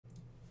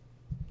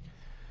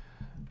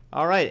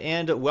All right,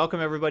 and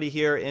welcome everybody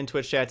here in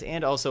Twitch chat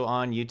and also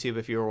on YouTube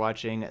if you are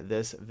watching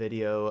this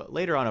video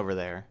later on over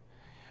there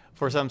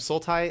for some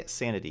Sultai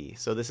Sanity.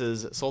 So this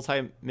is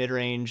Sultai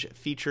midrange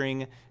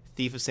featuring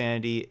Thief of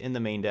Sanity in the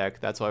main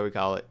deck. That's why we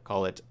call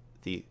it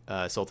the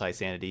Sultai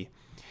Sanity.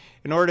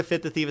 In order to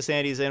fit the Thief of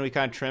Sanities in, we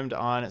kind of trimmed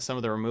on some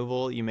of the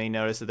removal. You may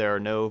notice that there are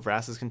no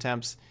Vraska's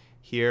Contempts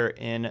here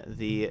in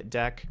the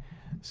deck.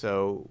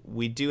 So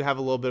we do have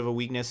a little bit of a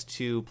weakness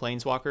to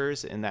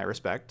Planeswalkers in that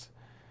respect.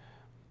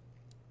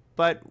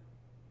 But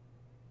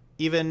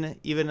even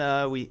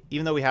though we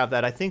have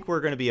that, I think we're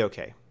going to be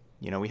okay.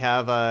 You know, we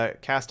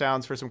have cast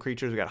downs for some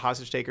creatures. We got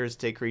hostage takers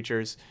to take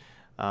creatures.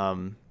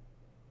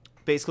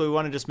 Basically, we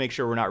want to just make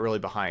sure we're not really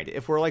behind.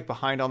 If we're like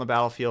behind on the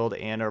battlefield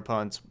and our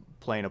opponent's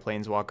playing a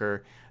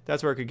Planeswalker,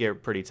 that's where it could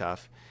get pretty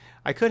tough.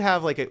 I could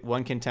have like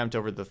one contempt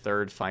over the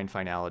third Find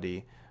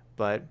Finality,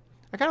 but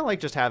I kind of like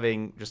just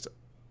having just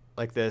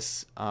like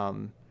this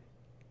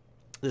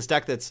this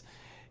deck that's,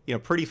 you know,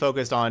 pretty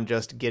focused on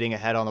just getting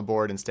ahead on the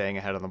board and staying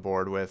ahead on the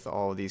board with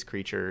all of these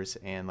creatures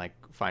and like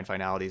Find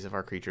Finalities if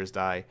our creatures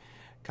die,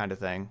 kind of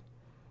thing.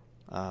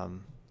 But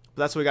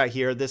that's what we got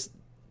here. This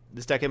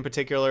deck in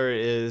particular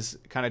is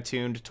kind of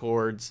tuned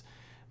towards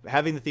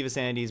having the Thief of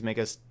Sanities make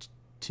us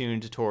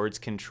tuned towards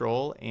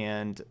control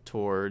and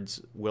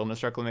towards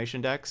Wilderness Reclamation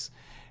decks.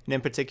 And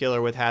in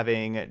particular with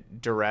having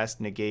Duress,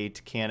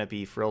 Negate,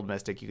 Canopy, Frilled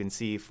Mystic, you can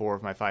see 4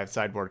 of my 5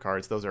 sideboard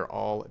cards. Those are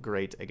all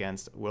great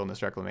against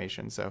Wilderness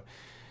Reclamation. So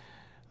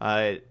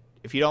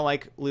if you don't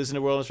like losing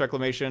to Wilderness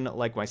Reclamation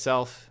like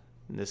myself,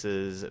 this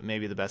is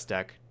maybe the best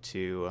deck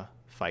to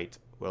fight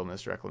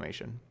Wilderness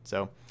Reclamation.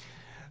 So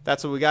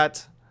that's what we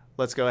got.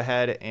 Let's go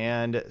ahead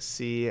and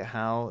see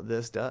how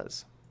this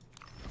does.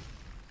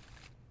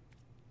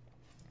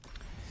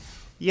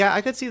 Yeah,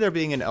 I could see there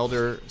being an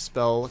Elder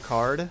Spell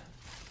card.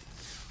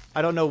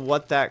 I don't know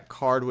what that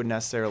card would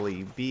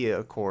necessarily be,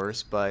 of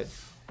course, but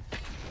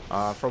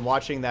from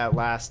watching that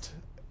last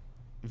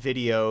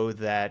video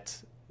that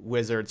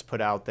Wizards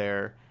put out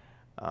there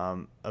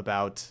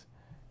about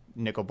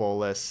Nicol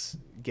Bolas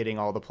getting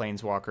all the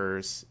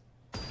Planeswalkers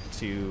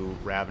to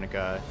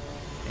Ravnica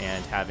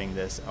and having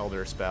this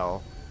Elder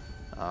Spell,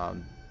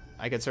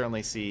 I could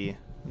certainly see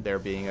there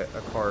being a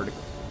card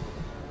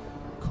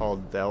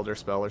called the Elder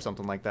Spell or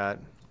something like that.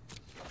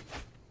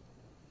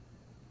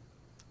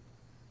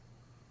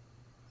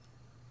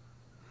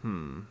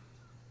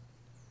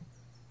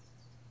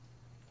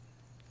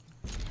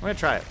 I'm gonna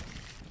try it.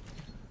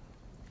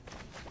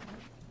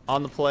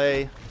 On the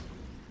play,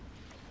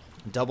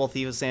 double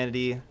Thief of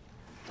Sanity.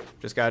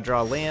 Just gotta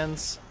draw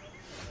lands.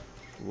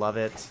 Love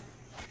it.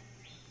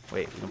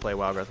 Wait, we can play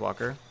Wildgrowth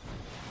Walker.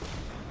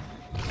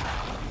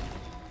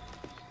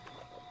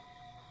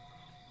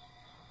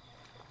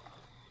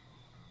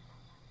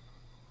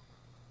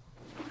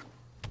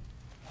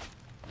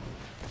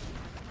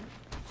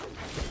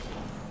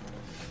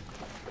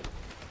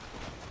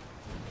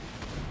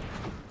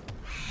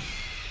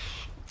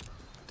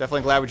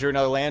 Definitely glad we drew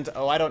another land.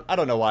 Oh, I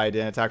don't know why I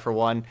didn't attack for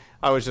 1.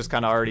 I was just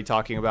kind of already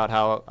talking about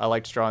how I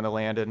liked drawing the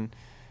land and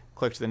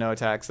clicked the no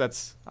attacks.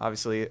 That's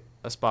obviously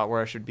a spot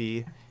where I should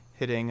be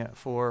hitting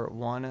for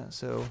 1.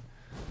 So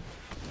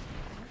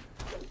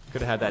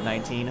could have had that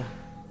 19.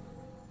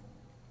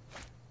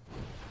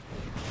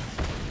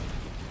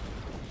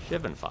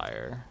 Shivan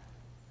Fire.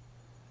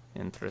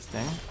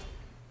 Interesting.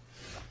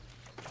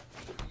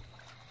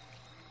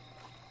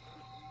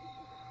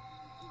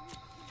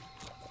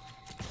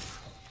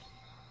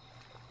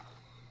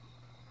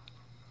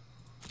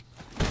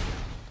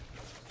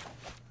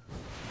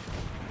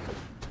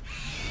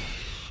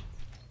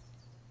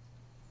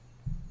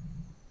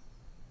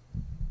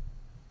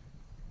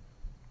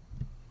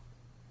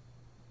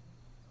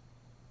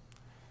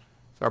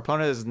 Our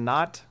opponent is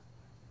not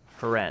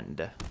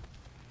Friend.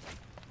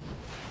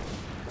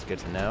 It's good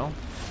to know.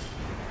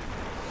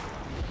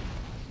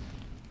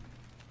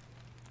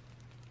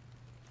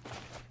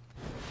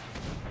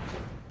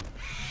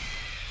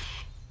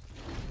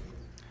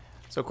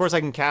 So of course I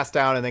can cast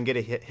down and then get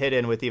a hit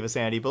in with Thief of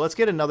Sanity, but let's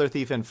get another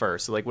Thief in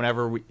first. So like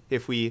whenever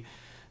if we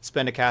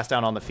spend a cast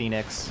down on the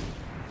Phoenix,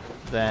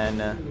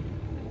 then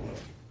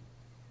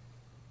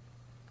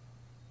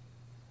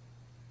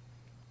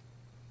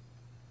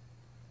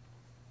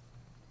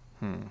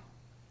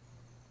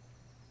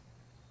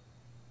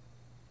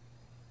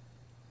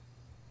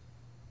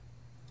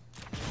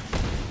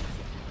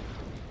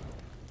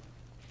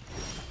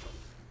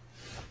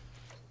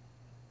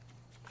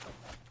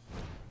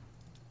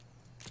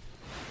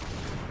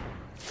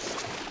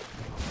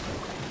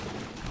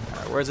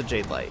where's a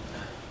Jade Light?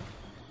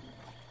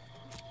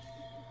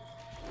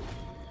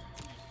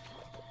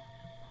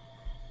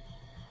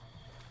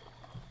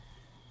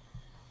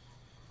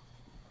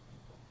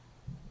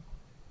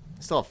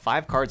 Still have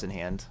 5 cards in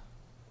hand.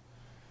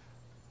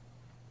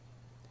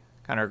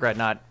 Kind of regret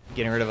not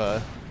getting rid of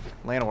a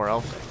Llanowar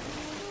Elf.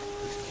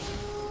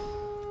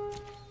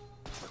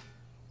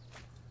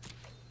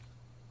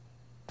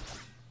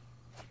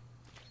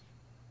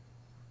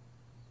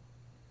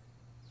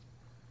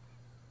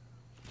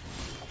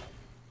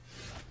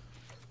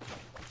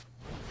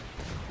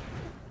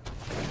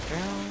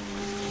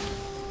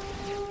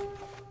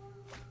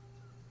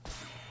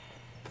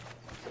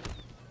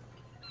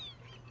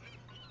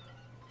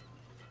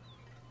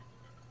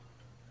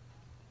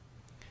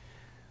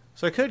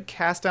 So I could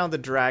cast down the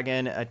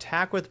dragon,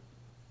 attack with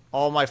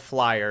all my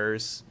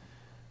flyers.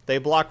 They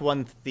block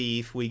one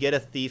thief. We get a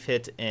thief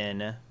hit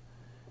in.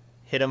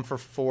 Hit him for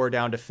 4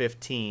 down to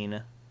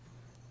 15.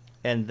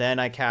 And then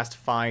I cast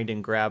Find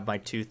and grab my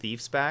 2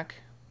 thieves back.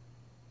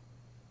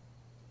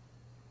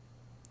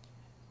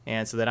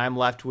 And so then I'm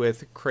left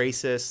with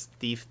Krasis,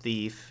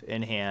 Thief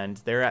in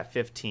hand. They're at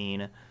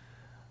 15.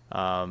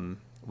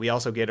 We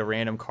also get a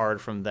random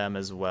card from them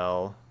as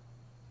well.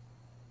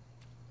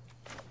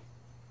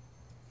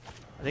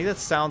 I think that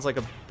sounds like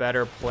a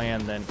better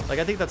plan than... Like,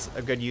 I think that's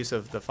a good use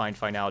of the Find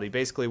Finality.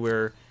 Basically,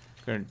 we're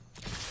going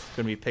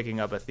to be picking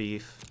up a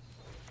thief.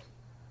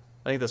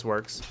 I think this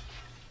works.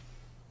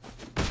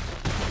 I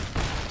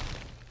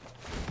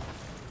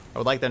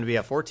would like them to be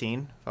at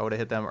 14 if I would have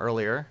hit them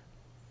earlier.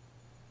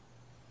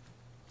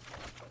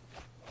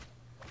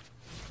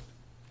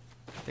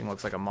 Thing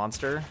looks like a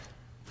monster.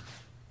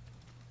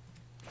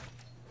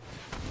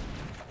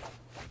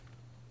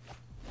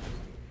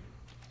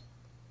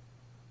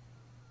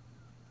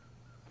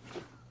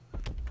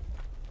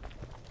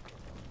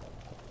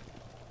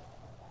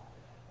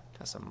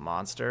 That's a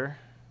monster.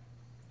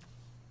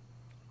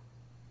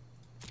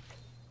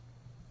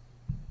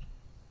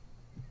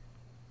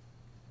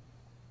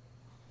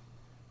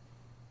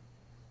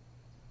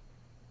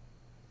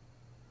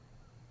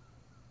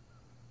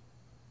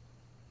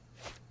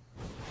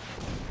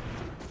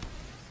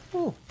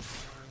 Ooh.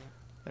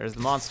 There's the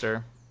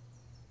monster.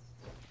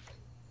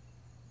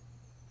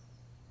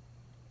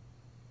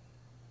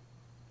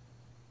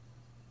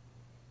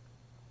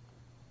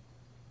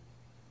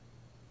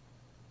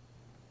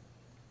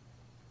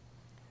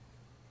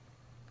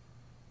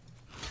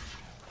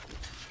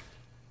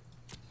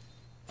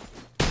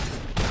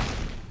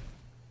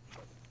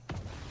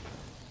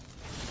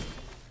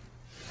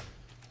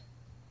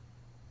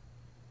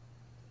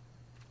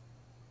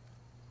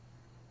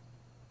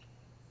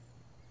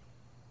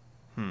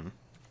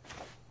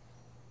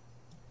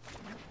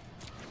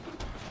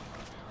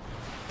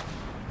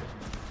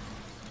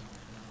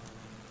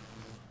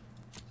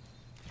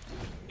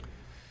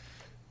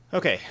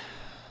 Okay,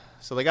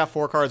 so they got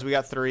 4 cards, we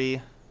got 3.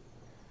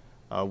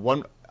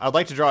 I'd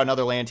like to draw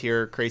another land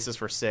here, Krasis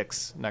for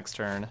 6 next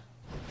turn,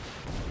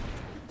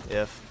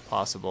 if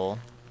possible.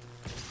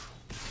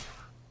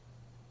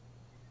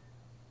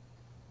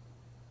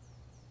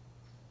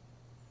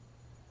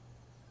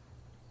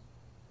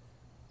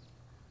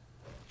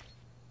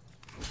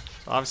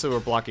 So obviously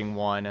we're blocking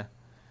 1.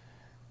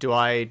 Do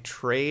I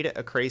trade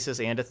a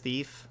Krasis and a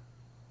Thief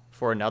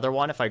for another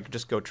one if I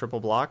just go triple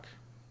block?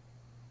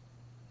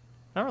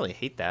 I don't really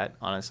hate that,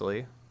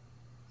 honestly.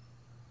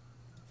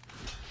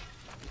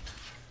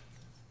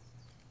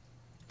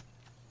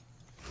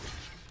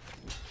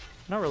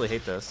 I don't really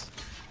hate this.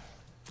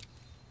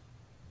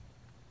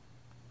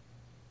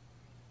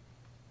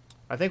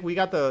 I think we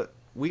got the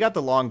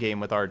long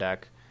game with our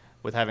deck,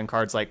 with having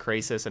cards like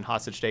Krasis and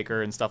Hostage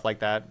Taker and stuff like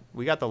that.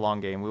 We got the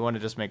long game. We want to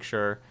just make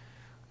sure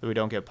that we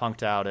don't get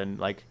punked out, and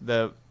like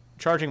the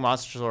charging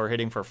monsters are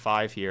hitting for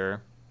 5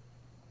 here.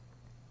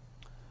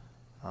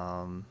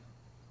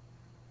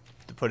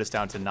 To put us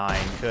down to 9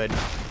 could,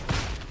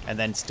 and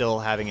then still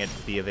having it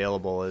be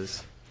available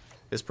is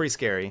pretty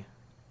scary.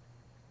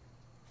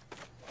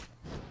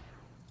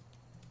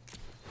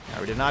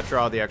 Now, we did not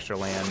draw the extra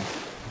land.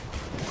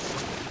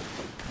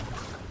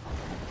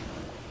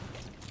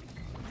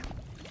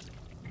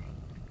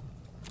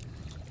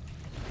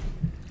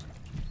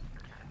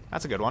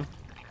 That's a good one.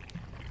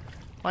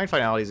 Find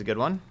Finality is a good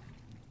one.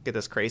 Get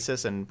this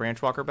Krasis and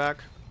Branchwalker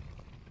back.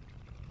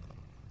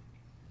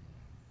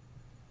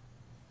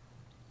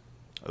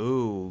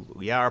 Ooh,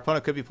 yeah, our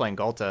opponent could be playing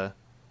Galta.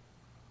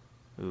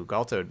 Ooh,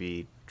 Galta would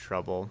be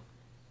trouble.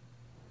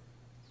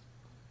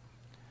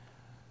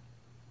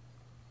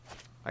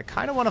 I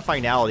kind of want a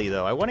Finality,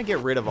 though. I want to get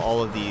rid of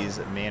all of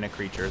these mana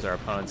creatures our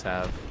opponents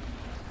have.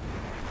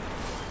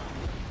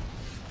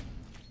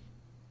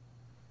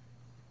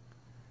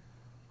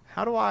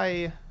 How do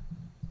I...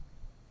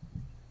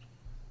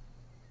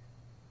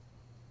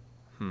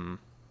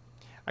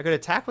 I could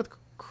attack with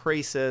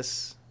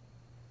Krasis.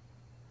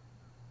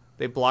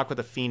 They block with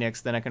a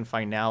Phoenix, then I can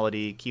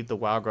Finality, keep the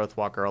Wild Growth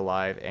Walker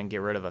alive, and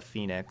get rid of a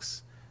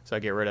Phoenix. So I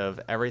get rid of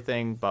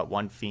everything but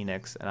 1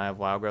 Phoenix, and I have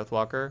Wild Growth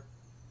Walker.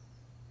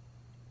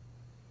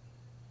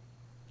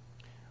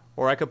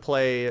 Or I could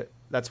play,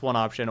 that's one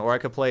option, or I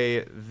could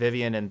play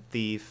Vivian and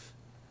Thief,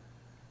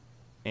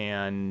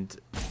 and,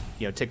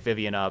 you know, tick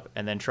Vivian up,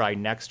 and then try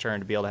next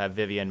turn to be able to have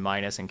Vivian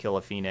minus and kill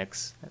a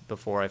Phoenix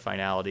before I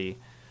Finality.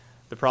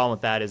 The problem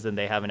with that is then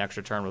they have an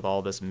extra turn with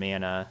all this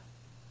mana.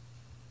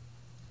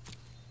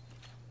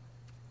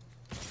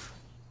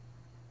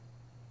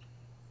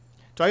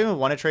 Do I even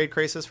want to trade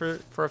Krasis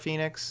for a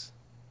Phoenix?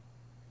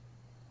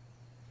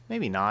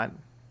 Maybe not.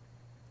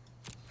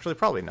 Actually,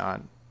 probably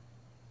not.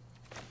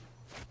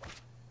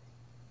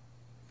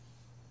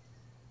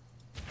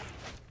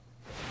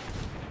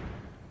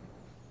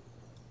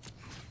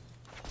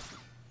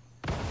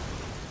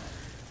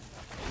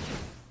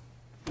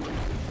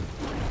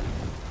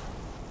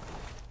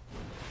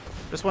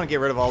 Just want to get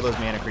rid of all those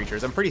mana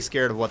creatures. I'm pretty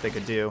scared of what they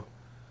could do.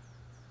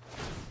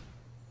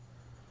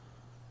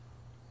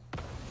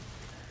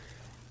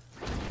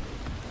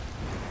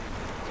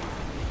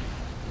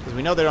 Because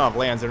we know they don't have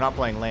lands. They're not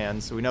playing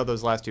lands. So we know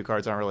those last two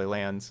cards aren't really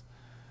lands.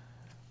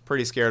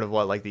 Pretty scared of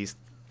what like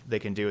they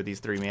can do with these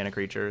 3 mana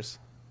creatures.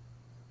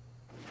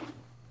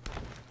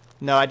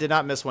 No, I did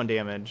not miss 1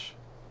 damage.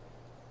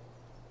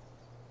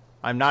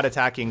 I'm not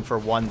attacking for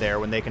 1 there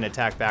when they can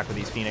attack back with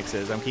these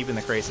Phoenixes. I'm keeping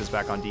the Krasis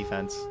back on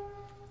defense.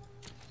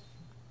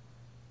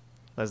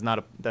 That's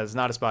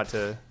not a spot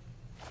to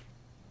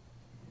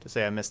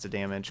say I missed a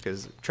damage,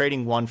 because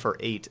trading 1 for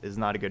 8 is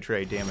not a good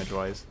trade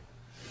damage-wise.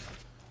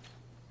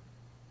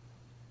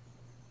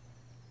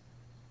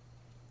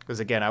 Because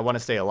again, I want to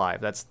stay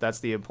alive. That's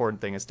the important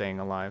thing, is staying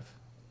alive.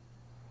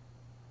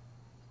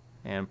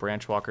 And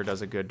Branchwalker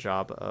does a good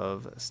job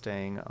of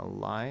staying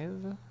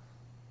alive.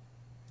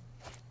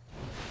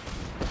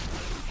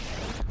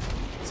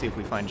 Let's see if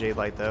we find Jade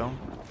Light, though.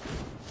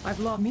 I've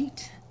lost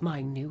meet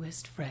my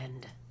newest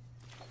friend.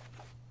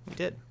 We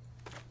did.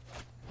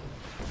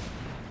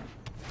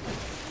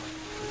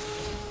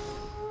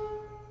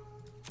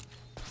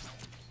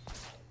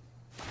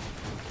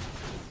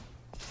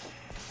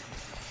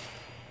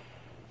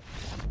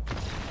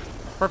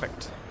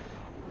 Perfect.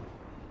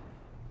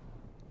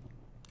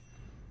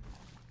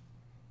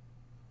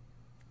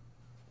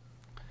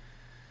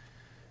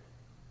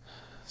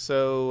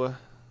 So,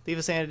 Thief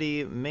of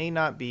Sanity may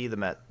not be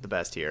the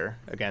best here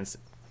against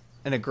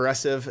an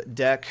aggressive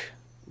deck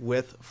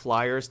with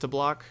flyers to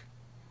block.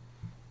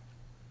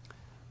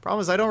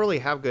 Problem is, I don't really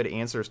have good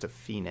answers to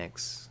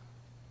Phoenix.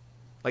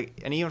 Like,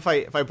 and even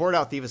if I board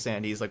out Thief of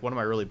Sanities, like, what am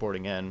I really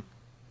boarding in?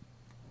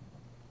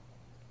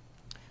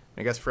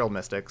 I guess Frilled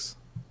Mystics.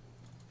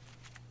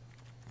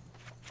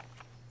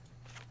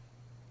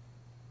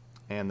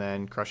 And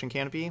then Crushing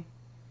Canopy.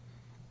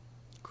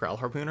 Corral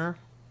Harpooner.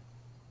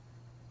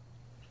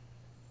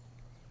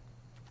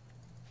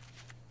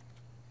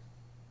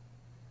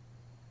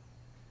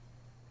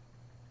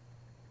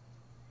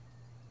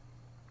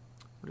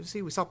 What did we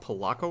see? We saw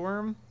Palaka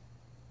Worm.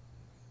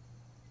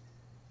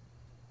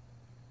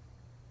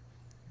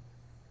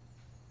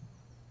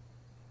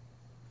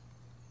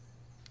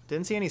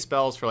 Didn't see any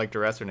spells for like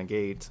Duress or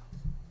Negate.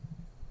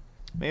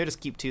 Maybe I'll just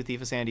keep 2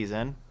 Thief of Sanities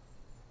in.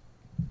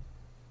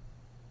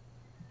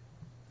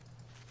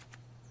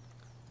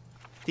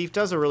 Thief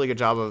does a really good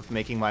job of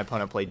making my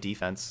opponent play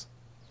defense.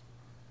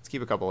 Let's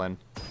keep a couple in.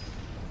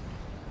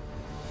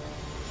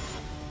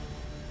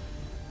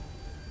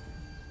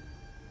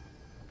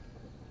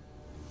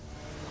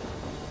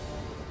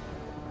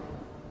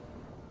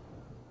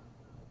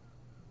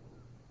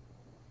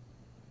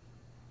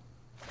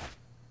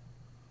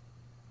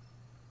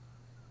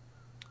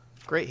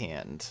 Great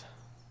hand.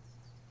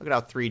 Look at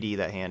how 3D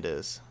that hand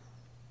is.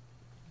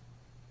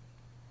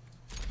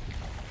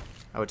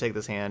 I would take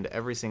this hand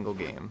every single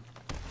game.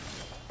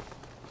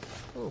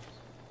 Oh.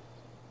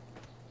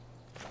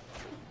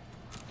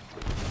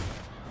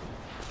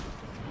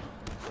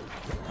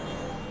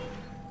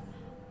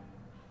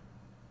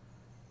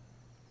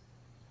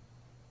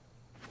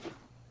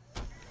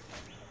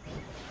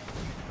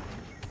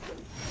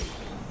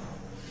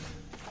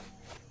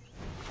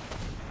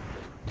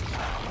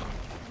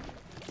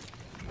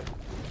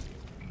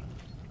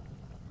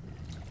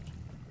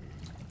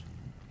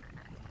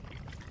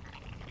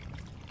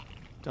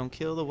 Don't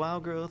kill the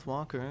Wild Growth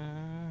Walker.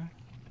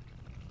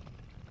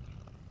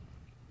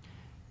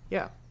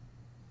 Yeah.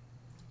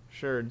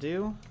 Sure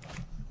do.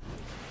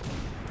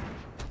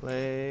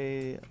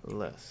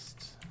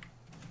 Playlist.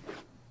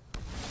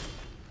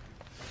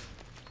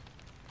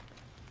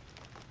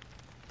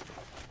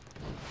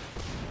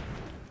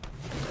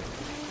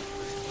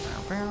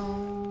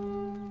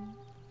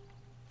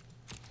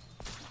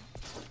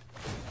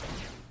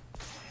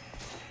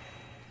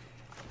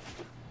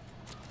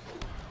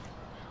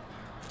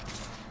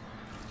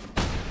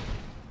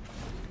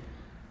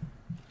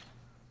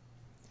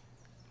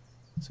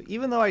 So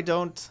even though I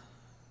don't,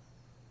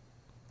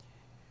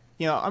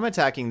 I'm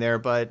attacking there,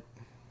 but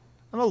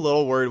I'm a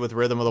little worried with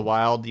Rhythm of the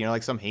Wild,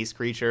 like some haste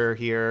creature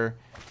here,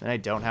 and I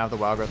don't have the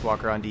Wild Growth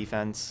Walker on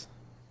defense.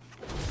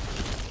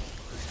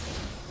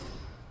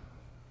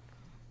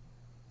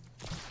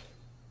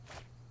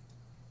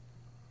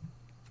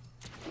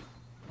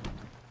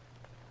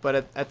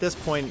 But at this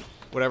point,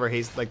 whatever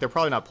haste, like they're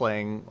probably not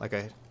playing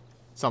like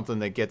something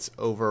that gets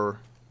over,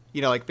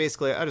 like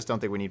basically I just don't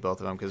think we need both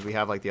of them because we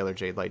have like the other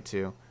Jade Light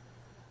too.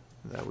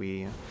 That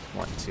we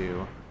want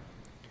to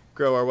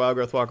grow our Wild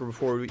Growth Walker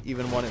before we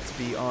even want it to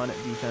be on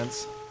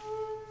defense.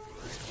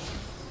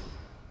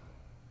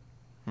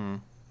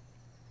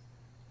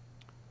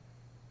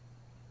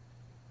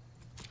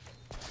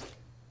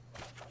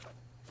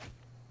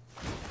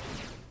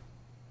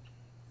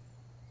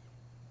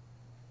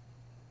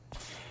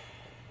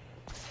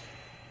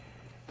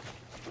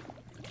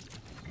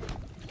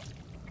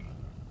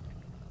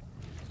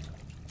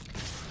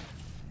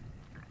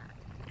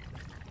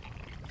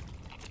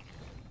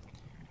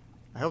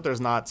 I hope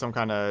there's not some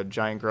kind of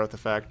giant growth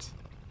effect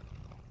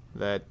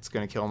that's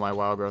going to kill my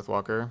Wild Growth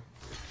Walker.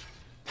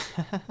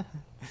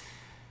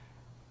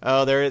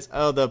 Oh, there is.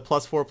 Oh, the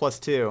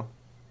 +4/+2.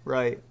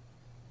 Right.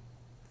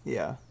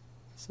 Yeah.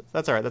 So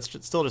that's all right. That's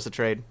still just a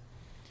trade.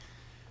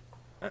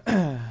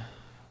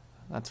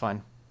 That's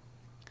fine.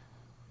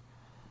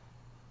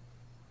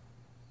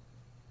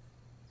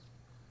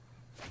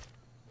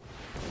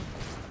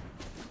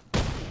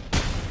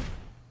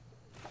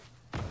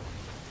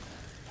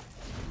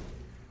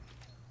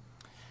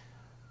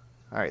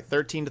 All right,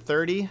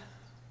 13-30.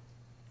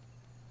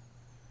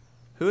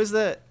 Who is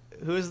the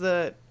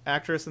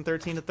actress in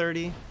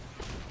 13-30? Is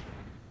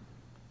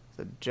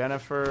it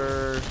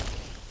Jennifer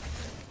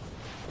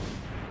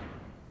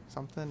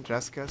something?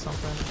 Jessica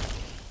something?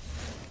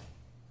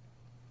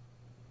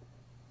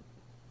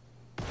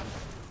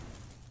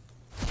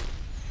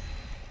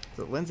 Is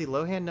it Lindsay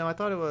Lohan? No, I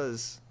thought it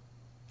was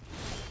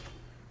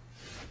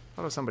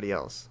somebody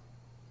else.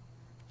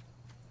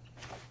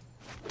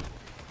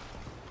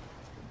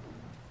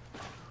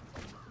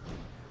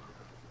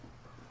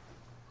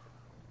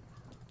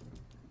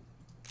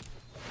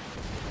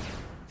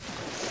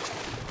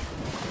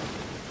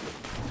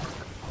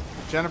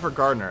 Jennifer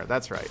Gardner,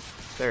 that's right.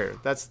 There,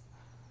 that's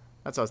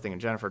what I was thinking,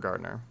 Jennifer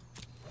Gardner.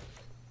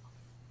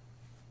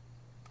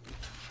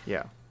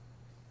 Yeah.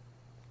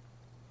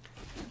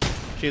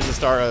 She was the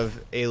star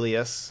of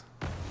Alias.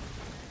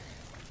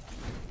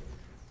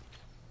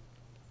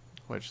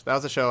 Which, that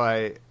was a show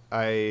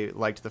I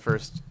liked the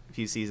first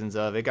few seasons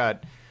of. It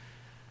got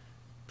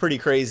pretty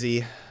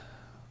crazy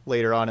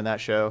later on in that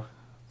show,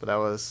 but that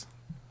was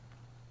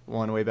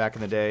one way back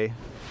in the day.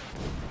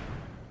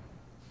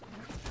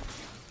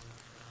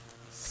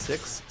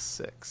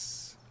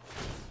 6-6.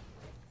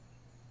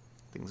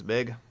 Thing's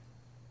big.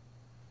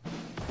 I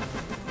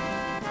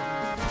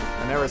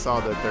never saw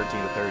the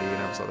 13-30. I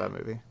never saw that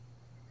movie.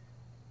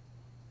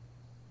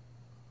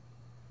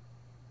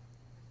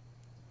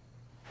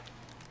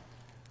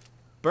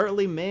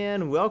 Bertley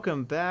Man,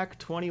 welcome back.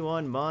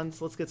 21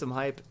 months. Let's get some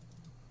hype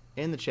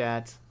in the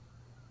chat.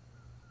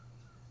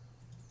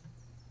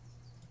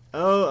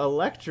 Oh,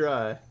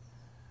 Electra.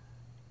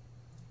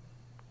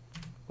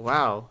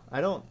 Wow.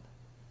 I don't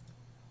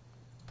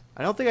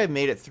think I've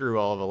made it through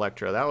all of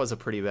Electra. That was a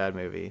pretty bad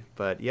movie.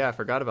 But yeah, I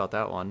forgot about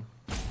that one.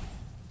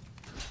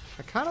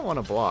 I kind of want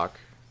to block.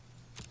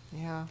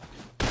 Yeah.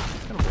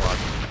 I'm going to block.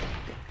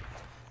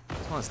 I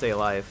just want to stay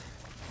alive.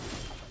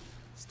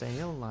 Stay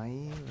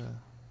alive.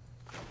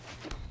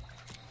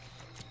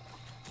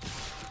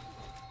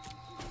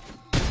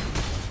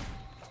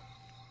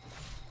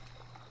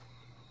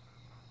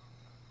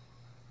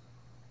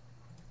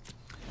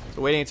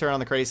 So waiting a turn on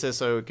the Krasis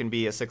so it can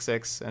be a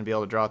 6-6 and be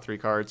able to draw 3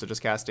 cards. So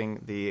just casting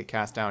the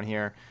cast down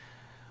here.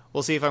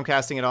 We'll see if I'm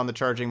casting it on the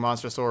charging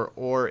Monstrosaur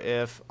or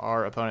if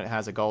our opponent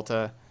has a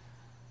Ghalta.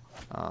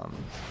 No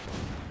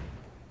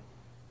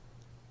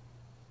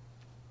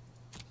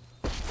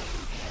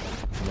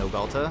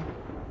Ghalta.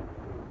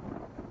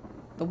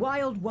 The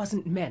wild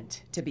wasn't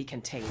meant to be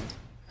contained.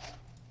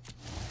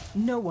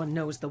 No one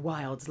knows the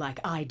wilds like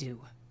I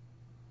do.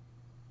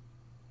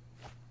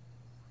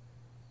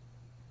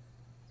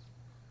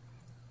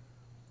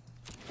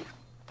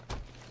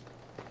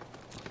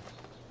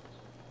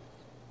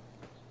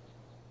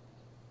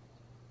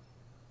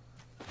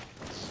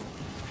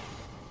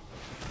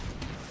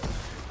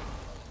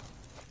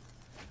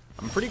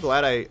 I'm pretty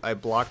glad I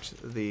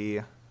blocked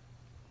the...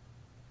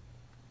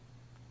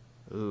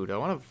 Ooh, do I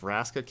want to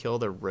Vraska kill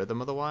the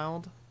Rhythm of the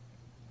Wild?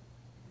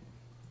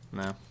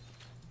 No.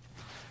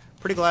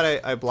 Pretty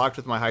glad I blocked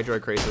with my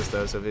Hydroid Krasis,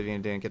 though, so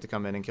Vivian didn't get to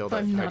come in and kill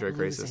that Hydroid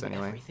Krasis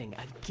anyway. Everything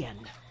again.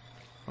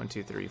 1,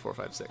 2, 3, 4,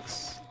 5,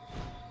 6.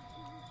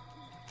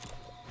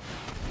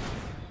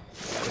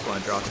 Yeah, I just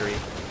want to draw 3. Ooh,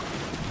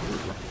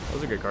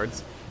 those are good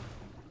cards.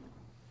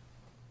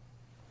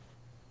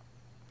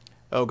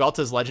 Oh,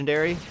 Ghalta's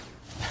legendary?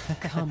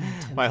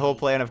 My whole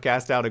plan of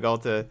cast out a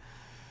Ghalta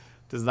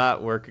does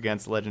not work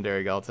against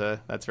legendary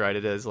Ghalta. That's right,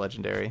 it is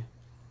legendary.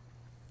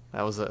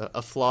 That was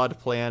a flawed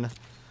plan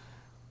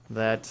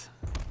that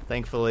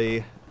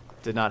thankfully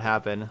did not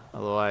happen.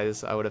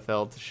 Otherwise, I would have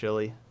felt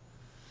shilly.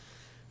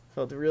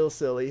 Felt real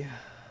silly.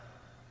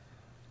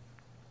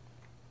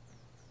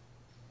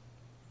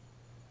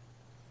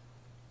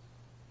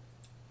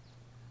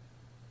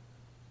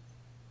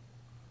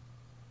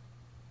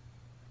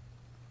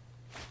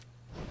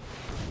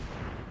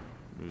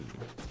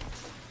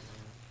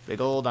 Big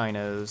old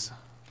dinos.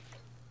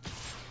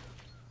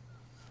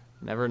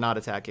 Never not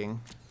attacking.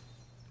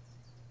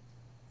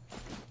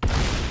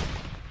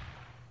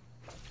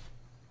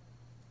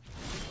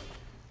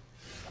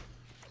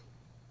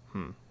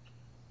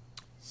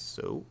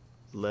 So,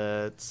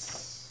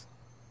 let's...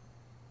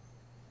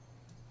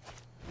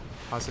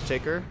 Hostage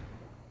Taker.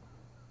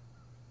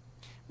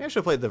 Maybe I should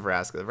have played the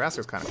Vraska. The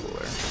Vraska's kind of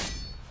cooler.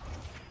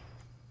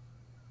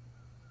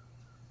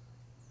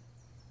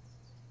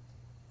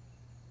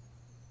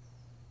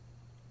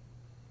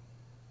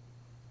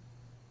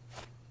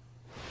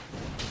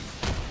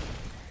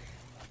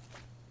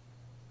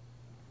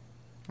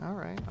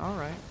 Alright,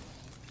 alright.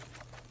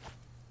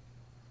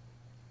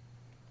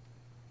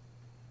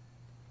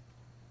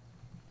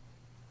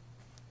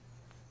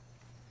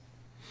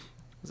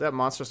 Is that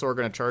monster store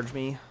going to charge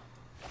me?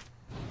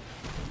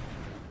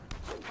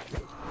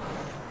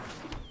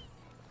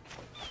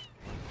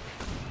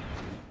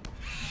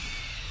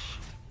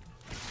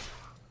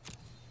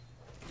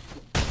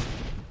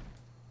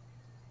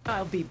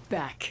 I'll be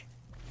back,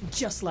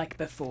 just like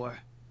before.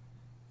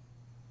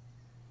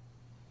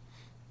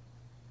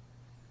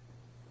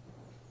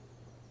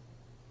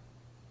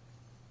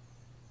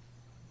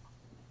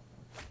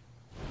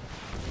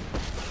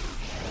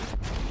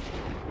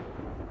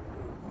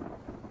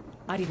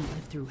 I didn't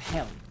live through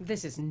hell.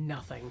 This is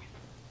nothing.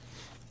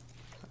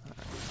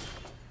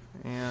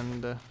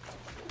 And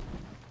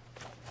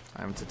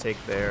time to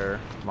take their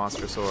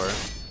monster sword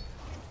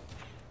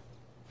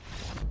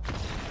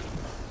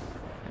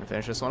and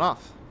finish this one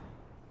off.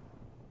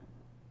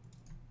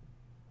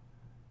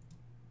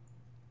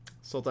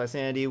 Sultai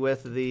Sanity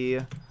with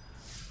the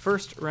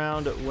first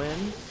round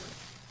win.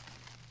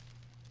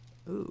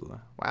 Ooh,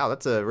 wow,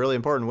 that's a really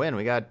important win.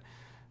 We got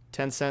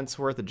 10 cents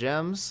worth of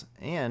gems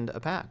and a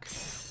pack.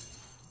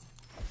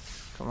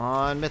 Come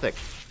on, Mythic.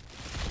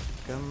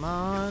 Come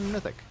on,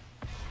 Mythic.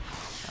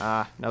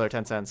 Ah, another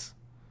 10 cents.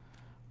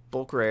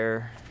 Bulk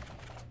rare.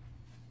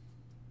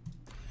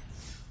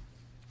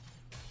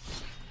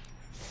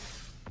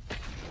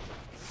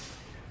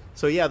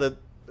 So yeah,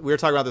 we were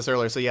talking about this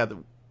earlier. So yeah,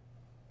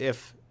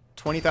 if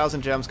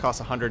 20,000 gems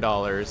costs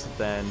 $100,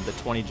 then the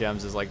 20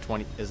 gems is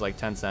like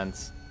 10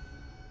 cents.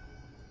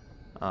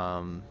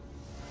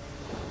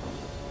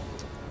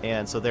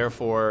 And so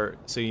therefore,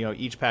 you know,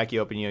 each pack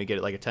you open, you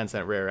get like a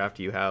 10-cent rare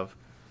after you have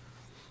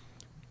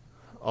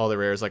all the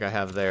rares like I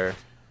have there.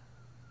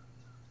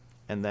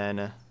 And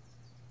then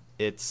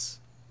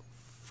it's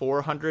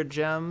 400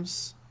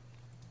 gems.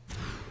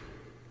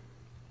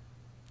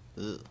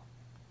 Ugh.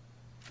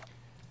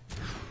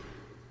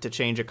 To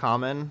change a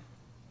common.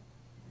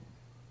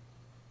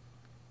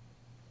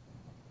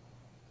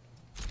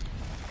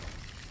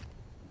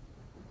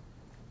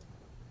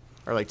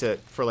 Or like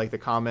for like the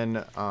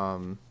common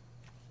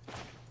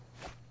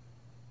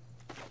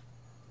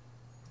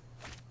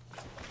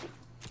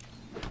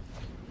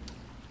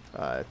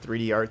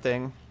 3D art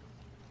thing.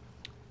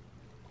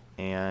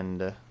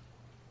 And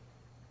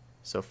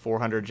so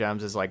 400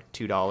 gems is like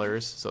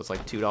 $2. So it's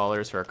like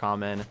 $2 for a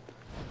common,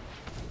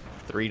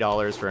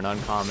 $3 for an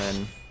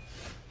uncommon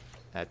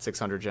at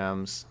 600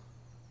 gems,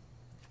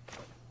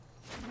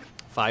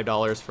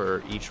 $5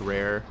 for each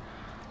rare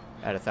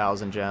at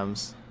 1,000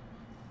 gems,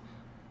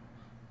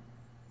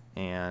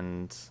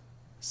 and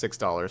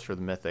 $6 for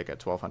the mythic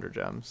at 1,200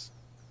 gems.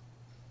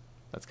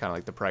 That's kind of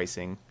like the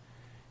pricing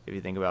if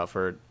you think about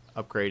for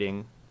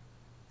upgrading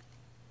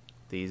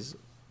these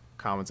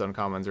commons,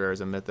 uncommons, rares,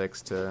 and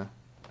mythics to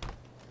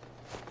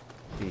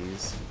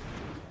these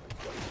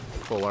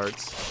full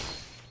arts.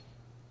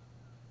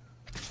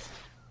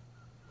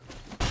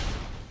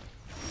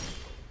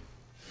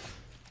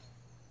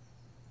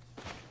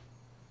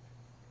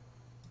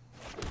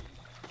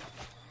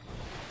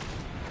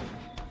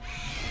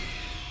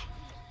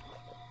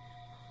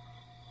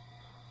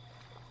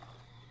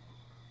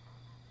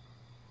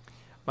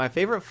 My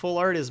favorite full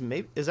art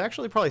is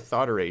actually probably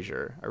Thought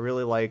Erasure. I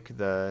really like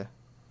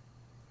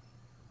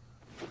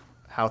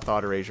how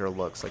Thought Erasure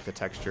looks, like the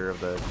texture of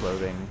the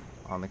clothing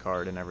on the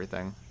card and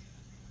everything.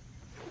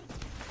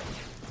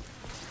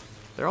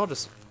 They're all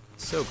just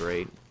so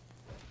great.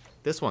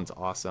 This one's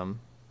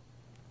awesome.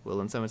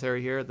 Woodland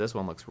Cemetery here. This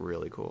one looks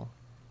really cool.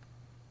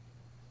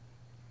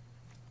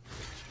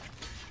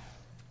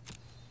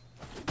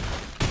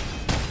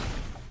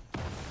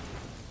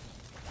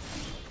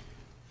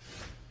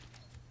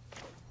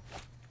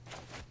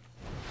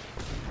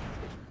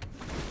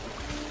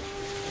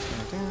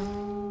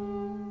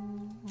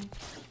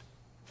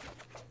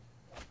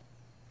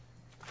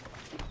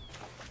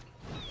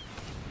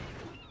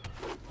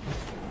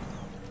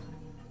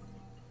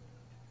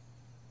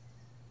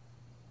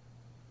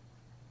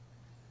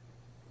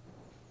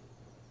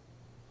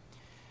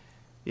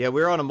 Yeah,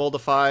 we're on a mold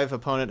of 5.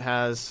 Opponent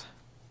has,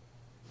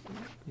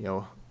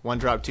 1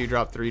 drop, 2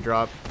 drop, 3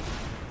 drop.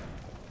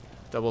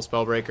 Double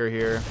Spellbreaker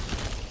here.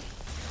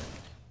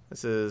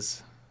 This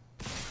is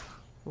a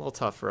little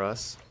tough for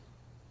us.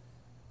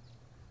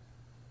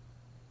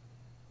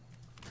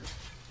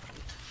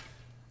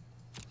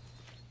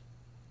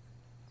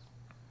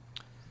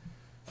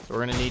 So we're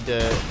going to need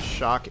to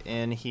shock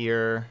in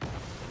here,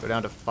 go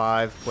down to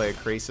 5, play a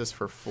Krasis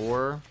for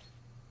 4.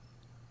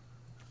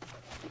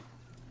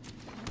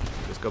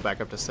 Go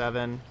back up to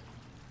 7.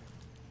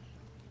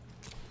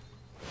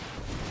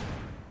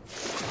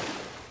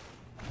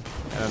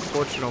 And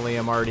unfortunately,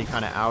 I'm already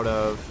kind of out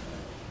of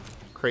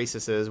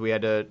Krasises. We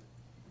had to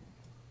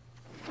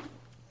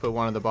put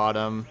one at the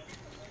bottom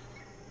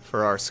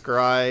for our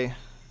Scry,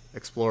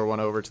 explore one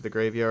over to the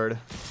graveyard.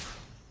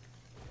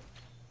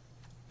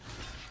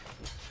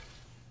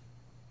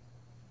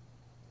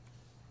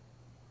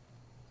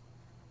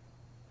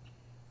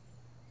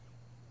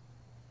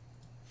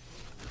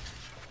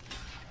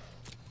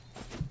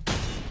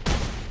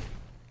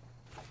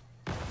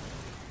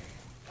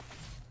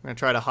 I'm gonna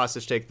try to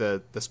hostage take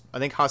the I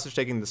think hostage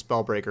taking the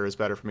Spellbreaker is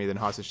better for me than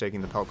hostage taking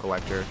the Pelt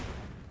Collector.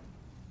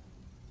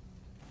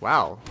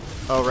 Wow.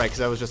 Oh right, because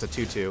that was just a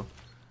 2/2.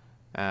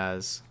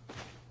 As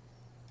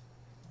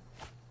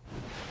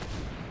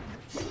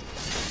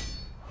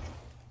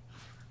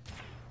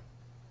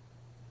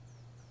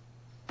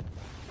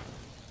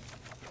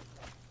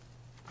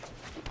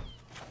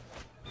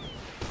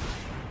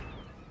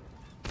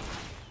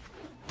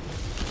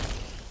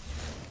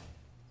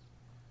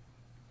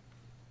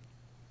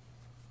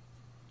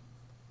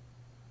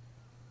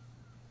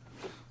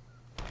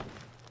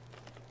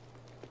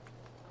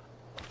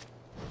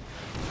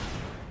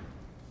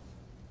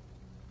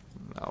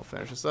I'll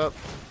finish this up.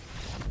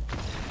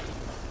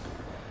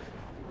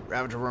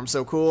 Ravager Worm's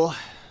so cool.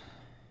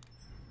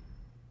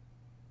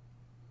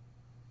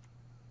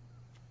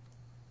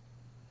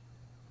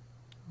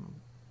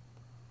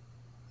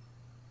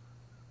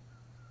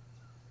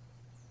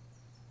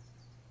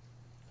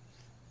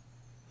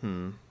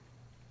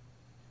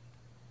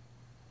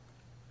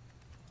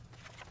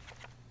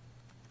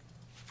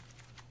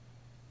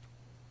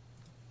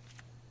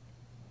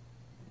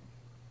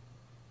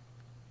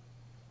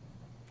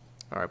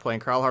 Alright, playing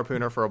Karl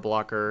Harpooner for a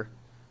blocker,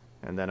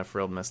 and then a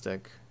Frilled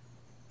Mystic.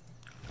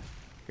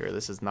 Here,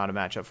 this is not a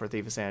matchup for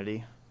Thief of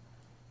Sanity.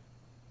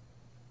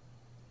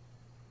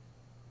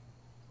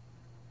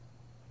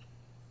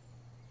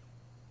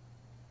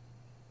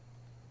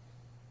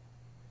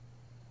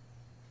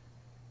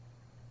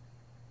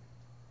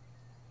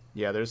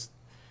 Yeah, there's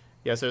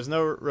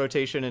no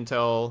rotation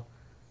until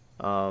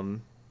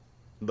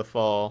the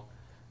fall,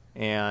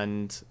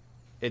 and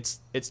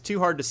it's too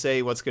hard to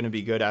say what's going to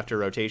be good after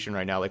rotation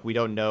right now. Like we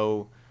don't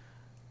know,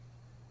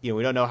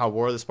 we don't know how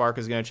War of the Spark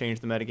is going to change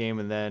the metagame,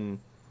 and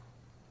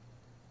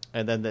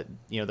then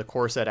the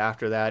core set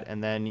after that,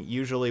 and then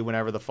usually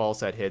whenever the fall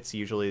set hits,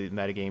 usually the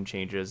metagame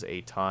changes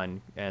a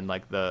ton, and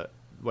like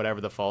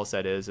whatever the fall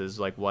set is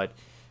like what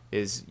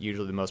is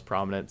usually the most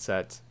prominent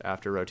set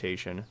after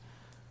rotation.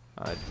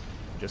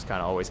 Just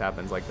kind of always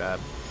happens like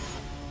that.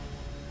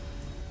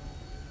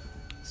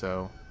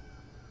 So.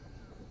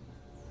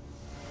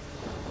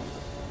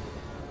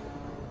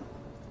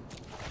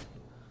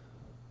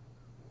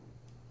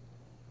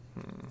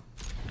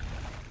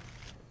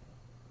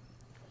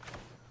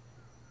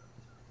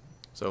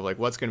 So like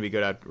what's going to be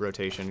good at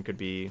rotation could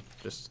be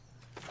just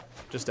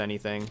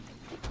anything.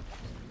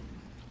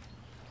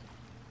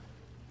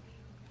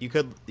 You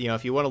could,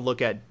 if you want to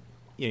look at,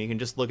 you can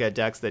just look at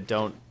decks that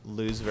don't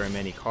lose very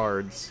many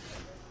cards.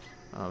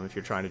 If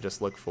you're trying to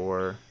just look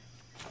for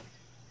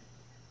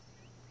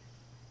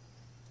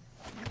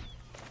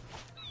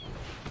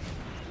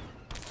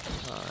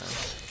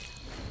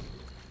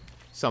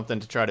something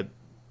to try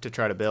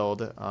to build,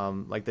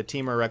 like the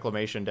Temur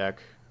Reclamation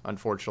deck.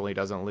 Unfortunately,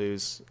 doesn't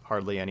lose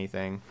hardly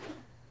anything.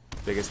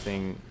 Biggest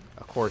thing,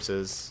 of course,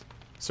 is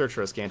Search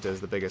for Azcanta is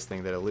the biggest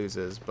thing that it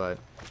loses, but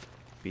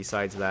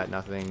besides that,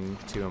 nothing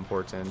too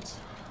important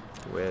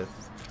with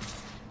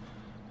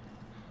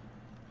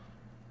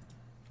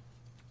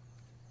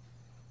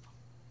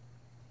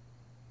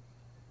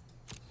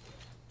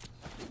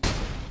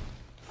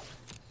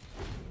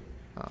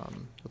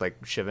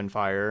like Shivan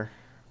Fire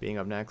being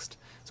up next.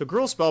 So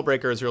Gruul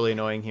Spellbreaker is really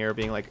annoying here,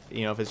 being like,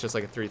 if it's just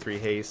like a 3/3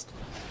 haste.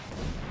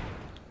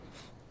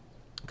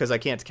 Because I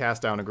can't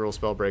cast down a Gruul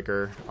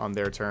Spellbreaker on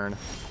their turn.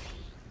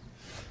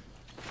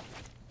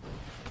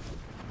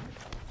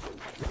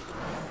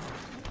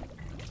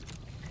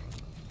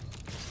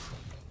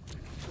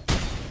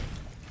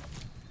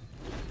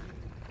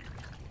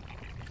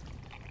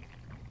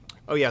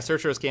 Oh yeah,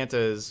 Search for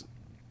Azcanta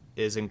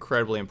is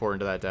incredibly important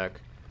to that deck.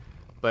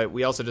 But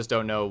we also just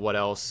don't know what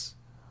else,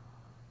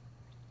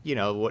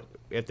 what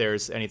if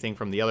there's anything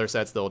from the other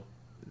sets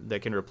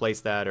that can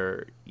replace that,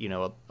 or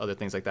other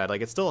things like that.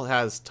 Like it still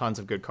has tons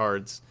of good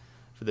cards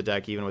for the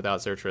deck even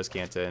without Search for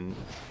Azcanta, and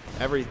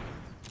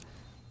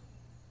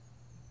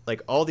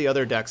all the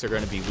other decks are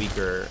going to be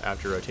weaker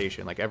after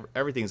rotation. Like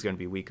everything's going to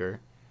be weaker.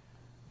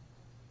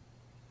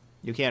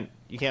 You can't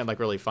like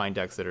really find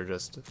decks that are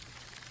just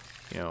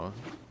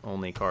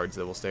only cards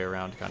that will stay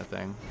around kind of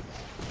thing.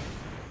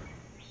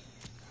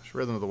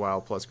 Rhythm of the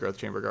Wild plus Growth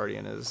Chamber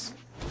Guardian is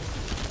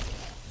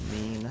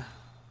mean.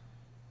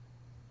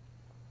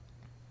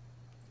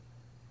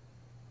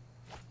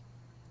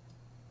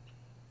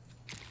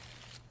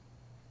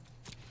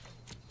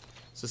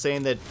 So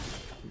saying that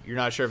you're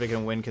not sure if it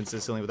can win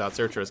consistently without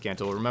Search for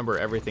Azcanta, well, remember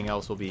everything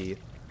else will be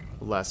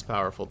less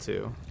powerful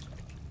too.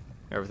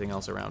 Everything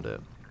else around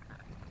it.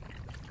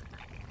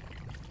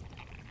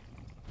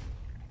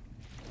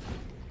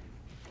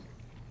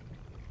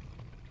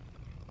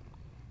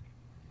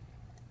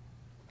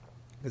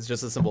 It's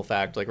just a simple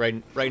fact. Like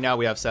right now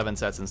we have 7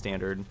 sets in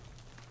Standard.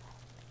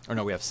 Or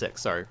no, we have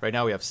 6. Sorry. Right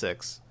now we have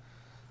 6.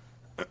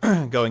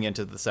 Going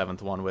into the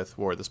 7th one with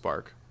War of the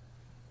Spark.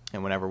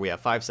 And whenever we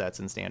have 5 sets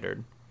in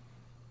Standard,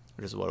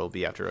 which is what it'll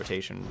be after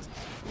rotation,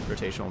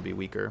 rotation will be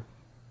weaker.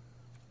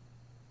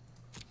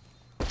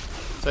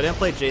 So I didn't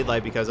play Jade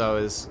Light because I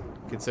was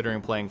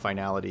considering playing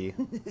Finality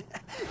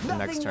the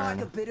next turn. Nothing like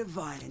a bit of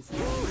violence.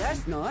 Ooh,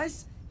 that's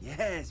nice.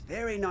 Yes,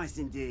 very nice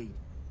indeed.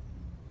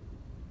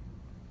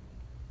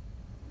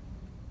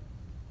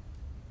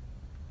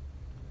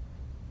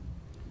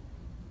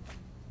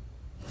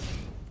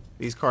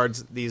 These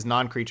cards, these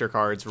non-creature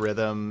cards,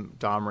 Rhythm,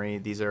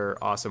 Domri, these are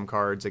awesome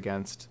cards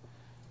against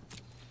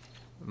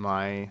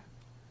my,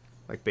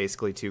 like,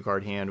 basically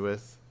 2-card hand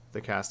with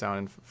the Cast Down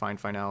and Find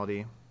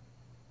Finality.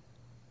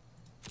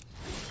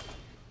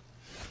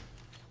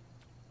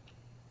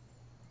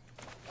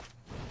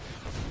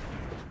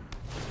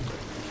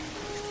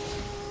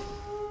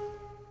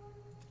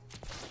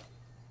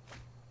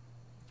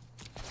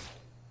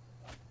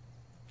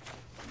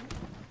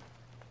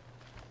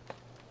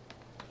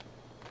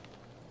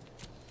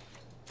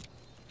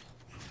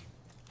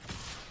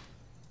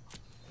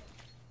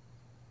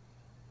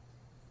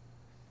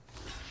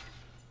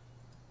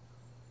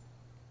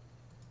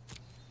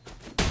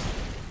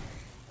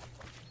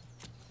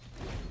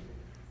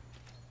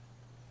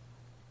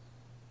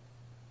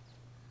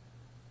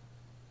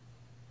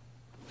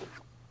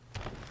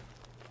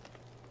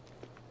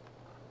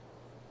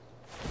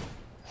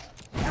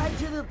 Add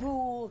to the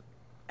pool,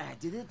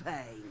 add to the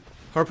pain.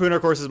 Harpooner,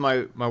 of course, is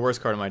my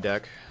worst card in my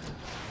deck.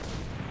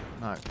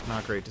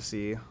 Not great to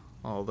see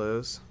all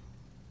those.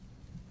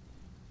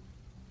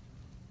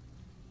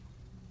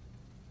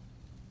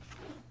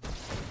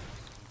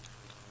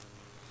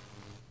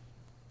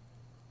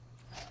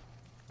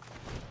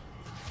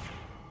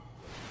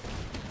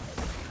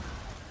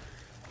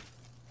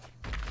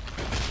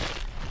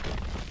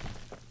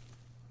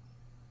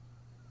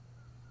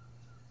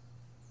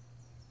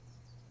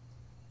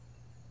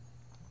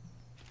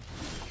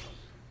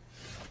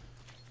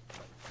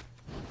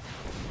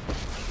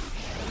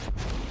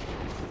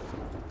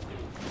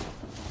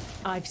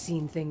 I've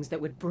seen things that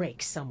would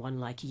break someone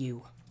like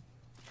you.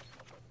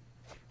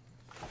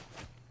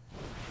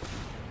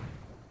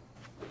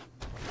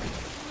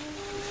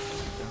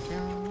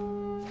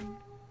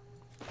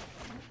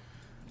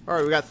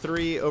 Alright, we got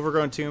 3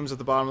 overgrown tombs at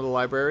the bottom of the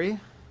library.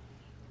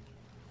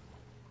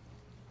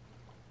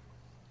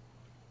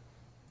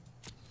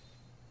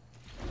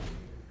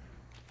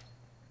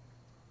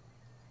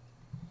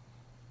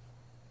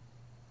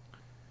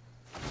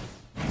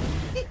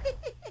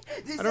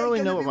 I don't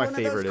really know what my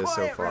favorite is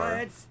so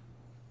far.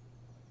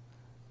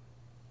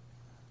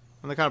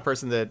 I'm the kind of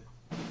person that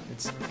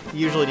it's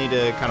usually need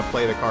to kind of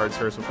play the cards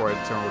first before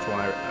I determine which one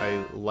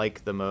I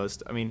like the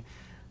most. I mean,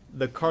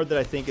 the card that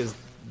I think is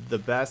the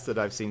best that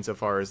I've seen so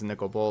far is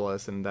Nicol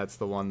Bolas, and that's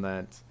the one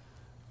that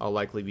I'll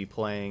likely be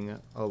playing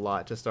a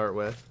lot to start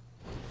with.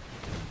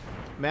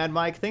 Mad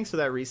Mike, thanks for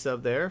that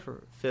resub there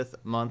for 5th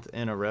month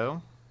in a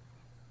row.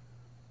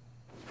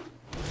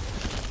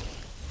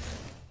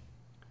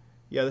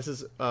 Yeah, this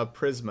is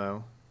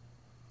Prismo.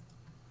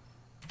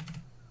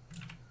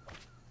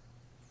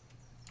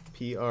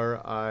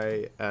 Prismo.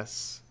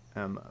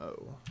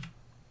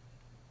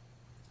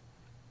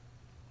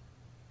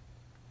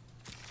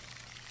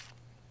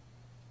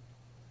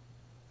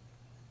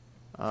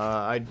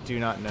 I do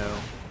not know.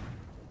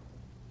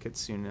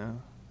 Kitsuna.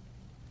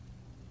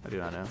 I do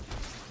not know.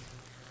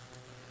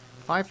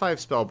 5/5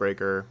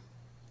 Spellbreaker.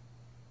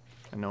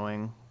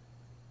 Annoying.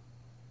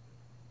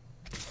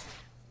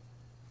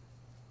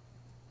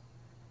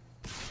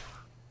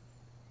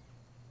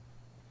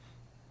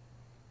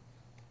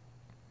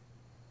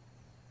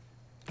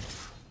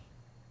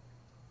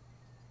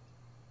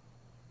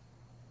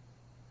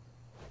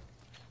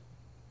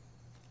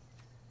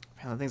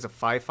 Man, that thing's a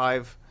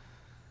 5/5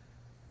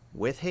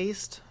 with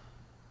haste.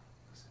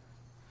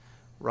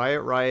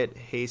 Riot,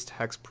 haste,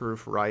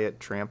 hexproof,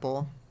 riot,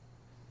 trample.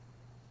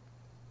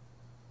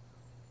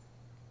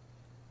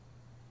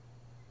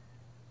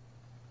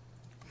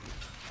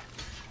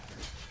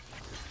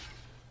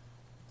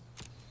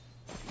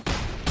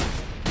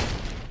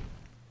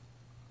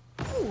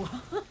 Ooh.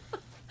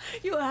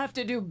 You'll have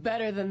to do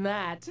better than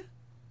that.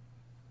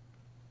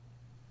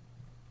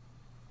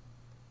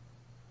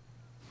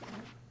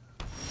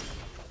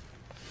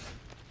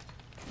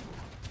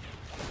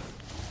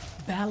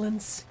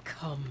 Balance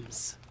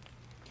comes.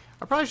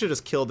 I probably should have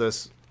just killed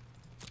this.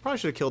 Probably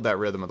should have killed that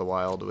Rhythm of the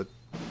Wild with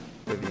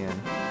Vivian.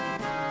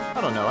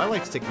 I don't know. I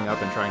like sticking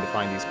up and trying to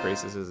find these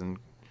Krasis and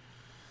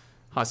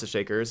Hostage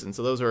Shakers, and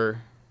so those were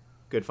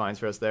good finds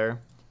for us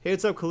there. Hey,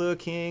 what's up, Kahlua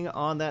King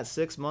on that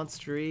 6-month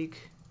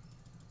streak?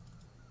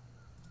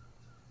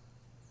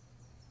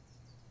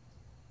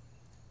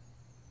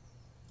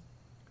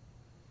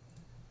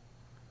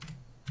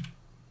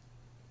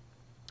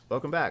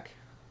 Welcome back.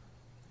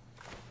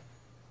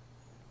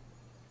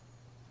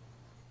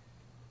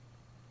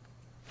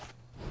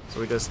 So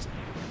we'll just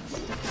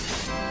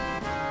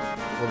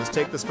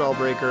take the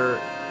Spellbreaker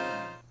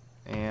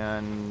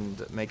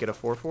and make it a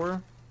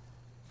 4/4.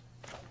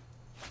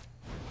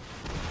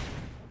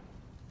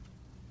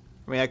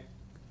 I mean,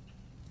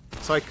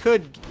 so I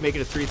could make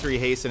it a 3/3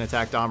 haste and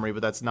attack Domri,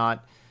 but that's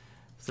not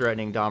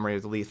threatening Domri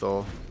with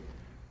lethal.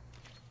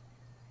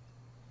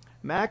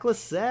 Mackless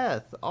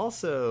Seth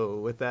also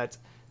with that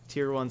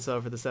tier 1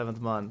 sub for the 7th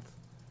month.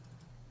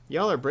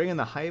 Y'all are bringing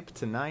the hype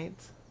tonight.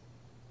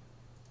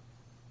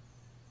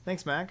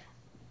 Thanks, Mac.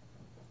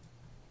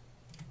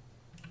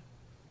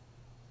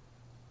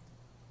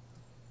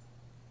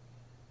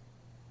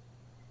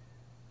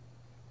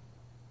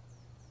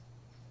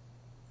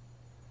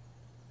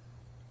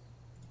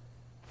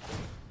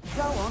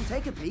 Go on,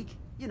 take a peek.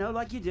 You know,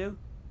 like you do.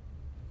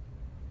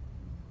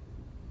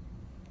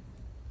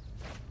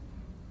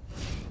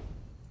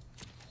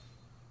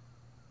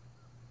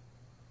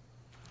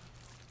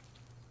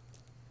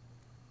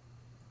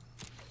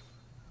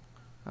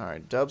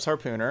 Alright, Dub's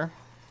Harpooner.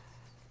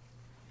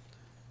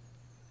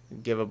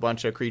 Give a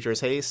bunch of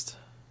creatures haste.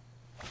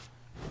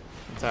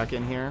 Attack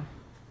in here.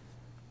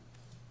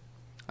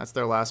 That's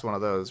their last one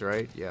of those,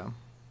 right? Yeah.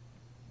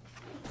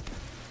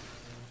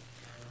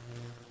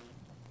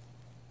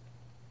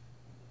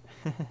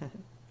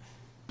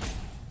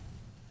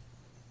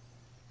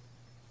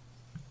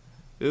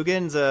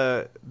 Ugin's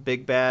a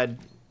big bad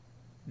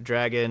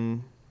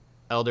dragon,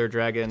 elder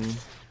dragon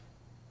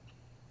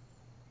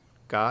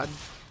god?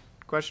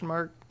 Question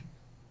mark?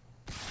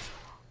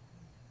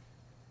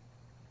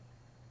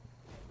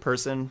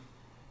 Person.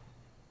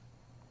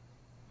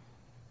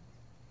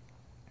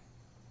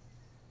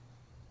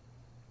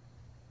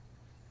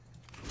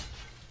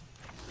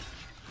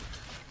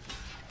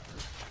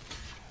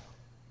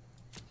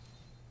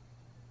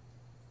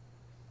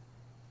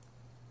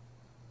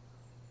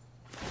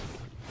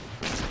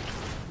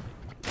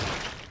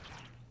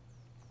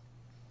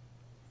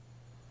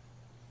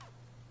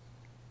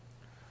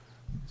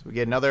 So we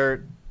get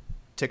another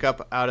tick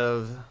up out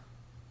of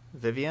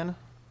Vivian.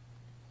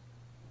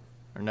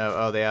 Or no,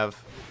 oh, they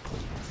have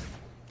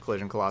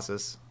Collision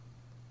Colossus.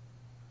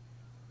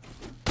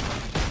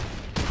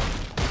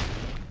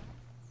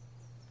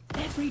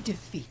 Every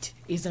defeat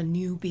is a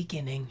new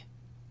beginning.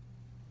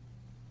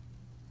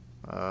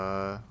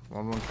 1/1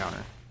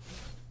 counter.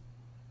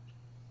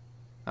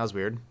 That was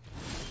weird.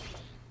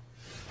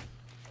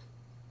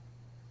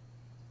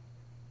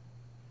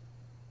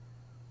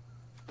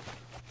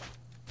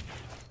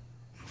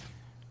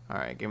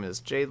 Alright, give me this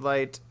Jade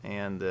Light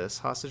and this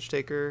Hostage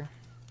Taker.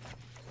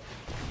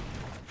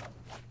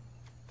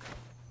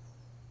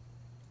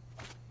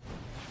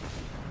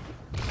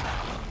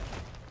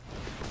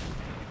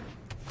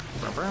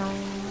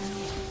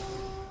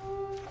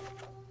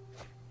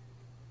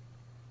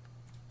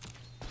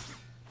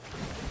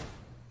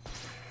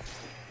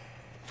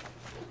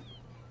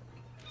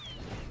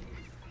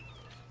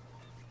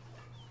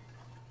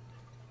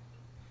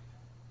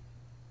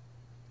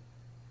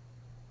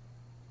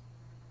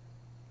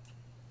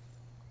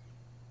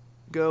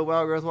 Go,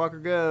 Wild Growth Walker,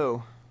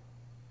 go!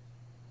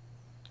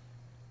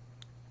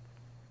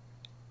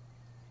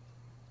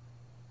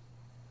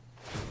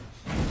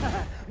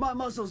 My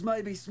muscles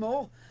may be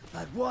small,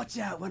 but watch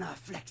out when I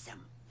flex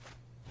them.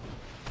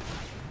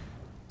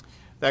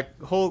 That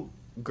whole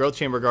Growth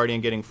Chamber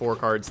Guardian getting 4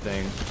 cards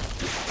thing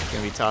is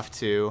gonna be tough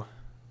to...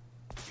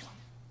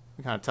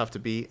 kind of tough to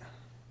beat.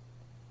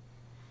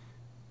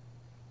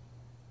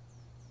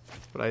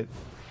 But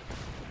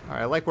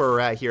Alright, I like where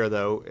we're at here,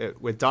 though.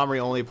 With Domri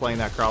only playing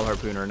that Kraul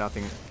Harpooner,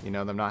 nothing, you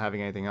know, them not having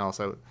anything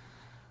else. I'm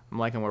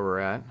liking where we're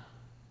at.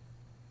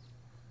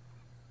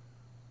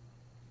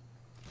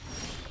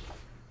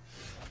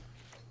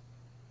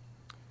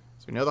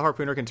 So we know the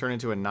Harpooner can turn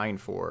into a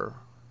 9/4.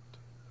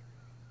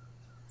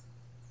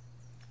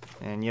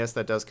 And yes,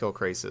 that does kill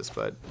Krasis,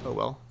 but oh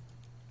well.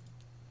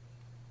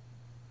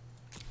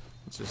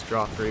 Let's just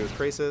draw 3 with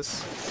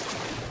Krasis.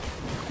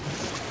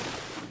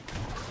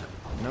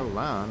 No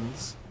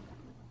lands.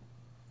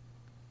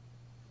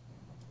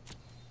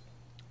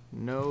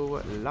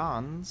 No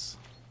lands.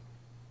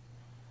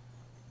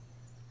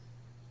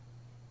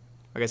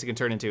 I guess it can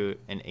turn into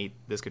an 8.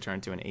 This could turn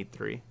into an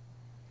 8/3.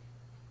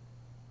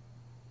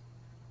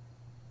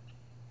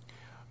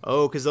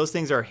 Oh, because those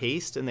things are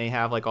haste and they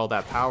have like all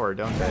that power,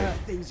 don't they?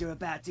 Things are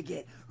about to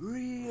get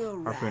real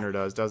rapid. Harpooner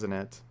does, doesn't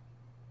it?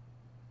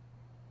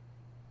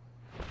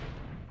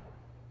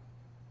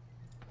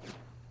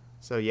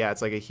 So yeah,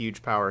 it's like a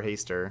huge power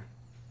haster.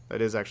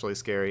 That is actually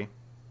scary.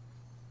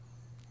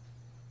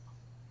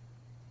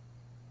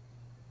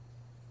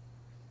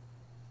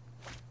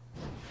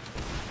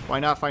 Why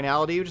not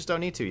Finality? You just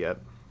don't need to yet.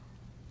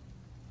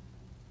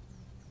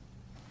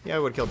 Yeah, I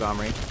would kill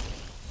Domri.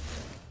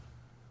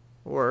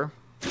 Or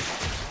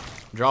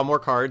draw more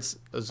cards.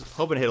 I was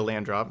hoping to hit a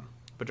land drop,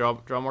 but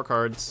draw more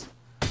cards.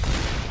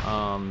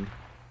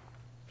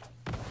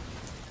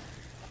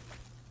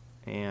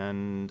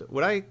 And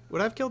would I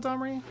have killed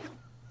Domri?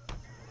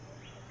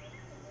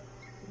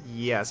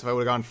 Yes, if I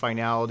would have gone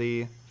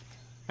Finality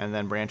and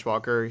then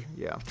Branchwalker,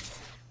 yeah.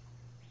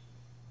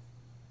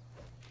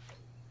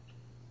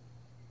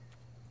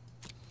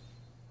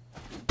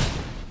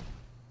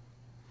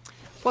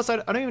 Plus, I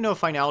don't even know if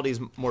Finality is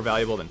more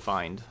valuable than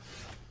Find.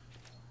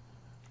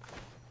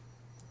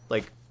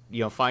 Like,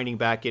 you know, finding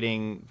back,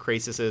 getting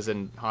Krasises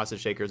and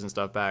Hostage Shakers and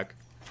stuff back.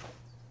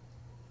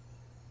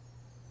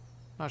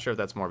 Not sure if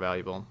that's more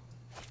valuable.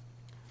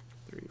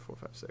 3, 4,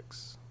 5,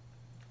 6.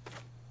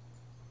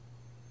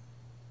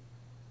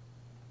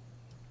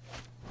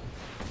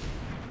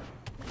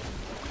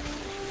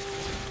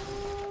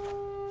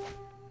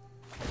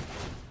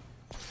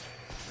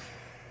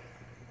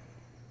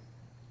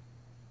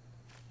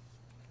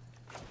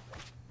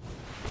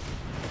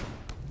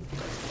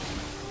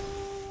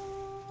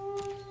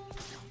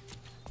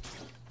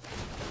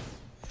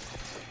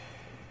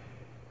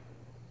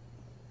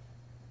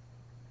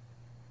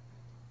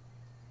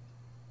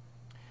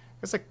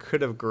 guess I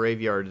could have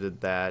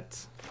graveyarded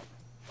that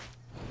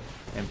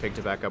and picked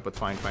it back up with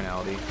Find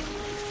Finality.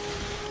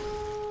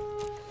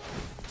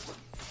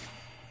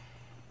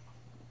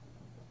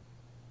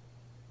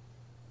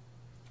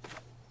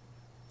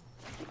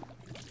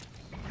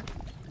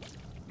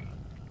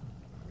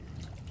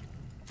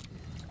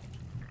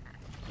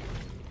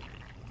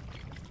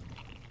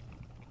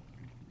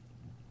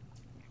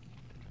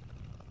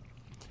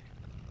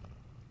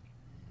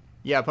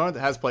 Yeah, opponent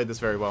has played this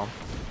very well.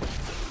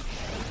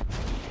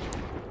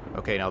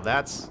 Okay, now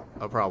that's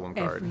a problem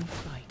card. Every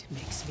fight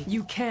makes me.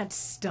 You can't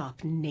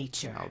stop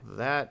nature. Now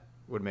that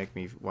would make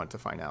me want to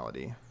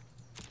Finality.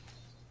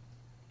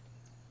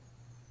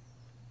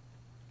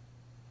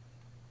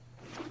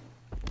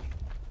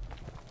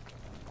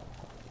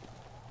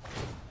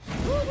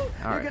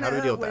 Alright, how do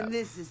we deal with that? When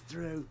this is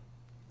through.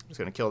 I'm just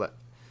gonna kill that.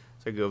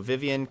 So I go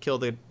Vivian, kill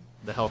the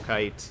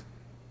Hellkite.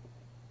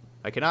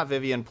 I cannot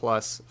Vivian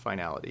plus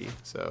Finality,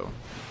 so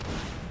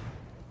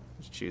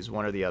just choose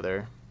one or the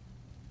other.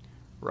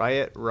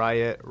 Riot,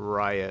 Riot,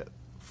 Riot,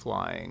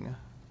 Flying.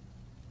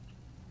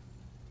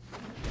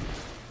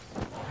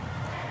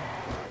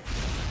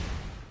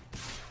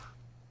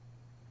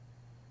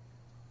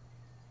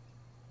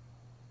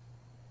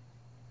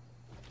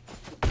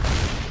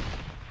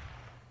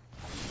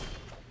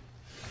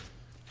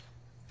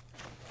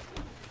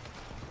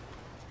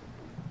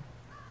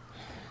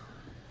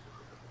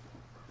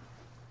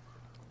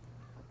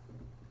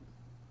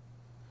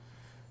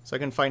 So I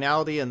can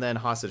Finality and then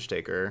Hostage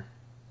Taker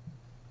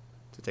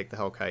to take the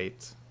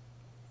Hellkite.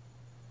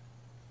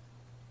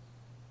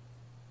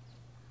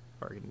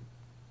 Or I can,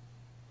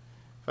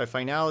 if I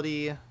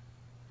Finality,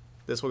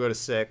 this will go to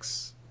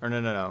 6. Or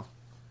no.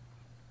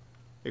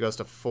 It goes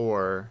to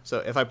 4. So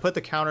if I put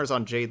the counters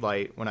on Jade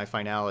Light when I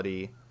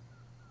Finality,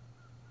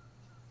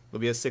 it'll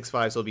be a 6/5,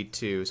 so it'll be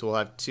 2. So we'll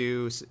have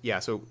 2. Yeah,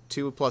 so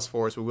 2 plus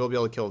 4, so we will be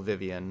able to kill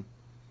Vivian.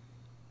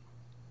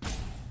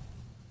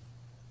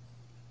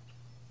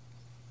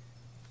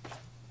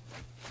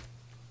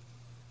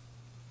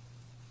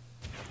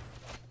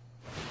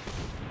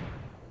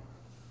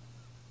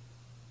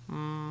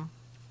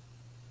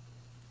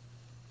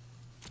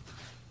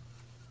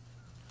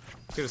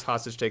 Could just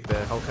hostage take the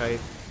Hellkite.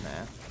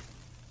 Nah.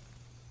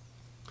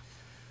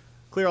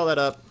 Clear all that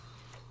up.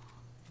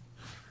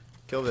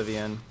 Kill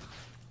Vivian.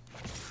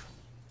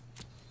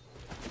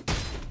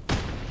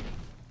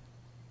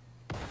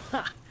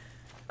 Ha!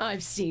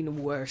 I've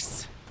seen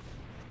worse.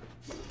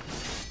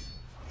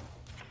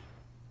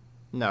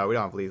 No, we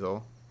don't have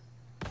lethal.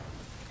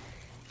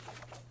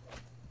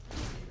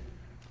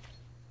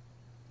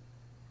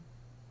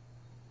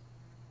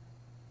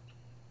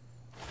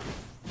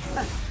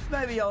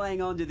 Maybe I'll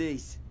hang on to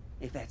these,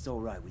 if that's all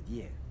right with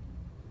you.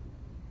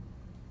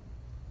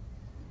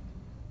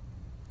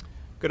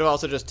 Could have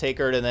also just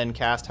takered and then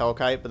cast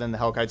Hellkite, but then the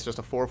Hellkite's just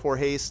a 4/4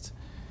 haste.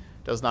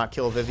 Does not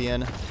kill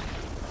Vivian.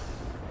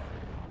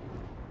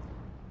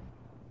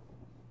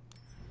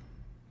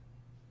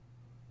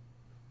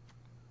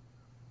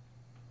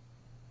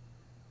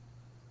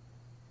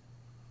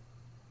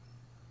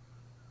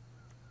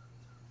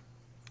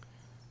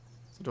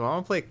 So do I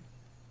want to play...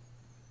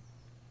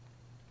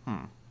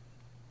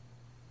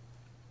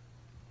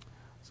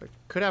 So I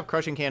could have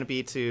Crushing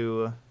Canopy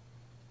to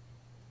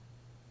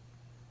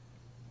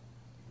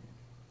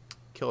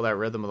kill that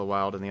Rhythm of the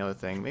Wild and the other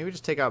thing. Maybe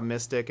just take out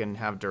Mystic and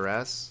have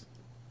Duress.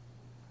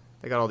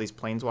 They got all these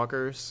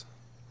Planeswalkers.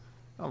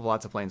 I have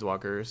lots of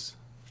Planeswalkers.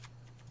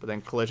 But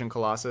then Collision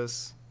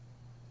Colossus,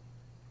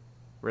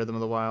 Rhythm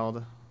of the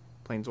Wild,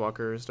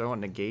 Planeswalkers. Do I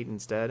want Negate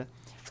instead?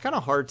 It's kind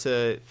of hard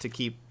to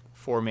keep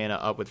 4 mana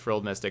up with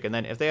Frilled Mystic. And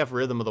then if they have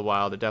Rhythm of the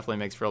Wild, it definitely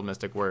makes Frilled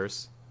Mystic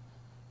worse.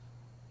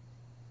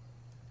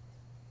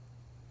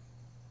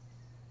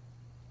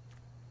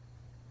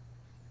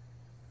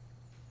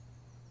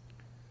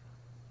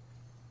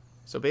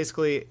 So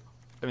basically,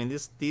 I mean,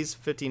 these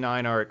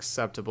 59 are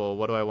acceptable.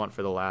 What do I want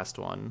for the last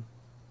one?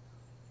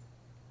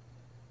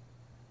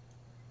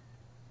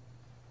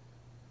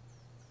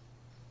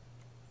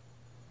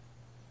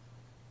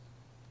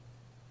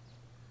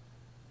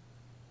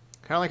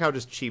 Kind of like how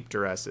just cheap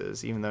Duress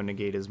is, even though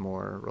Negate is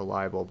more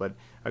reliable. But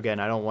again,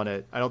 I don't want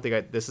to. I don't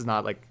think this is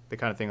not like the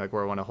kind of thing like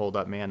where I want to hold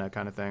up mana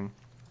kind of thing.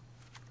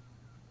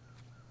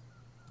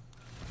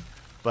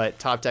 But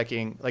top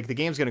decking, like the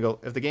game's gonna go.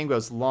 If the game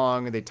goes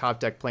long, they top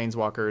deck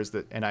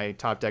Planeswalkers, and I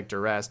top deck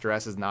Duress.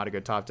 Duress is not a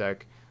good top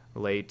deck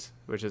late,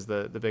 which is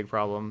the big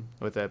problem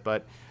with it.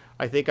 But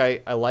I think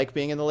I like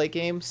being in the late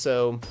game,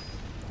 so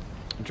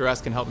Duress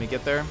can help me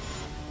get there.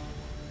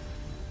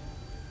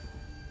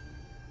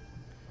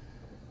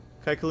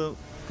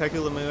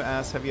 Kaikulamu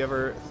asks, have you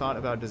ever thought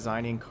about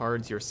designing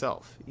cards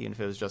yourself, even if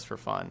it was just for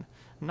fun?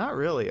 Not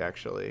really,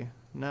 actually.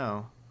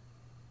 No.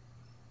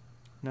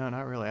 No,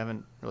 not really. I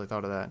haven't really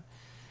thought of that.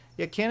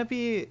 Yeah,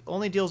 Canopy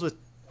only deals with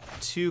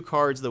 2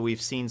 cards that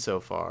we've seen so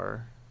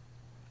far.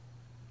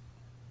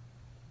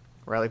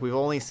 Right, like we've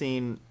only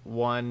seen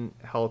 1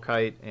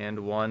 Hellkite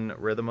and 1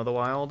 Rhythm of the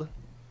Wild.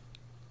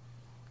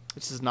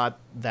 Which is not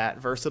that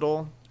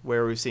versatile,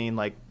 where we've seen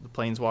like the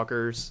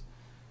Planeswalkers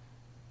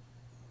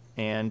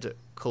and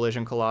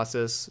Collision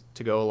Colossus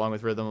to go along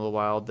with Rhythm of the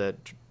Wild that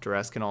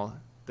Duress can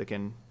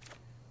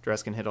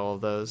Duress can hit all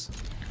of those.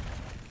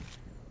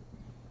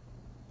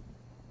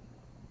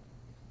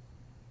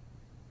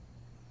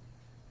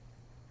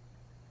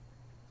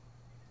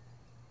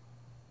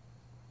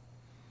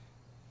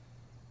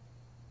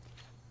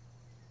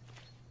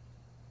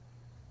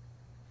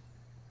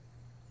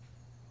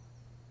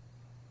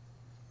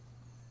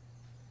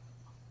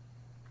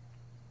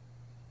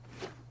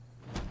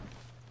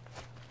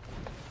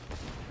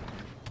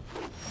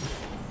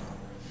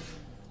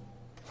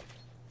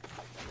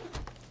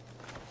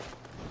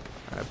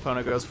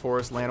 Opponent goes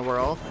Forest Land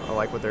Werewolf. I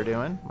like what they're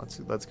doing.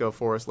 Let's go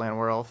Forest Land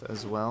Werewolf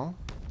as well.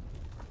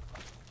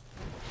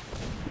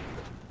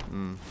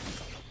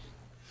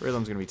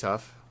 Rhythm's gonna be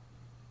tough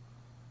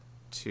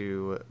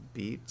to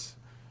beat.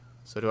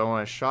 So do I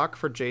want to shock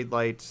for Jade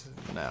Light?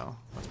 No.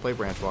 Let's play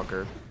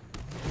Branchwalker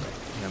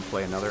and then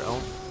play another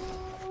elf.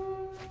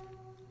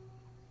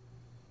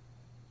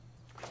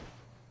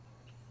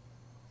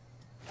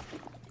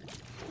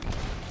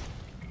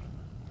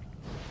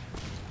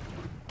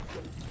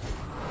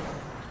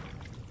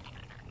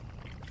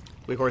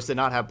 We, of course, did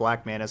not have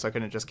black mana, so I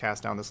couldn't just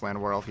cast down this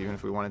land werewolf even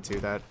if we wanted to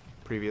that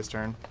previous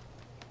turn.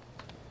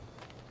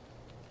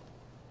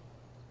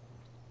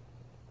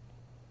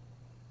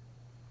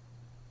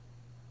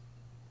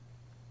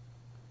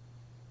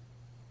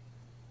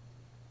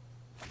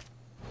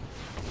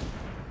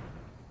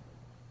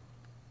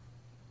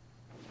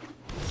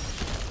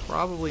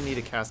 Probably need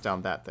to cast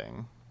down that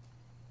thing.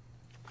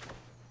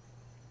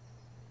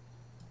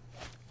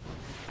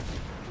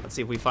 Let's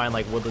see if we find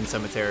like Woodland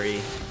Cemetery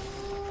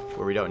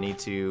where we don't need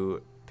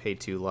to pay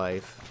 2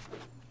 life.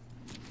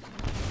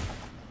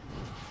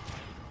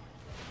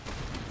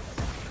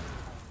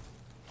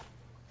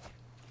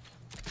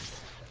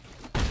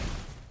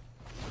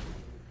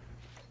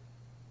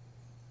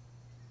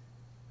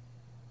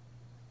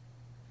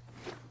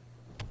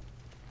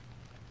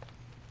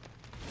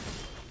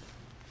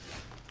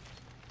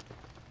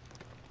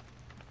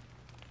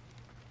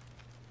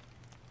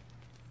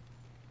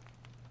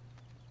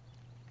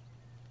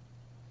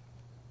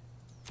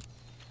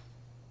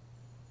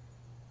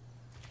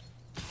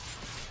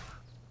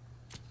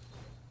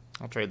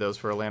 I'll trade those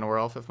for a land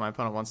werewolf if my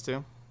opponent wants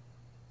to.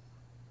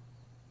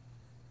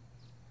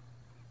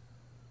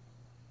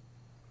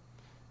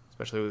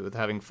 Especially with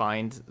having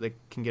Find, they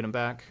can get him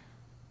back.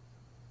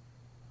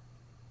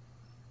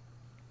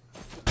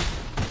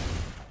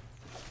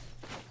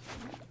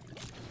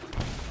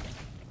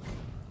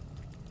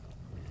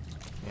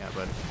 Yeah,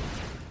 but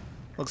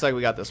looks like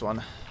we got this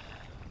one.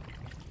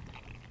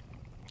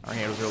 Our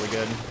hand was really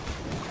good.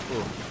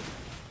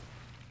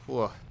 Ooh.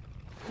 Ooh.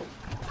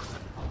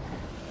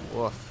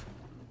 Woof.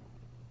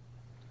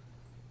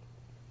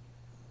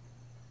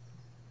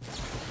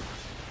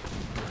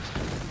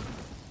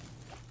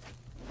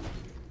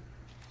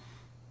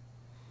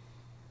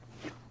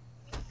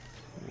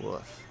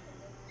 Woof.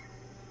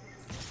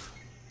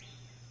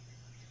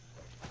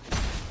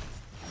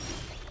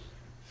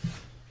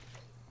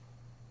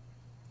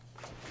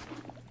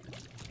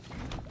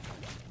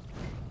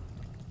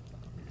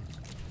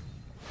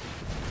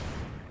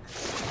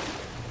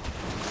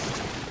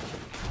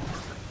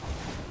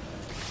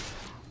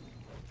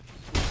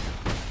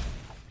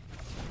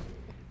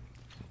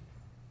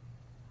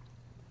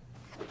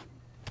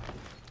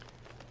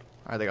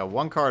 Alright, they got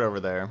 1 card over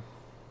there.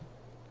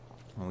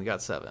 And we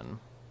got 7.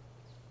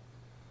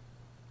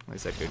 They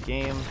said good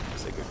game. They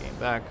said good game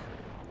back.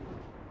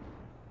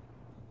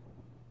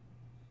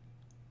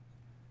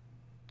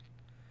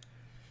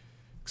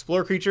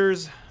 Explore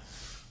creatures.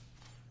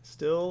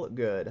 Still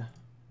good.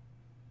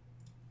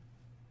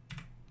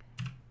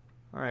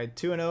 Alright,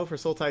 2-0 for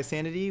Sultai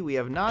Sanity. We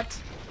have not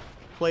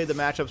played the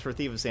matchups for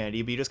Thief of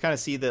Sanity, but you just kind of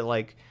see that,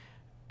 like,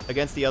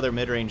 against the other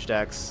mid-range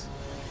decks,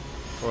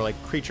 or like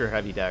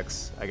creature-heavy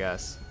decks, I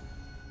guess,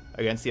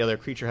 against the other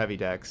creature-heavy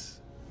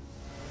decks,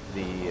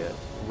 the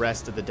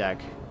rest of the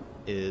deck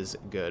is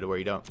good, where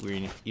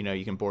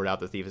you can board out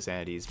the Thief of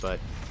Sanities, but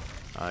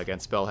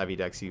against spell-heavy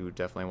decks, you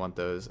definitely want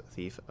those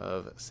Thief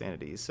of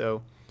Sanities.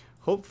 So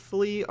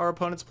hopefully our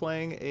opponent's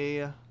playing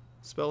a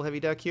spell-heavy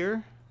deck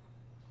here.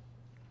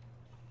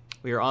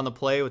 We are on the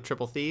play with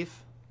Triple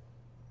Thief.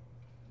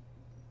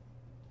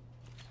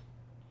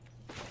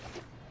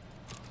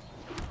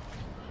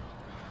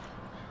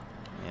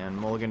 And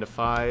mulligan to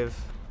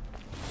 5.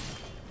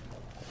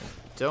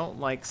 Don't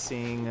like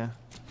seeing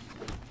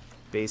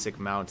basic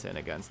mountain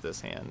against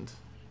this hand.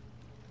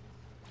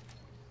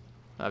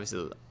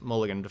 Obviously,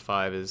 mulligan to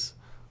 5 is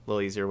a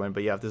little easier win,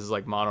 but yeah, if this is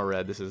like mono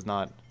red, this is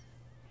not.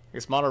 I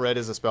guess mono red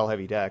is a spell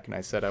heavy deck, and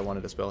I said I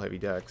wanted a spell heavy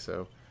deck,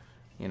 so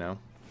you know,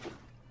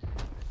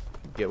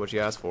 get what you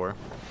ask for.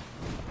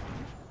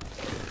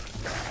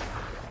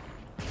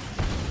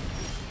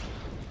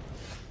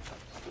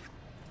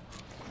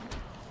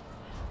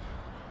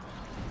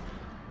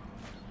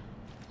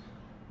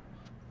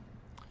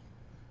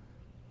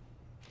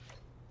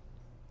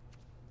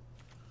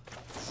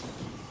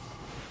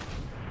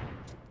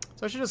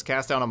 So I should just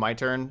cast down on my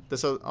turn.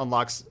 This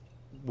unlocks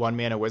 1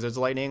 mana Wizard's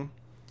Lightning.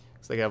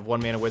 So they have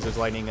 1 mana Wizard's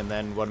Lightning and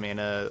then 1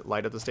 mana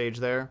Light Up the Stage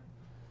there.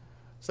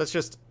 So that's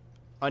just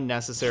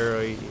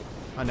unnecessary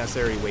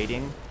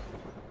waiting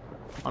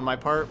on my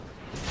part.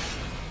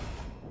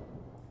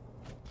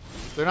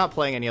 They're not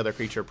playing any other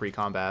creature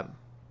pre-combat.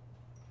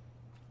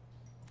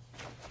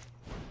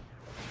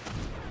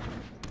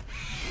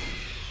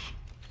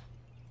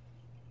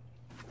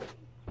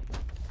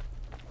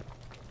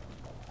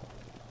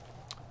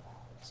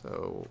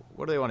 So,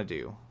 what do they want to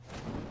do?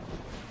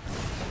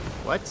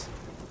 What?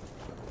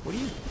 What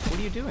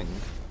are you doing?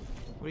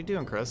 What are you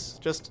doing, Chris?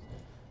 Just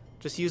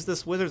use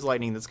this Wizard's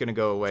Lightning that's gonna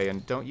go away,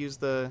 and don't use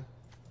the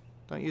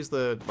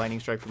Lightning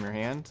Strike from your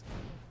hand.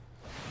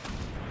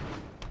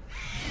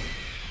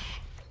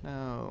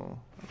 No,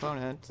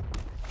 opponent.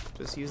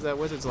 Just use that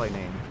Wizard's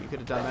Lightning. You could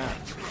have done that.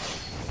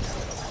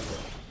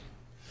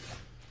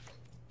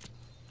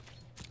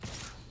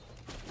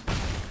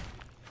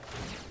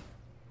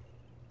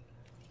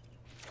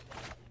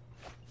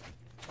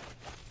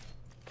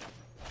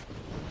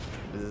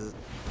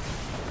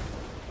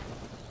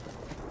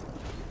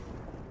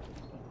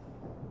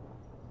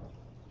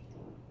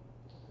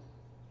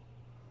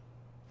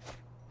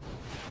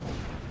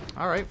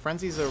 Alright,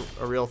 Frenzy's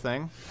a real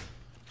thing.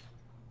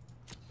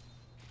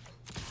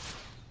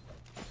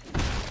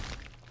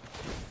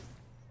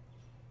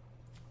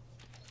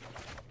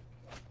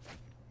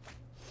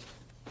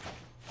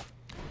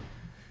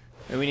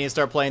 And we need to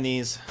start playing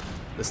the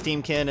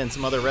Steamkin and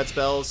some other red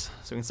spells,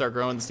 so we can start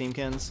growing the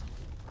Steamkins.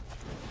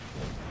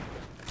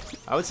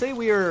 I would say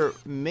we are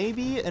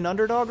maybe an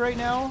underdog right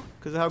now,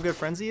 because of how good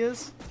Frenzy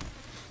is.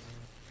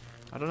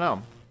 I don't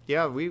know.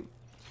 Yeah, we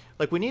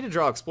need to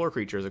draw Explore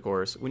creatures, of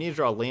course. We need to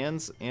draw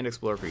lands and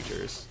Explore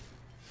creatures.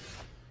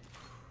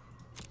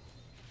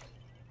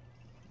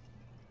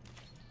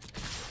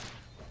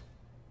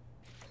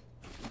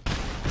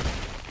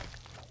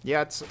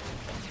 Yeah,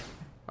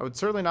 I would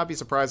certainly not be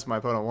surprised if my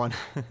opponent won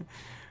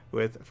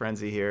with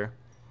Frenzy here.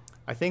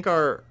 I think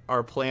our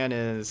plan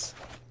is...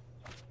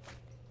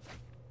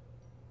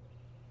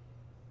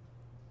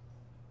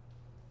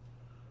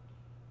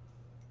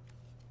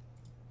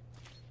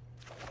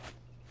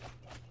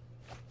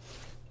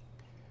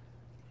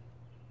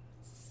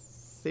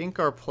 I think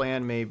our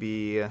plan may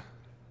be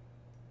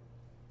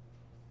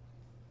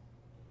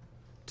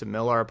to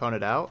mill our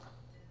opponent out.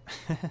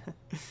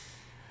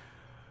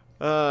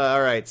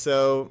 Alright,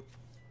 so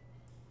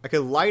I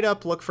could light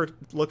up, look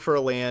for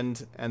a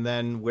land, and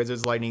then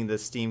Wizard's Lightning the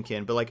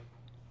Steamkin. But like,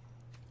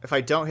 if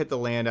I don't hit the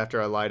land after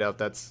I light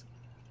up, it's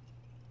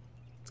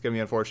gonna be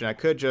unfortunate. I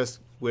could just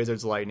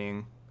Wizard's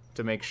Lightning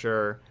to make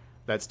sure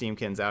that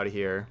Steamkin's out of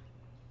here.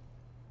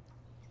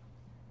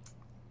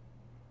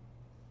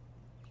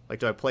 Like,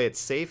 do I play it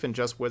safe and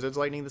just Wizard's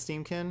Lightning the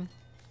Steamkin?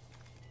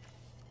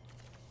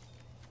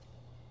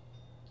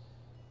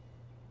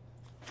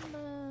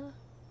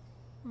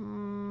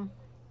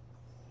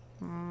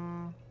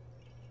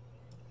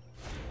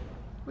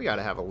 We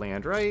gotta have a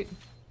land, right?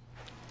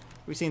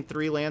 We've seen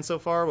 3 lands so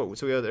far,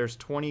 so there's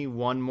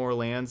 21 more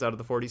lands out of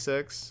the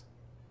 46.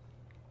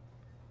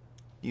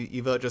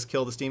 You vote just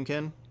kill the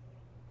Steamkin?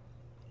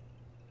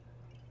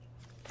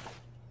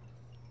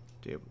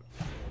 Dude.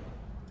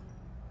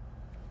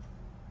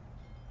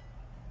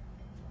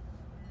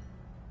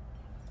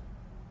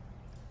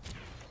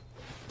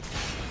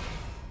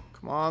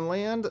 Come on,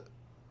 land.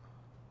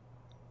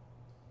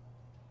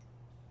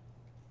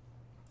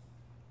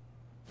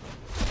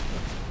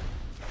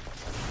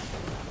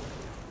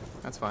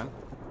 That's fine.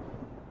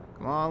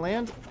 Come on,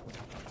 land.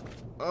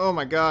 Oh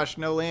my gosh,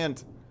 no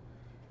land.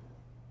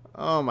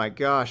 Oh my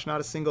gosh, not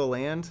a single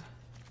land.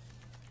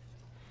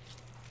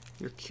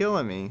 You're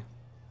killing me.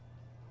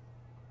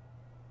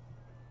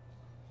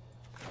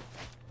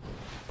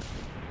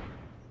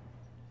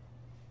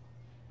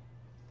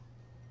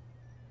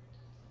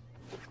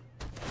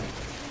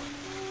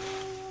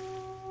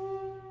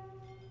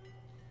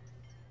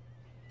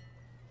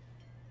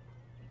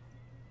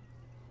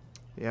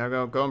 Yeah,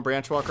 going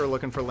Branchwalker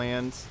looking for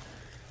lands.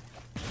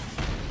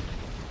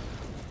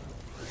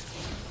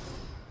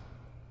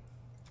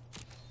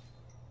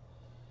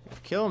 You're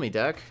killing me,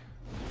 deck.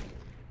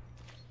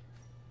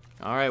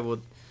 Alright,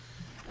 well,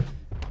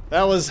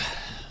 that was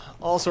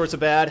all sorts of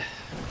bad.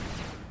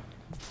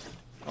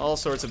 All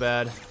sorts of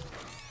bad.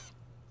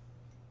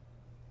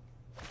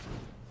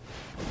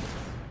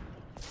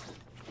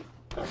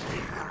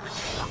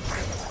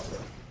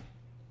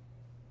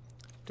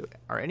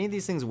 Are any of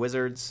these things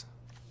wizards?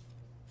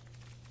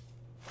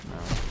 No.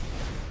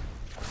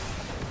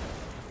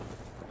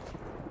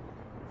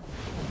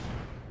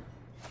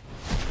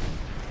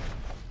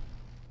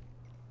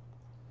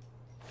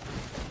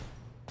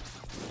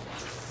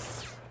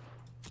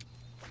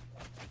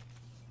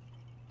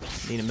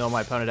 Need to mill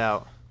my opponent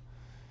out.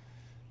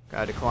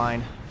 Gotta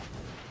decline.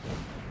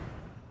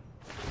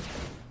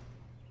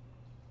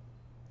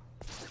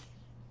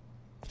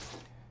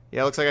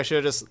 Yeah, looks like I should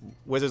have just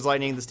Wizard's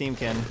Lightning the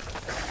Steamkin.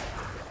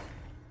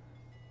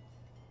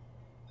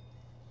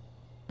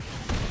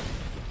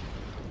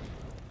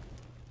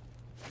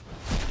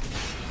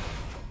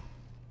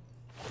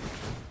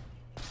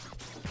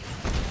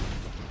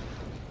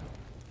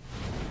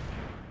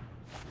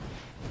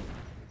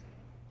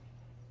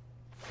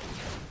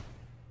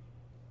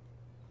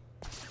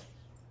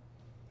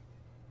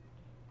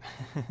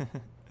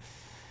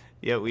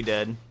 Yeah, we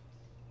did.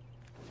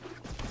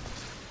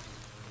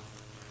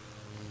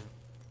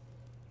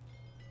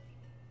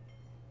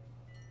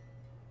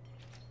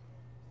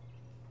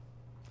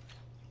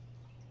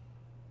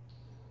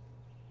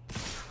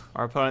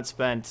 Our opponent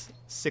spent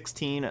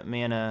 16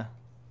 mana.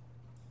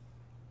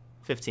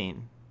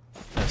 15.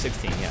 No,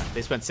 16, yeah.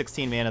 They spent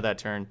 16 mana that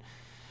turn.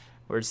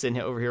 We're just sitting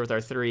over here with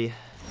our 3.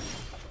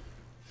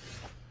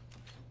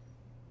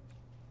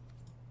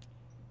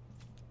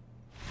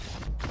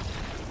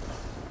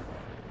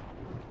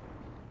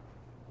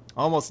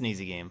 Almost an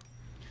easy game.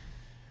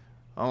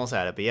 Almost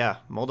had it, but yeah,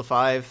 Mold of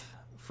 5.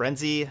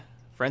 Frenzy.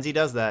 Frenzy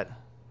does that.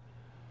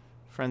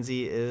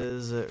 Frenzy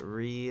is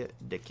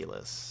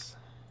ridiculous.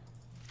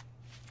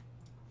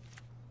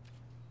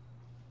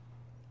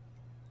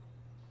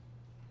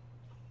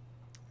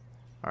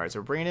 Alright, so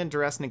we're bringing in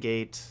Duress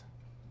Negate.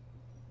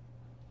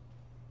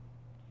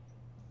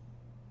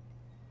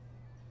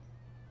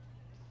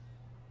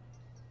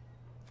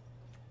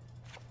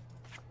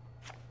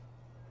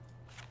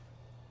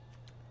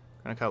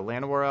 Gonna cut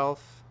Land War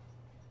Elf.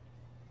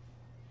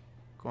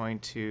 Going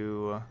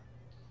to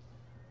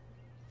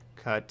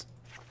cut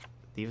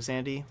Thief of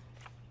Sanity.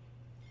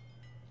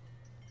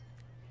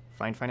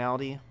 Find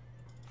Finality.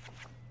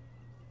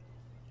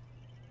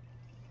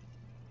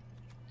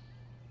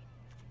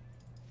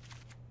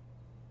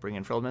 Bring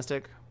in Frilled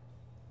Mystic.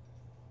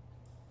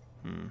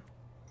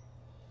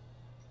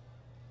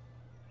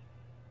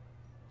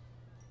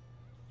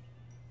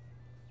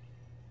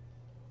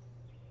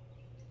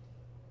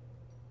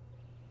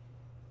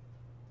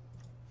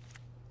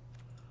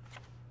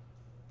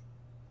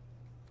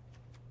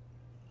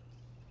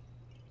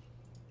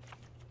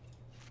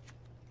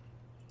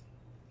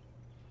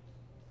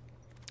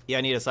 Yeah,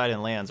 I need a side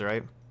in lands,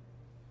 right?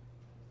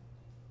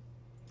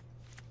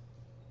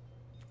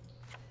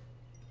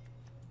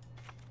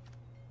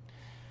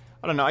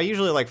 I don't know. I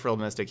usually like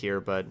Frilled Mystic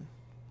here, but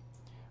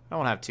I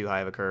don't have too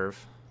high of a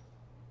curve.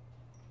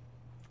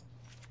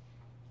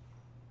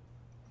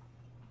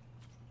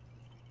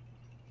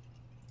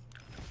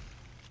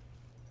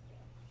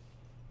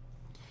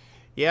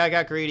 Yeah, I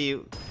got greedy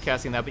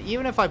casting that, but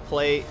even if I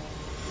play...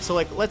 So,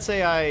 like, let's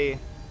say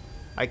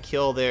I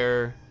kill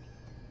their...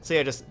 Say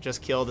I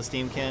just kill the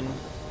Steamkin.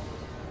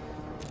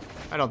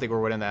 I don't think we're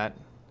winning that.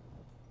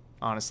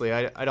 Honestly,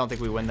 I don't think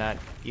we win that,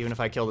 even if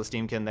I kill the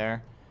Steamkin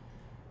there.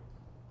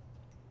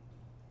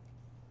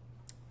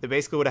 They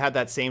basically would have had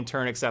that same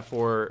turn, except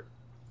for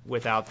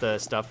without the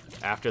stuff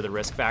after the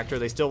risk factor.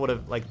 They still would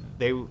have, like,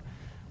 they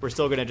were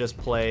still going to just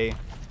play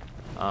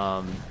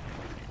another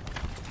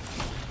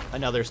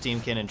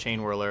Steamkin and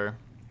Chain Whirler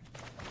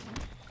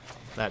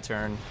that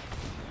turn.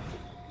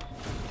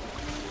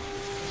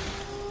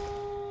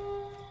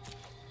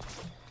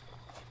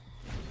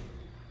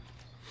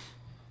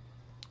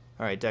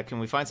 Alright, deck, can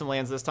we find some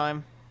lands this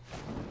time?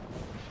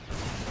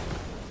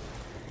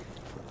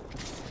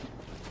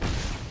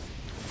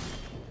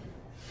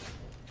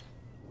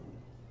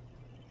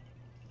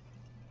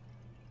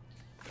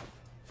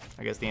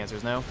 I guess the answer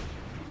is no.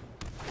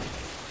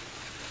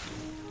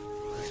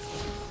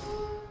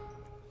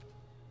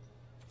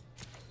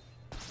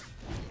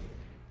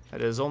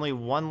 That is only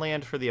one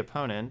land for the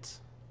opponent.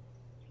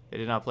 They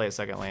did not play a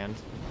second land.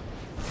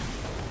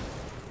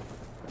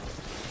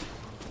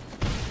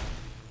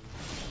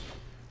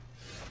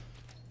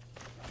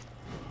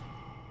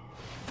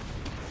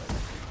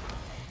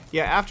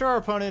 Yeah, after our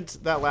opponent,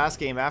 that last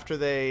game, after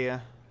they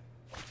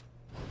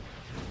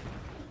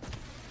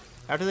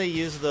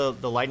used the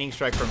lightning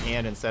strike from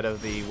hand instead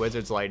of the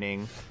wizard's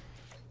lightning,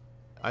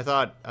 I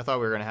thought we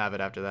were gonna have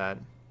it after that.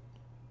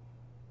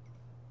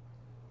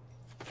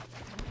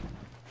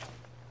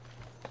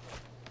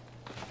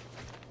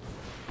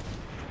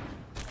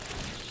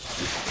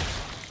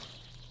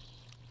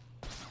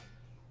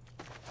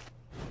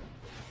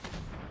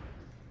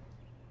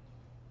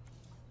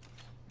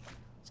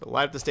 So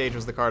Light Up the Stage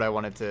was the card I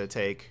wanted to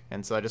take,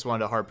 and so I just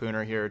wanted a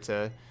Harpooner here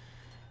to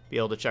be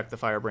able to check the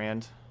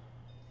Firebrand.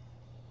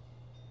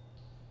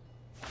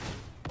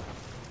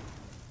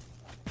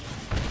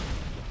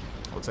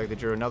 Looks like they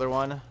drew another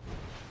one.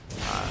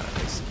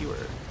 Skewer.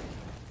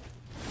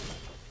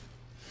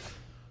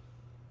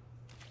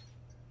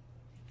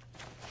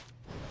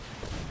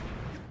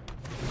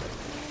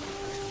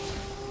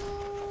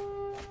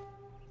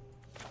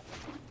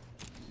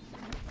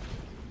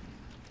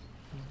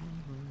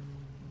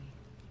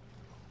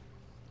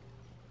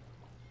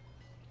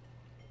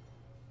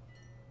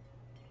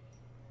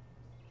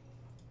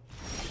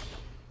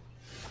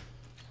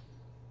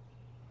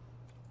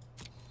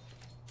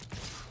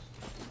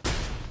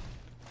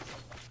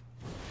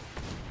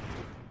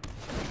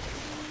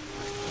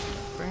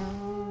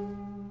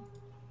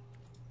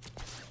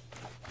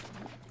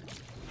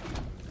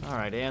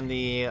 Alright, and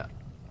the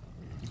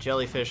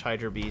Jellyfish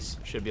Hydra Beast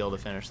should be able to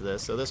finish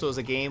this. So this was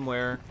a game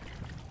where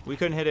we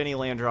couldn't hit any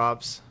land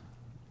drops,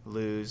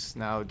 lose.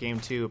 Now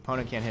game 2,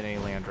 opponent can't hit any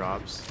land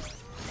drops.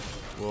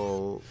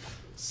 We'll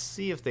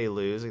see if they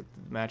lose. The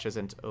match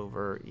isn't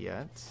over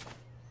yet.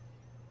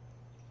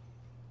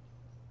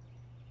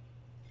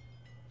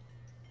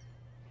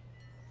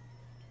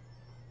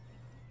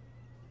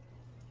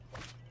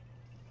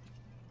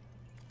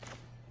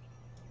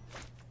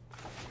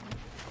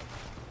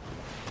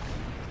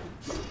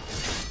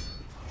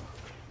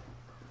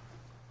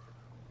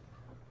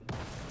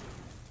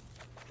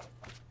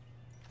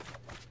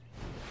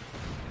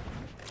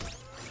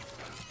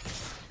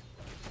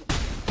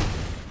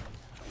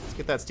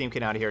 Get that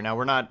Steamkin out of here. Now,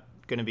 we're not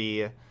going to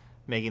be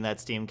making that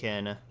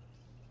Steamkin. You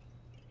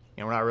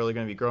know, we're not really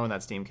going to be growing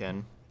that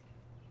Steamkin.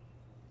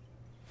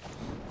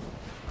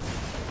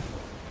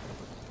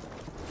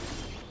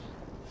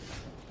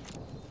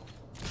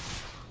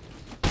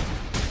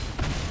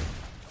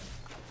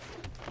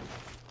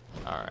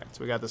 Alright, so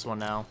we got this one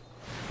now.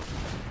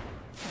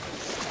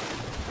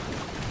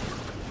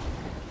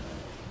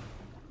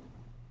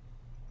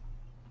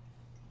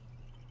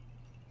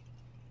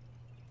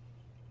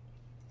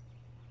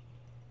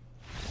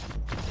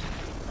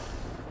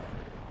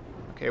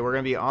 Okay, we're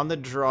going to be on the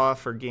draw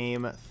for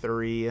game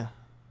 3.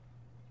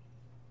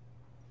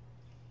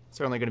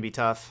 Certainly going to be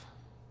tough.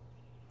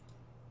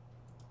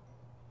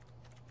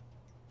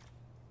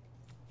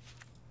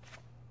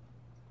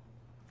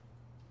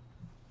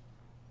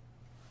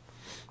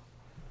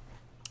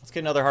 Let's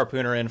get another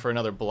Harpooner in for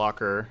another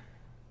blocker.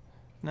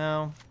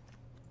 No.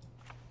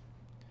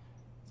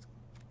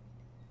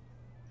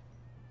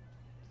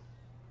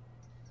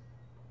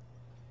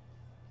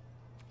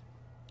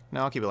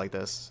 No, I'll keep it like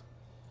this.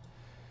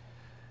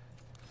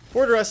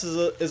 4 duress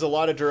is a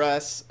lot of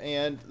duress,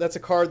 and that's a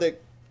card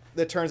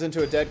that turns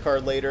into a dead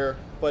card later,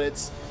 but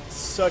it's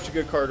such a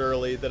good card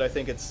early that I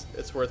think it's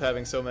worth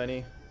having so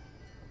many.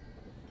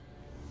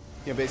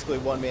 You know, basically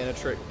 1 mana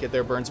trick, get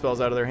their burn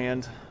spells out of their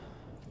hand.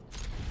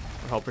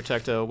 Or help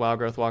protect a Wild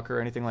Growth Walker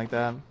or anything like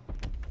that.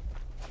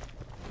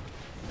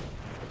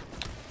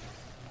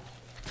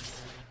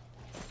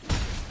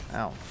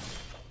 Ow.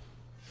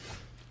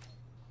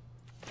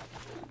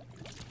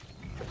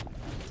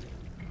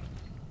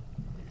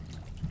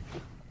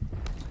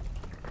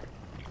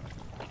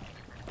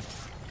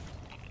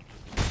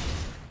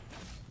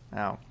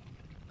 Ow.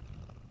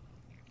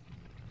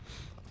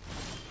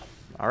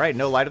 Alright,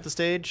 no light up the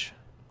stage.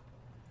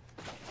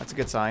 That's a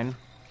good sign.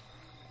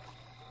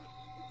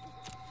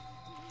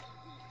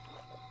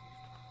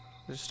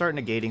 They're start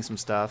negating some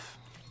stuff.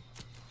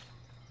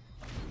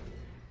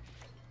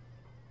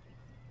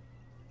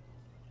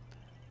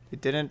 It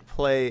didn't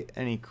play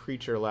any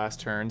creature last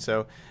turn,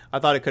 so I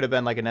thought it could have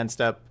been like an end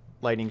step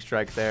lightning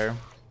strike there.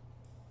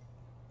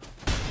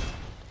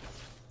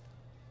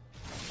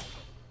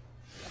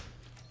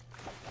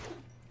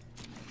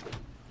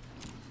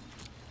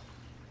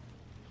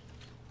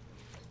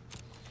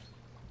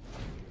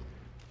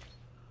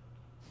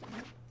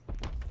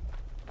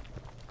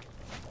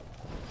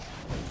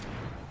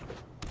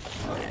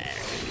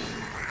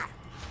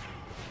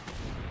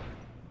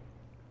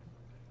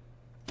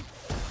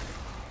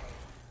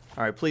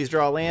 Alright, please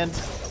draw land.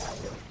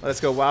 Let's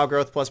go Wild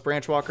Growth plus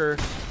Branch Walker.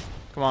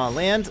 Come on,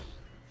 land.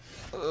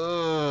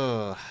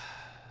 Ugh.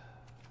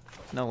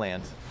 No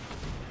land.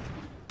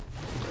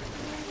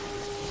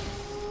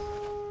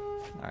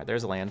 Alright,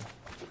 there's a land.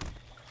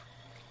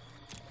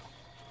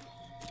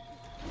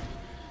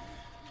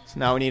 So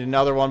now we need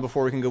another one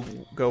before we can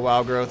go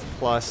Wild Growth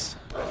plus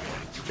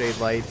Jade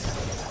Light.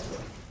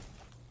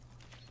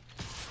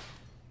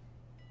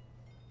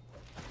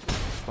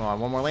 Come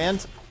on, one more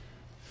land.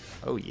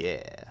 Oh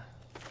yeah.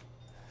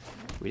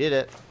 We did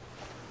it.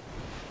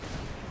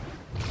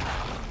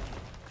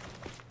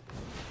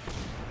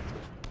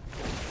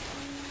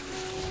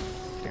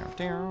 Down,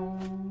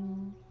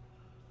 down.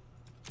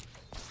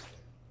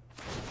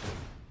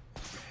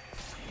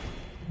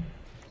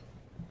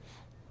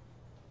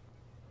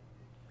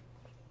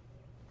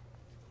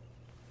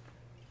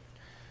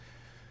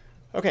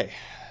 Okay,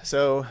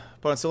 so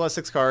opponent still has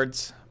 6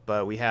 cards,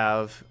 but we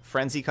have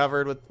Frenzy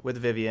covered with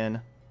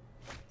Vivian.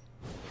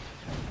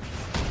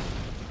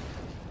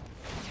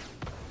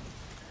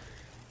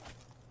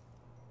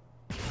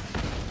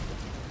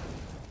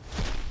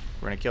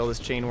 We're going to kill this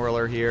Chain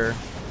Whirler here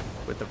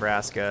with the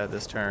Vraska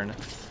this turn.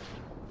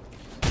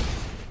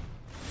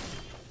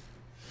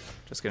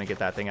 Just going to get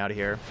that thing out of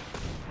here.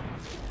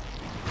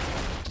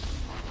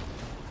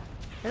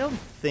 I don't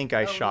think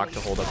I shock to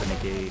hold up a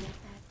negate.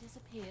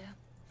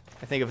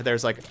 I think if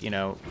there's like, you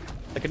know,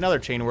 like another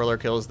Chain Whirler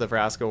kills the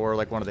Vraska or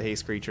like one of the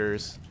haste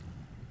creatures.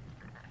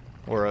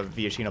 Or a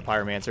Viashino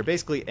Pyromancer.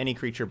 Basically any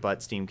creature but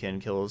Steamkin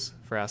kills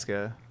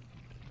Vraska.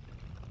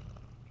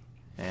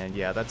 And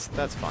yeah, that's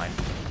fine.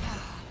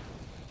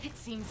 It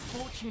seems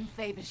fortune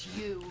favors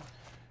you.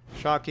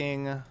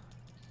 Shocking. I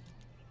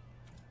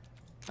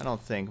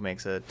don't think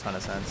makes a ton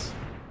of sense.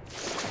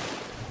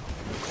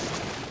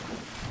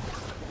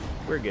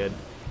 We're good.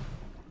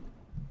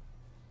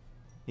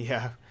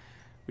 Yeah,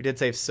 we did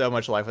save so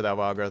much life with that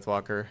Wild Growth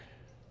Walker.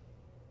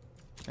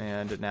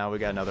 And now we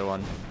got another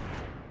one.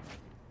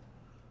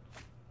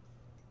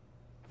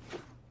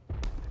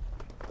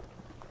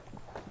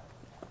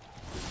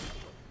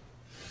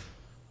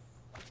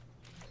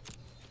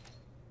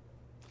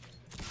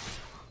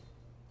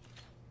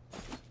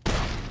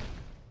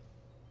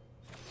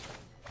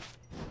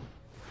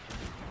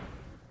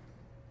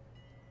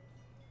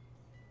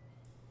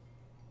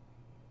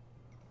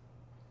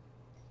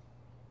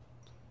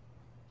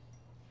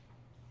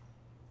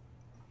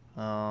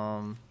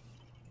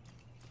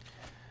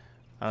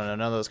 I don't know,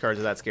 none of those cards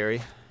are that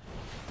scary.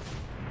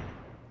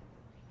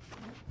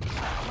 Let's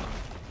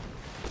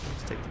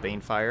take the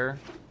Banefire.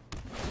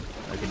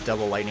 I could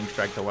double lightning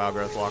strike the Wild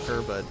Growth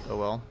Walker, but oh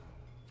well.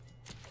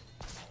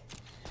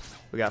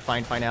 We got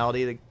Find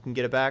Finality that can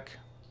get it back.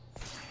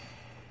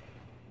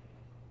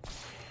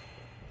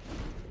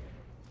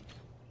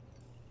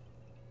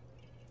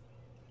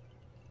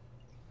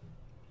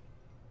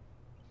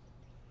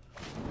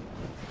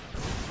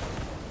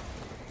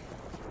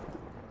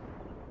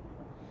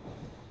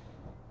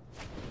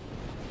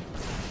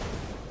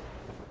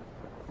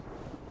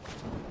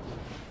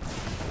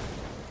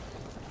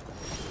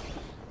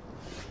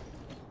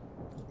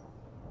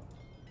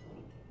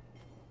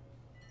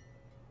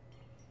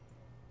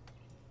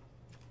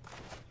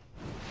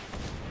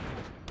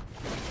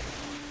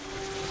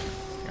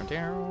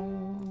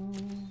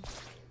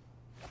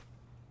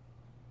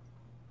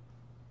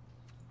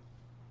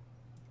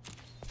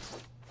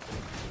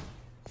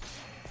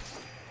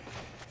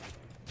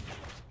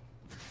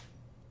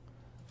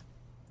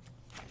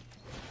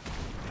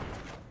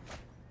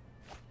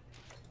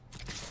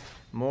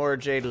 More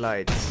Jade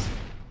Lights.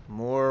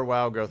 More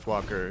Wild Growth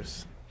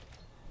Walkers.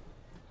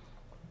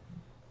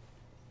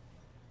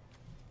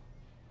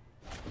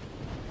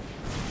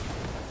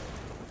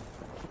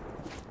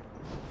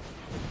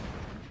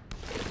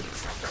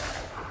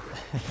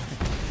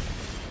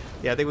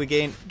 Yeah, I think we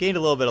gained a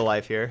little bit of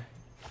life here.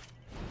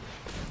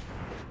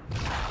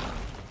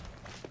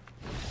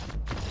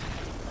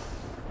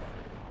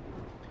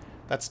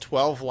 That's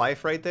 12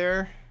 life right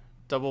there.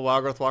 Double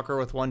Wild Growth Walker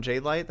with 1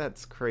 Jade Light.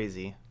 That's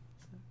crazy.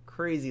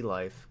 Crazy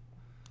life.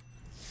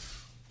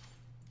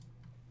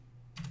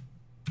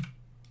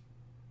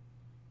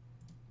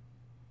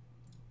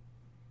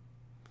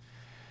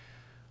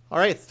 All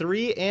right,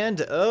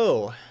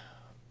 3-0.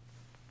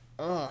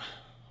 Oh,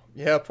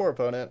 yeah, poor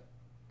opponent.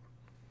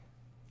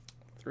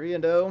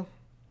 3-0.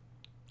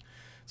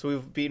 So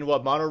we've beaten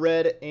what, mono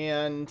red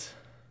and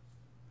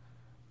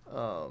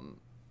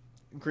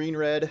green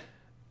red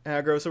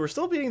aggro. So we're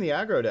still beating the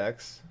aggro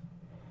decks,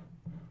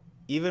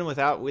 even with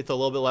a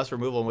little bit less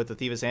removal and with the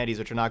Thievous Andes,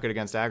 which are not good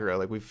against aggro.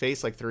 Like, we've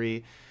faced like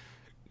 3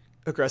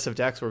 aggressive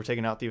decks where we're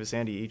taking out Thievous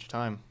Andy each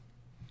time.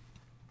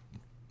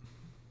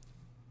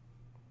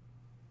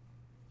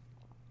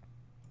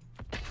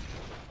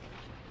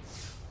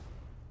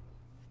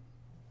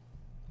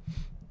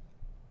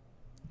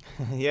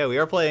 Yeah, we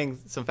are playing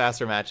some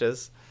faster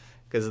matches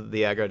because of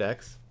the aggro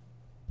decks.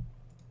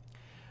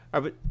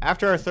 All right, but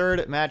after our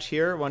third match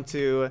here, I want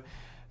to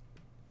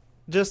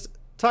just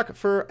talk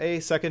for a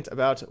second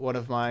about one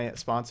of my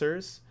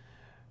sponsors.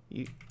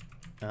 We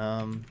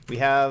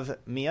have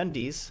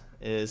MeUndies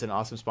is an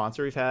awesome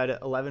sponsor. We've had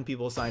 11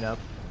 people sign up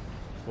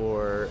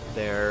for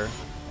their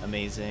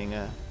amazing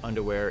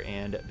underwear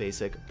and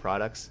basic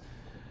products.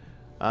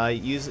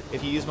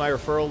 If you use my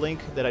referral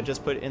link that I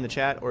just put in the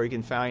chat, or you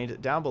can find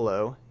down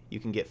below, you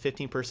can get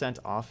 15%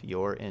 off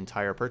your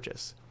entire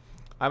purchase.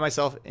 I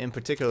myself, in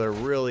particular,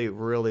 really,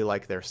 really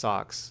like their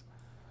socks.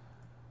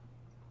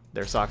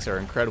 Their socks are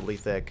incredibly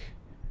thick.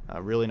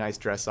 Really nice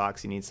dress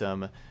socks. You need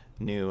some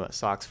new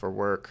socks for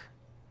work.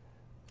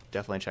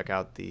 Definitely check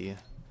out the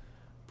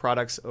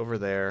products over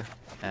there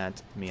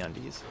at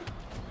MeUndies.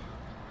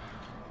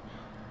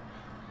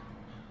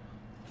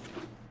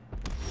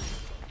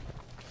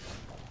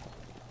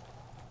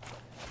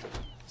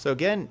 So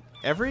again,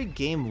 every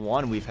game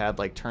 1 we've had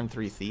like turn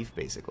 3 Thief,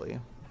 basically.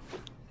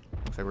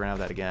 Looks like we're gonna have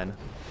that again.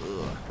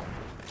 Ugh.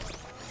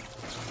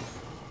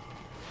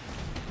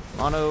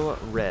 Mono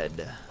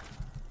red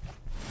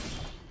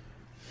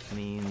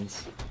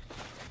means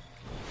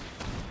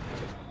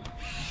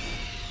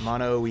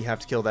mono, we have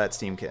to kill that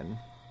Steamkin.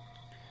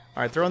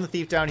 Alright, throwing the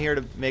Thief down here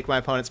to make my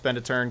opponent spend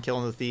a turn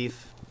killing the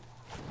Thief,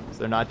 so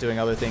they're not doing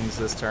other things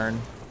this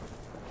turn.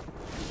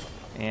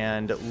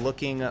 And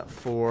looking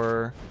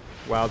for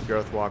Wild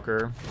Growth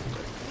Walker.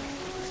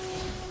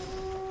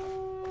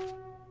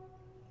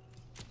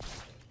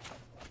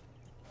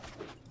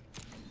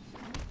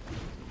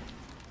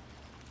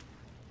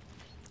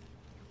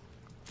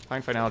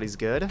 Find Finality's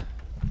good.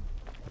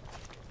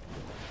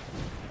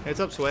 It's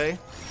up, Sway.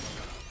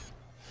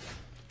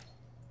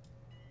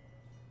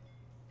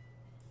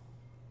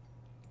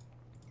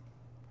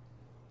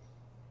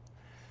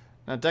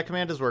 Now, deck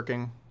command is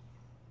working.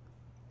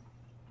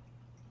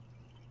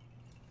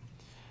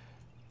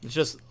 It's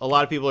just a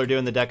lot of people are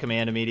doing the deck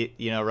command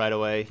right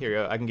away. Here you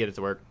go. I can get it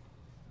to work.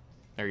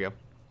 There you go.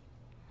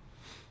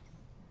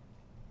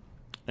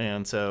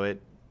 And so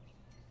it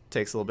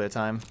takes a little bit of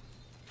time.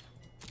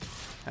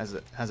 Has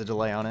a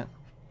delay on it.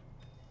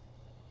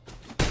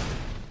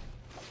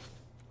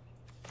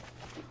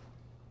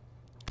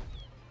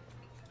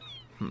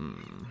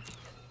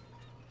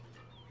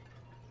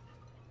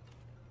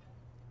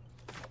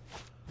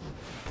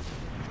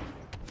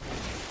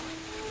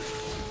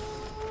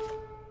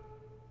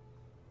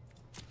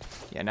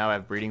 Yeah, now I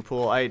have Breeding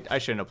Pool. I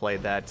shouldn't have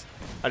played that.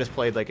 I just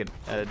played like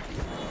an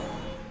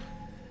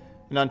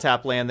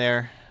untapped land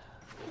there.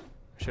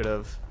 Should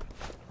have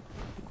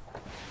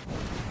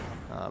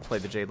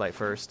played the Jade Light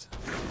first.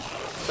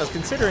 So I was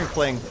considering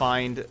playing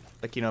Find,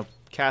 like,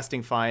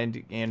 casting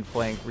Find and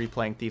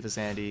replaying Thievous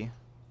Andy.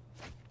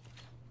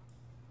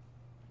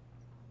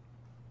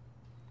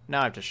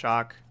 now I have to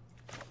shock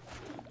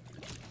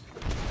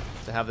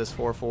to have this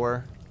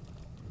 4/4.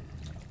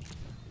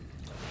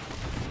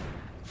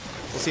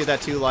 We'll see if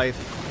that 2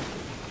 life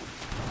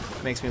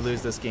makes me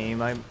lose this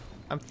game. I'm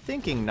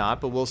thinking not,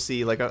 but we'll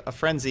see. Like a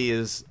frenzy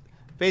is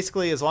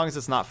basically, as long as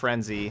it's not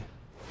frenzy.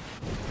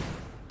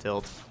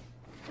 Tilt.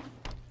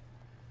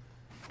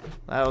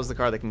 That was the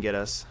card that can get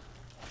us.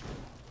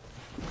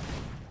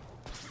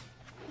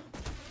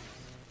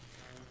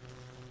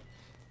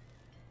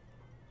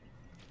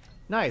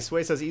 Nice.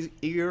 Wei says,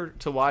 eager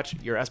to watch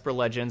your Esper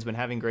Legends. Been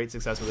having great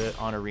success with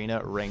it on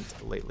Arena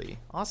ranked lately.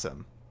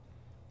 Awesome.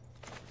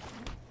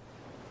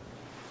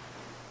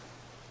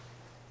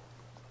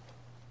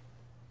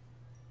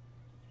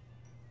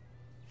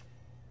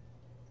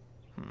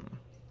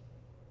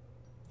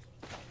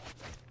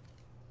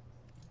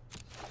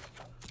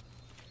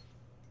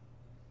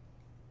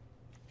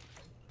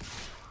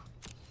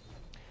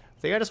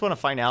 I think I just want to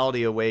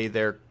finality away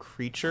their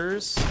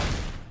creatures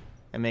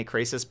and make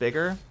Krasis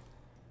bigger.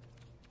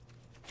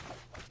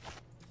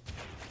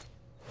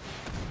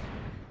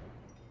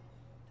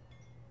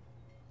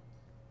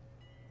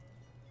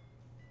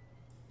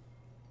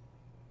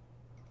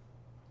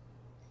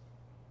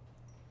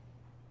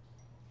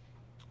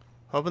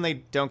 Hoping they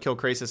don't kill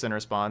Krasis in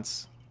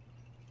response.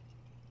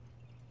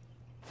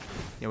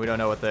 You know, we don't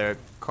know what the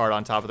card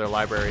on top of their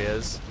library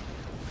is.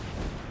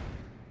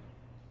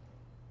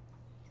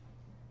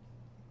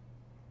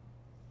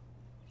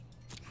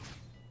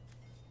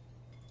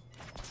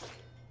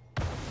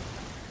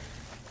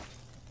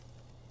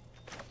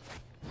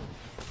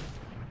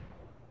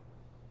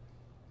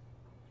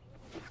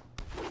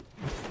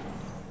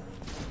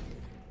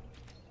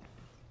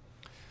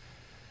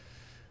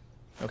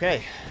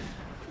 Okay,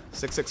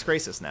 6/6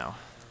 Krasis now.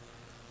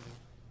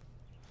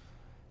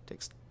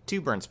 Takes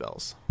 2 burn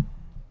spells,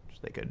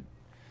 which they could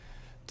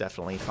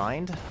definitely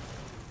find.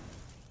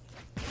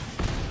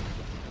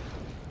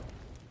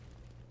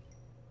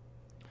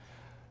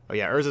 Oh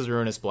yeah, Urza's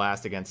Ruinous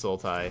Blast against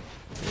Sultai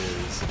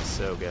is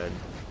so good.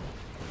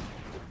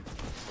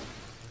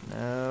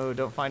 No,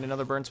 don't find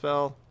another burn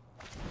spell.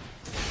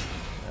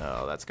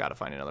 Oh, that's got to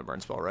find another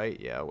burn spell, right?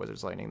 Yeah,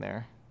 Wizard's Lightning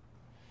there.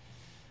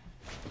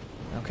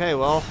 Okay,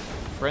 well,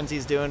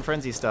 Frenzy's doing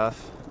Frenzy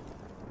stuff.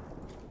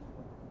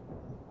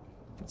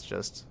 It's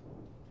just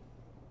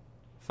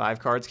 5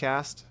 cards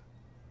cast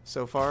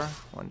so far.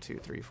 1, 2,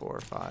 3, 4,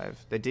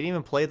 5. They didn't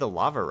even play the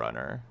Lava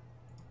Runner.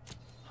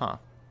 Huh.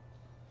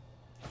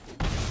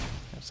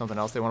 Have something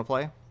else they want to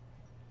play?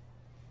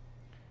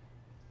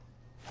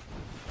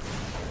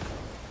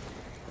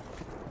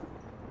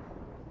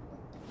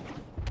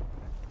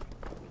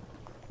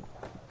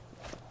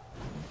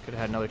 Could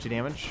have had another 2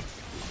 damage.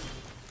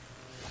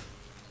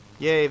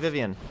 Yay,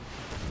 Vivian.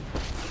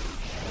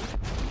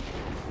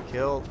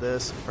 Kill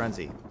this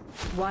Frenzy.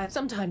 Why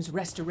sometimes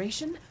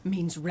restoration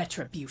means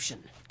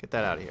retribution. Get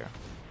that out of here.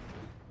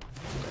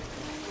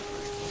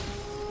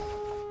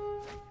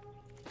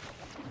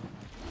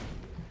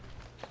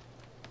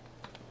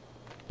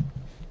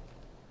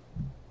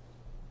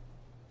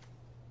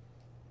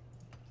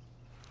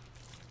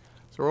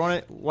 So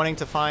we're wanting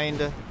to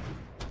find...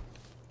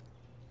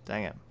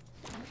 Dang it.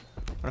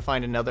 I want to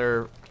find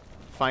another...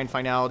 Find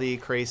Finality,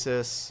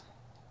 Krasis...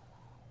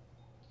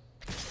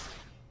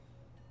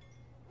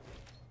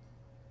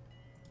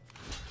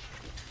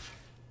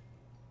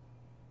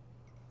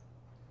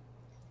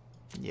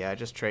 Yeah,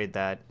 just trade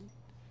that.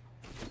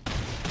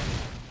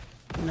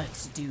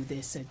 Let's do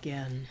this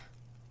again.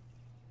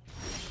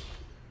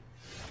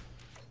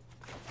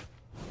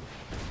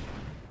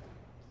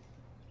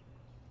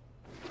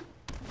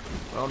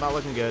 Well, not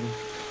looking good.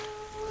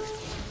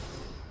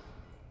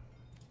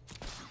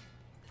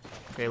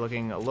 Okay,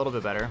 looking a little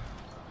bit better.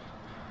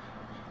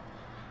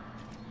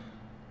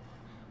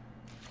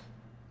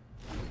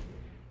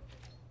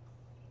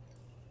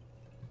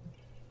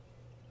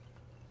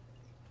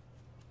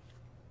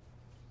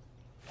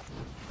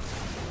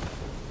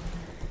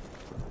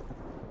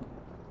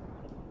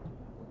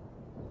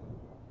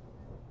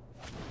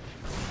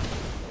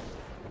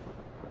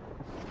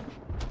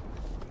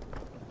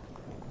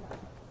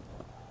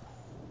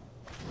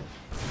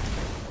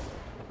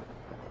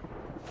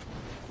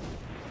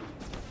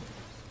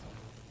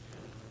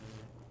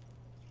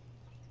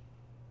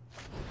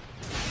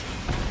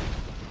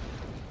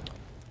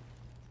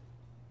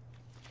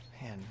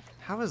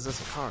 How is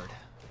this a card?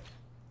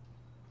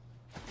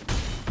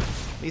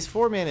 These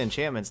 4-mana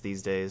enchantments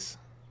these days.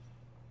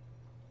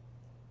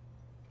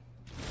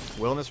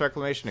 Wilderness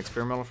Reclamation,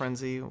 Experimental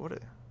Frenzy. What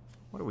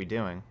are we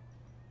doing?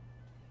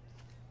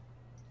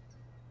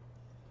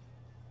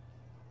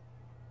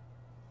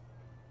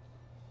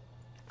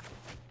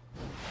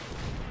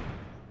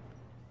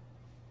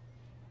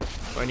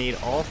 Do I need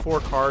all 4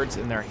 cards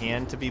in their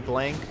hand to be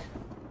blank?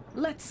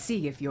 Let's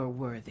see if you're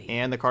worthy.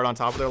 And the card on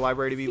top of their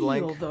library to be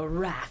blank? Feel the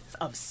wrath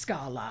of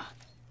Scala.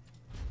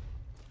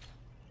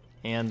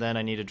 And then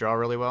I need to draw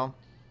really well.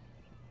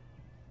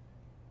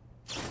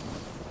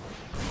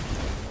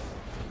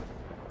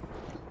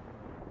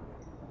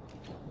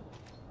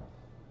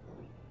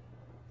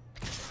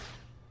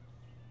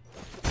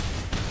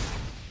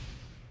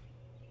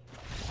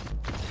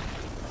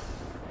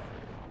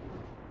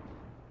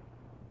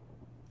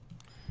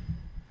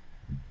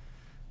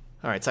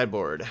 Alright,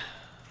 sideboard.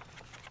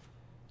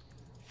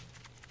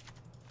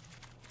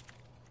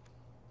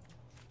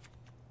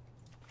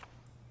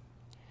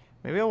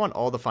 Maybe I want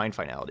all the fine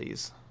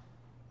finalities.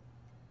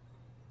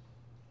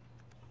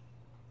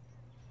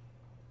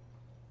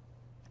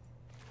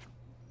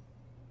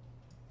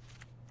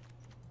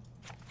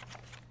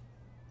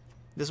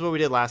 This is what we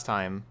did last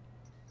time.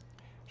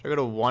 Should I go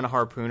to 1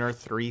 harpooner,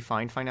 3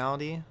 find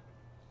finality?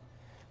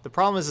 The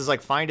problem is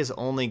like find is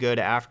only good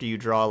after you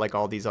draw like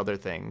all these other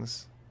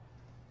things.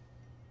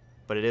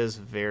 But it is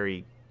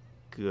very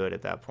good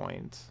at that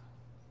point.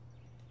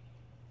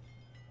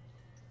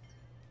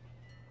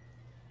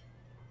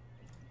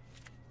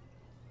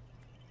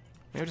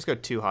 Maybe I'll just go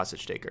 2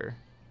 hostage taker.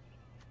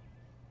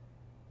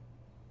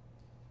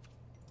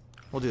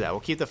 We'll do that. We'll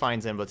keep the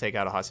fines in, but take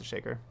out a hostage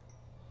taker.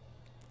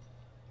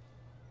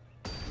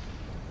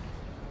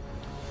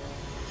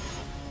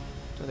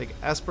 I think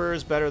Esper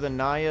is better than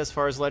Naya as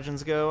far as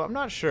legends go. I'm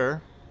not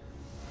sure.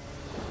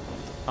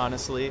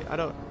 Honestly,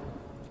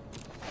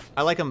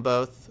 I like them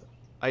both.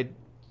 I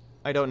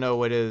don't know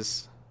what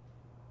is,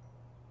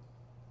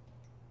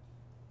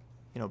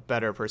 you know,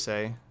 better per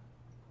se.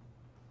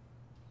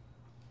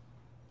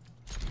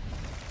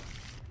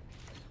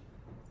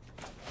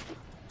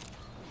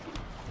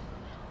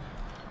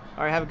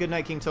 Alright, have a good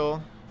night, King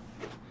Toll.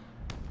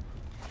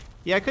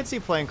 Yeah, I could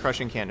see playing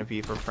Crushing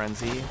Canopy for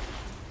Frenzy.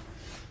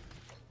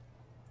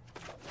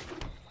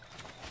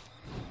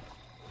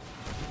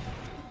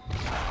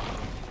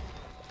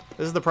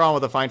 This is the problem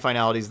with the fine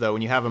finalities, though.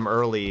 When you have them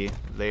early,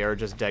 they are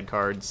just dead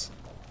cards.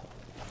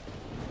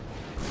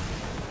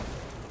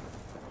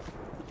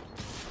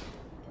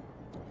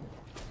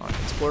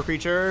 Explore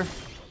creature.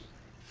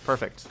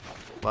 Perfect.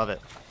 Love it.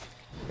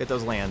 Hit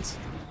those lands.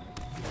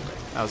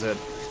 That was a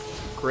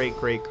great,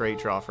 great, great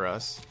draw for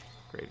us.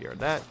 Graveyard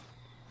that.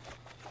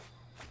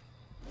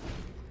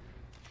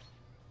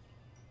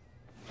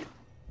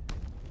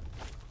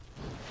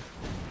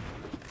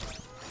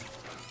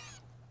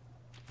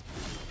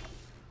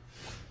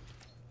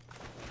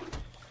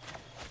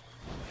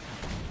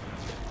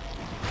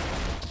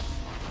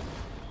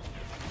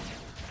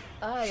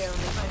 I only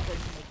hope to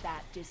make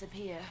that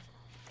disappear.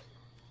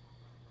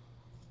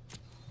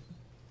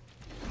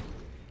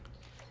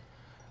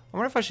 I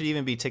wonder if I should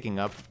even be ticking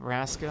up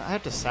Vraska. I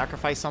have to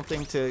sacrifice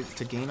something to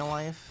gain a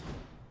life.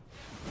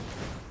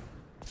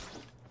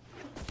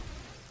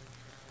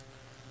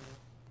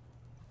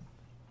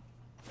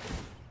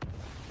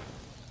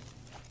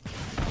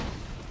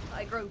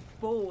 I grow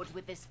bored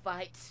with this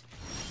fight.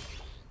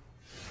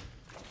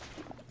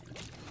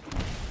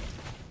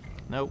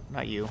 Nope,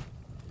 not you.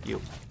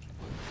 You.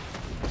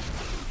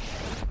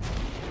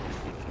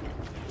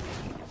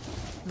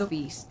 The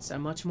beasts are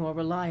much more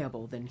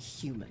reliable than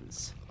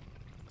humans.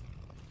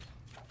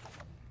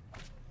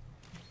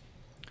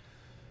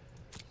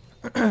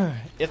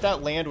 If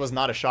that land was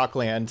not a shock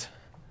land,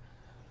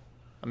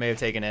 I may have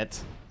taken it.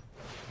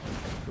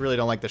 Really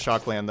don't like the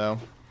shock land, though.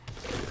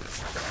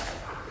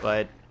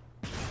 But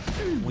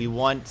we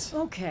want...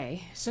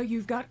 Okay, so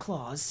you've got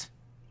claws.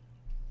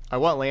 I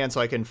want land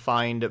so I can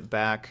find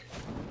back,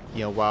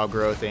 you know, Wild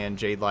Growth and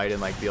Jade Light and,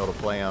 like, be able to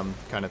play them,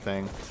 kind of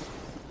thing.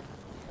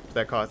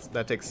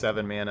 That takes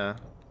 7 mana.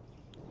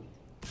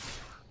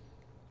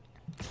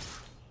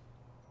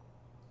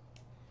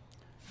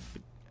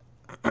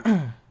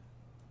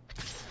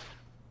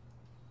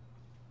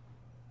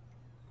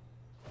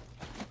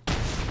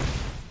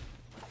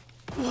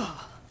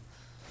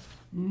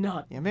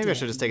 Not Yeah, maybe I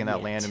should have just taken that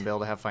yet. land and be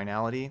able to have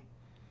finality.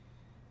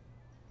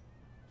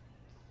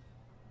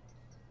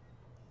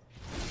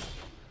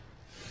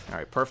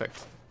 Alright,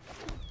 perfect.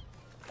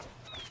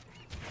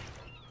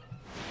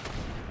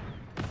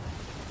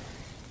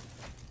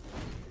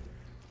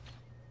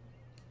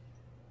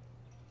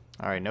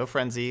 Alright, no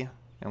frenzy,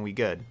 and we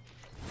good.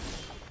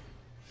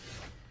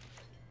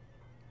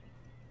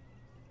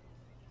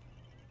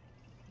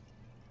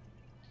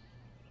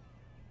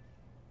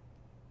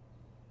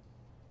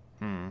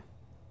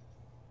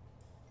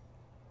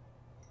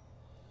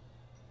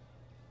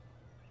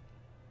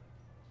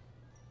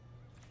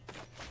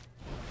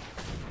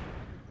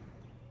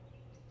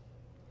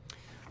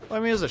 Well,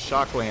 I mean, it was a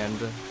shock land.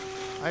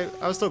 I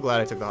was still glad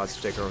I took the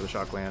hostage taker over the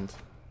shock land.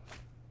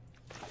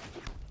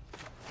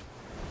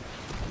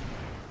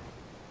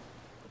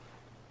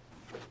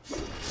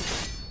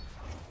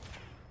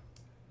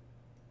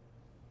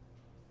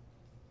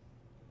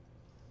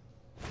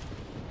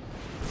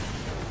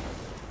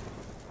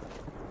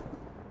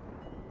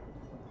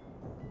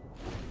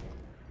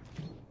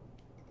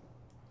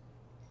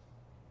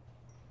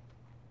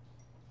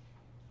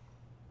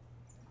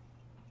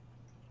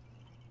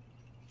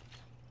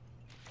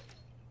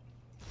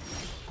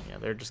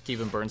 They're just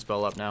keeping burn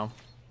spell up now.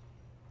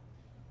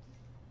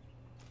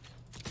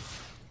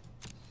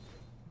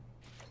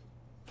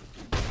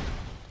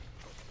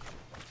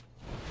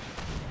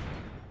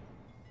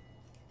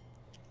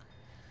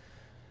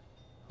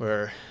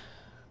 Where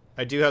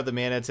I do have the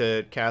mana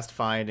to cast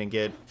Find and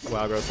get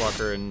Wild Growth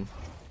Walker and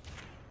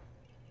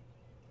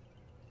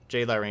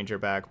Jade Light Ranger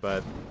back,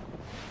 but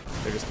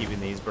They're just keeping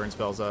these burn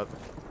spells up.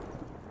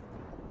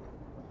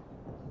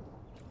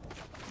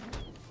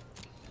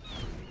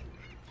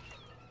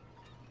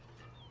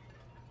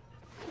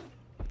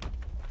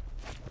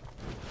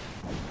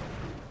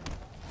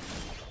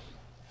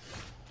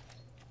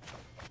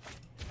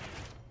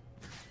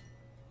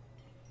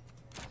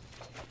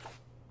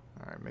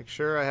 Alright, make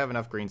sure I have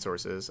enough green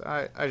sources.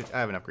 I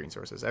have enough green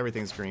sources.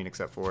 Everything's green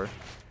except for...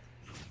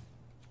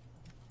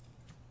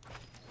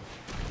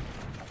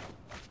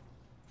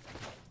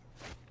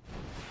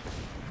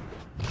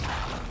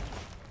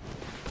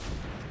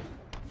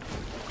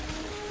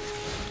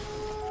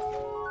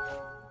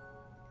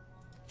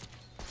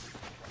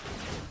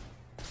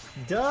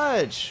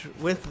 Dutch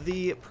with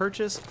the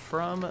purchase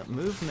from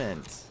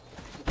Movement.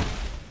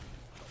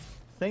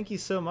 Thank you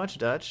so much,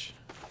 Dutch,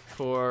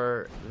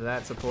 for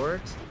that support.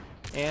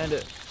 And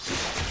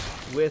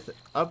with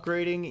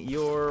upgrading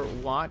your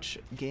watch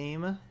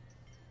game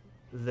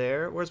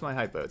there, where's my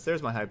hype boats?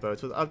 There's my hype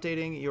boats. With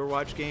updating your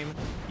watch game,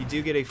 you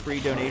do get a free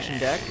donation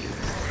deck.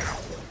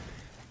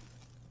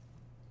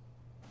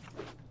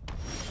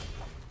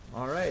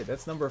 All right,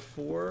 that's number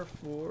 4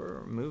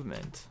 for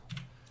Movement.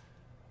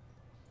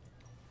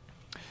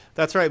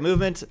 That's right,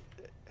 Movement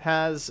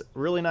has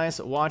really nice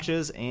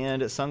watches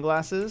and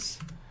sunglasses.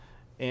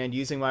 And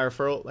using my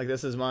referral, like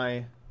this is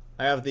my,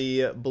 I have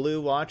the blue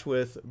watch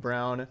with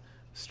brown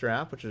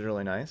strap, which is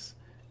really nice.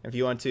 If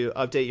you want to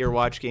update your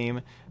watch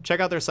game, check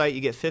out their site. You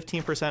get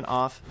 15%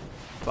 off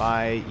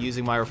by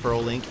using my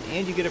referral link,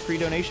 and you get a free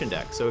donation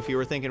deck. So if you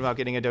were thinking about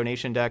getting a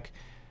donation deck,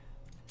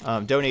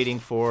 donating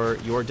for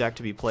your deck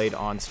to be played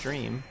on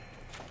stream,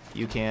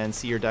 you can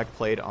see your deck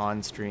played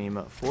on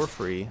stream for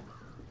free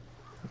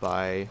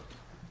by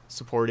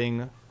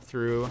supporting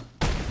through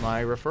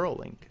my referral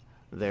link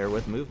there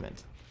with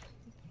Movement.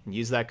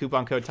 Use that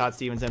coupon code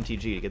ToddStevensMTG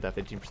to get that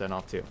 15%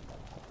 off too.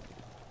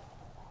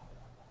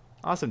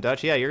 Awesome,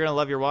 Dutch. Yeah, you're going to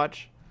love your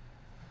watch.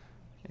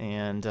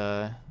 And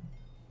yeah,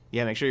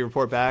 make sure you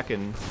report back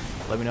and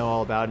let me know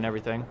all about it and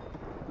everything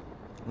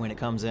when it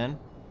comes in.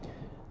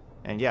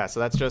 And yeah, so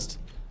that's just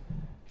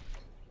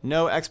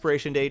no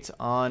expiration dates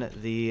on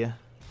the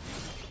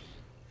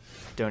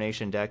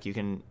donation deck. You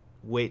can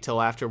wait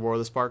till after War of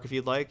the Spark if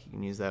you'd like. You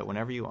can use that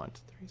whenever you want.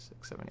 3,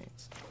 6, 7, 8.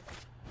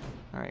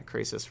 Alright,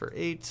 Krasis for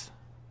 8.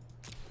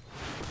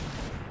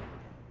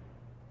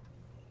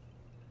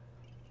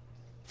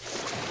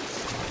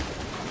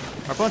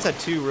 Our opponents had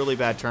 2 really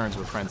bad turns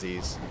with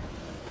Frenzies.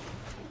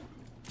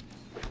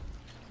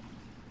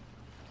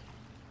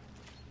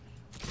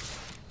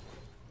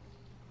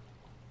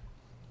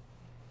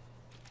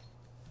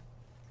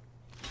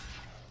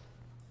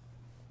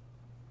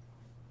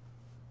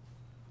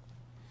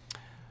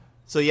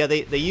 So yeah,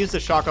 they use the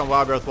Shock on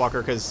Wild Growth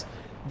Walker because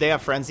they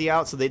have Frenzy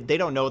out, so they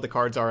don't know what the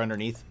cards are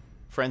underneath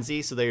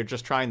Frenzy, so they're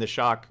just trying the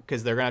Shock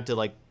because they're going to have to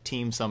like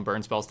team some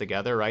burn spells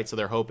together, right? So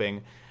they're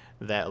hoping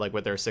that like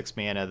with their 6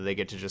 mana they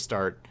get to just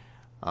start,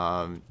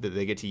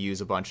 they get to use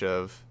a bunch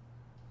of,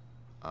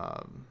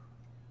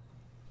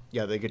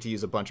 yeah, they get to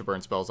use a bunch of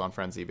burn spells on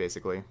Frenzy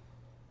basically.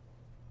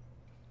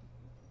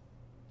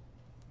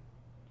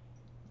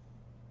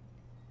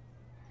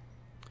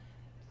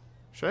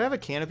 Should I have a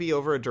Canopy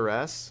over a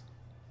Duress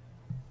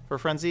for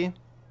Frenzy?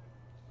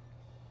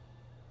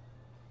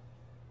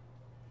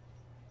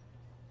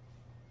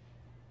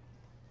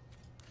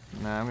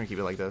 Nah, I'm gonna keep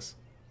it like this.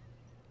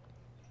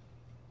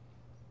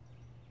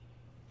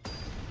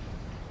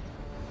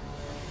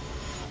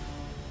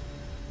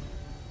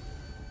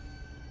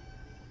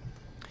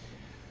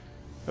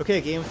 Okay,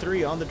 game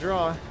 3 on the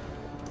draw.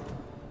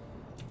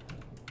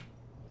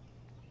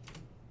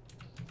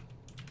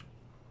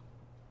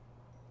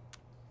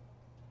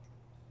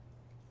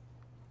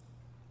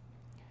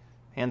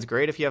 Hand's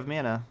great if you have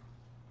mana.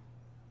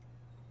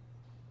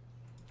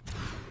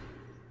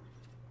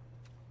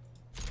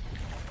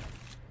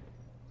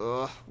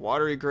 Ugh,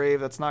 Watery Grave,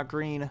 that's not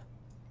green.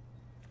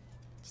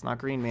 It's not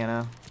green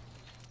mana.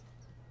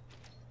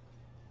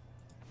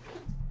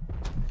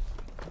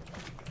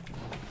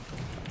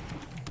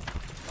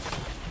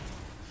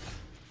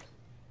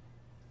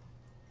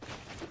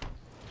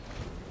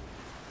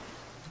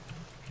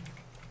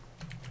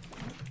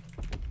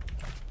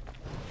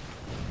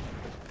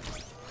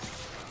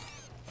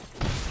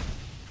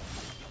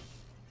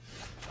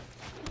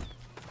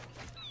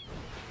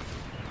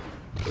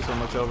 This one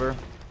looks over.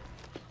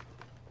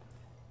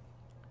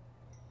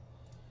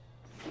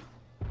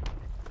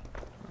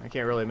 I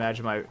can't really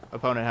imagine my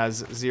opponent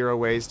has 0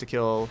 ways to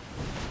kill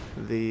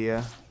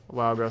the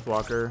Wild Growth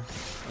Walker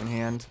in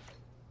hand.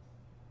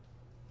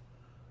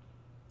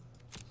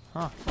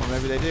 Huh, well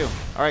maybe they do.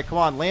 Alright, come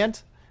on,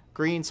 land.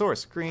 Green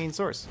source, green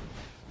source,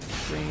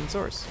 green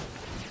source.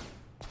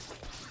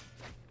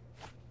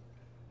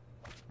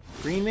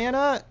 Green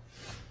mana?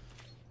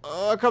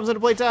 Oh, it comes into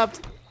play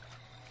tapped.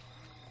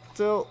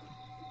 Still.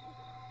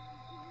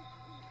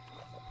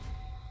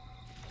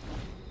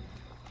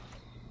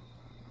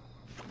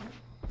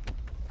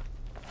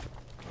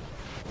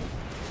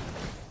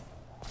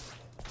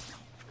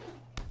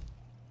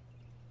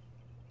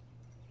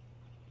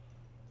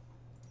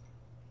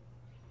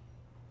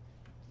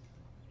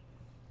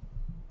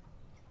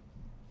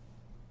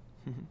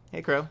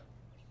 Hey, Crow.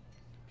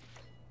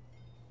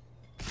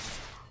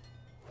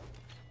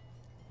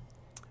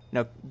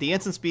 Now, the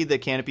instant speed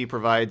that Canopy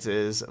provides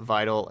is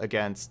vital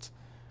against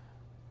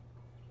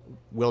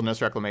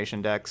Wilderness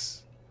Reclamation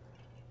decks.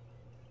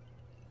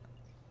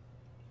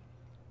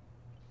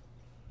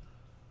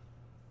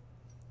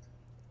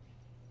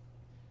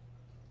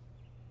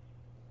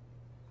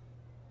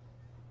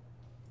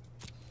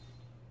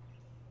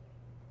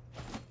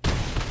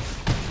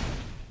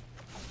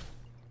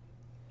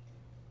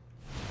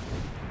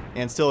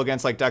 And still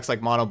against like decks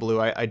like Mono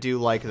Blue, I do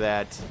like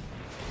that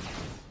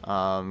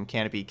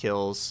Canopy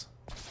kills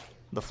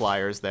the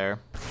flyers there.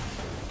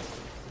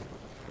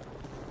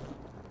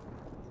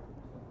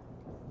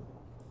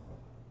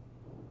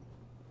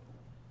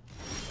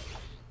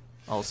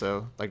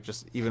 Also, like,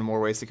 just even more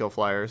ways to kill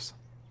flyers.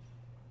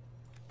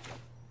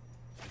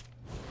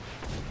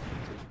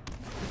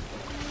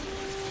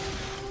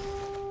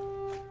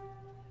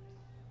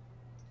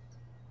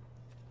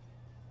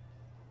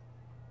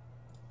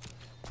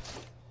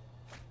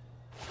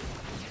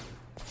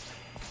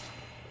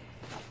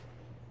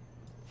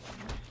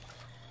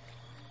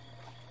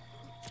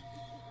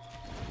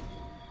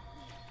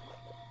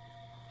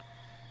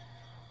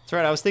 That's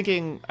right, I was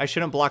thinking I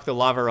shouldn't block the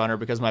Lava Runner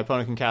because my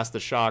opponent can cast the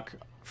shock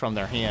from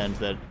their hand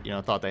that, you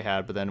know, thought they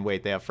had, but then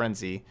wait, they have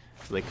Frenzy,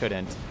 so they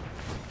couldn't.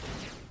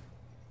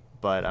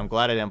 But I'm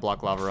glad I didn't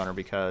block Lava Runner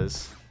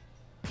because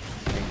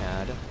they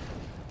had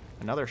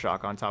another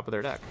shock on top of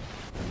their deck.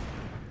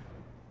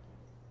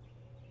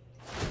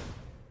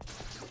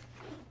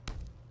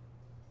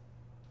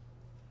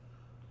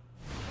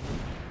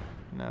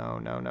 No,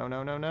 no, no,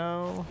 no, no,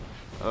 no.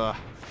 Ugh.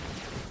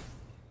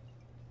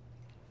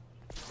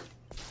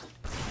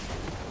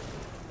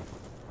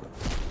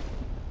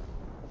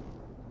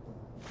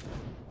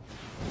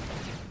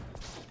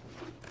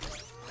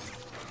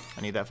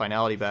 I need that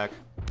finality back.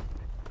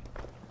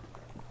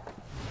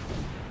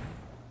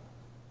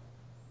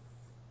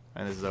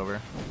 And this is over.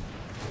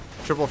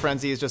 Triple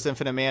Frenzy is just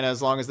infinite mana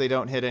as long as they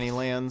don't hit any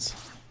lands.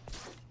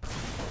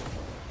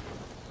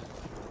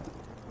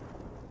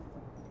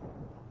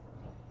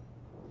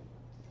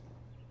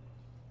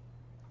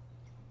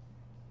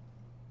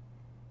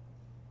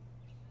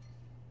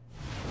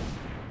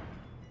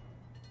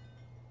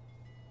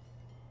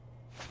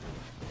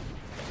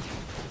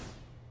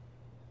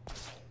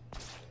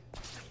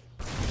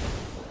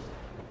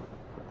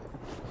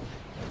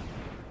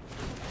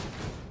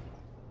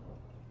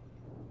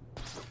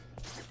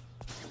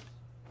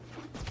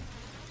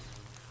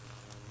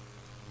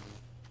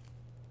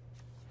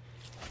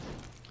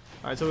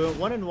 Alright, so we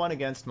went 1-1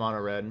 against Mono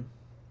Red.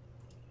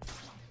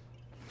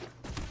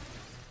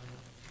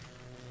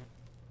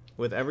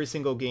 With every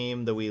single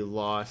game that we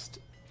lost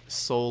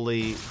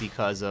solely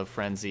because of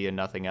Frenzy and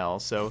nothing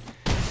else. So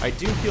I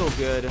do feel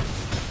good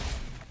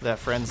that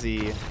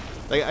Frenzy...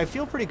 Like, I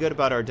feel pretty good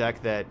about our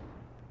deck that,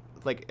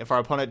 like, if our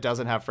opponent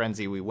doesn't have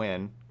Frenzy, we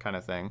win, kind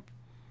of thing.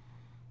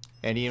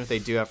 And even if they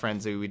do have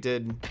Frenzy, we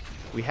did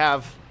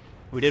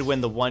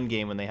win the one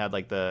game when they had,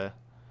 like, the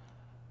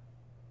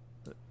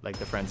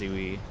Frenzy.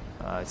 We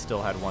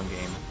still had one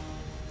game.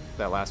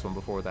 That last one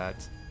before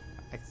that.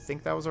 I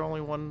think that was our only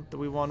one that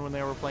we won when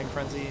they were playing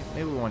Frenzy.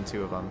 Maybe we won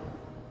 2 of them.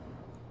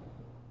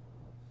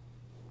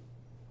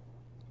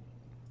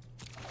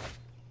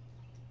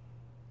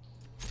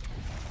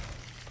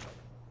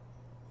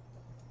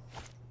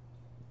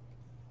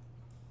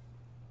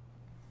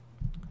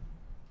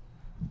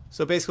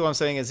 So basically what I'm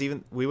saying is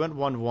even we went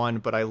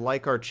 1-1, but I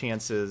like our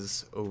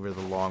chances over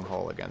the long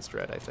haul against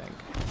Red, I think.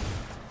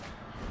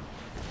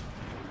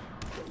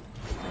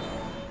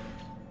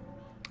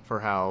 For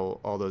how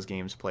all those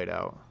games played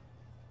out.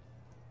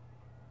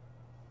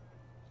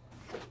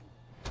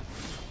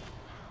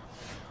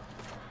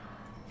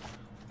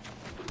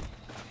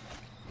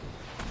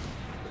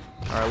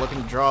 Alright,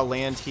 looking to draw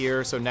land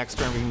here, so next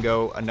turn we can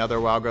go another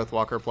Wild Growth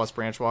Walker plus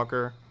Branch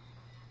Walker.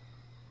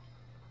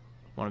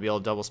 Want to be able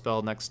to double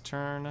spell next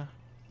turn.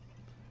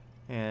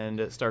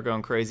 And start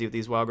going crazy with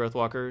these Wild Growth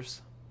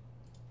Walkers.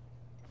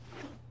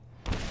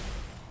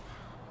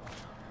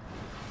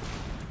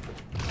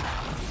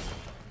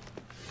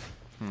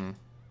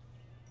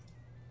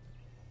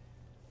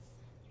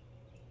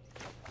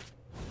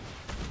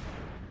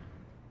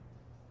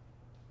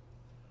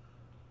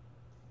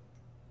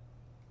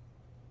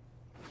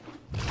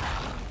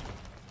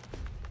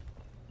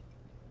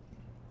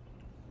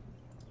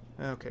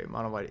 Okay,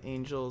 Mono White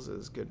Angels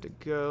is good to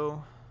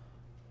go.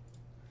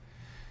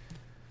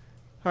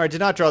 Alright, did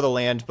not draw the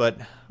land, but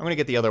I'm going to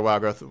get the other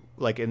Wild Growth.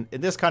 Like, in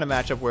this kind of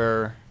matchup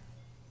where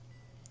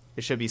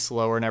it should be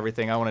slower and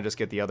everything, I want to just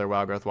get the other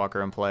Wild Growth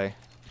Walker in play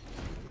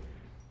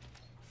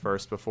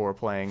first before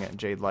playing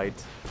Jade Light.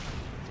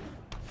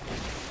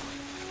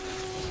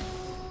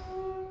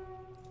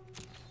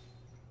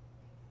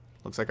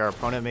 Looks like our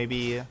opponent may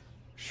be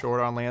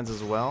short on lands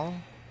as well.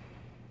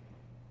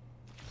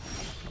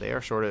 They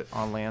are short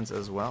on lands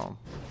as well.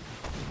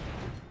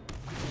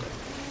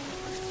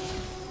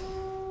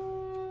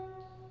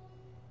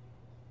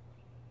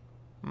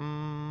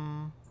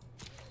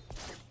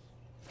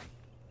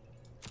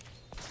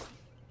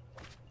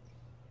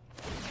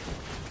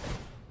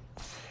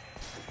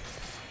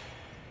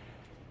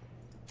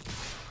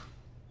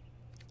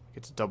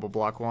 Get to double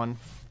block one.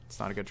 It's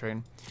not a good trade.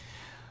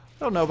 I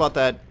don't know about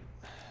that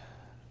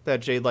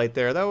Jade Light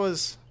there. That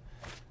was...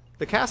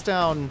 The cast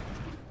down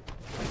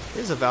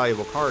is a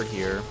valuable card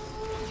here.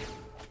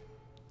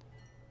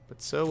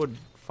 But so would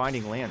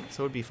finding land.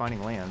 So would be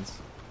finding lands.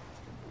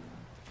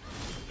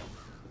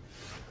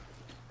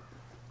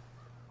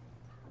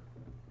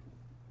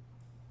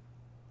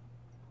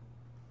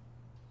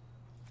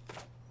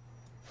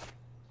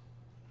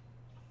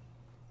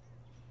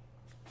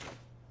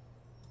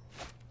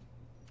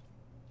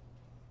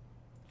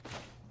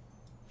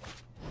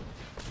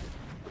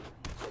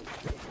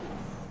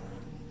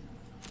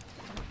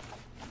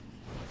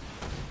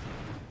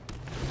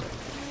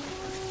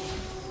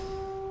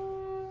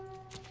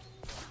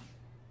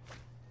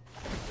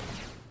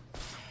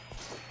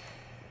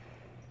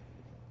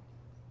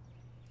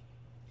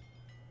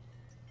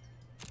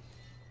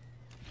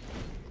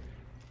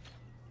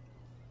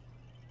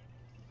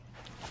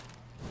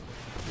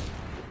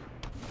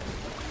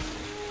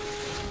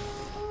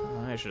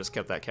 I should have just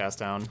kept that cast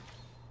down.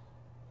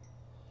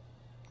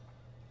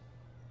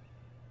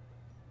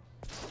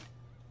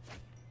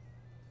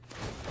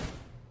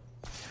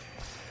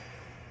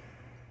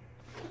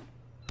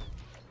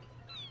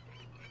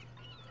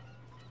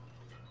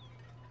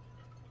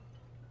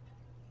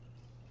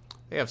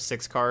 They have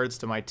 6 cards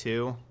to my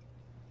 2.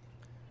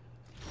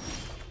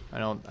 I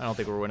don't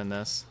think we're winning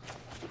this.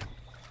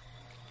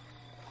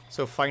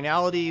 So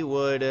Finality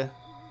would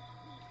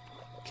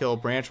kill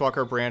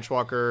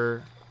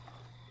Branchwalker,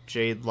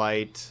 Jade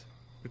Light.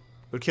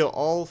 Would kill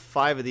all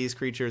 5 of these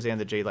creatures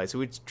and the Jade Light. So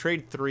we'd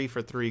trade 3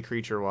 for 3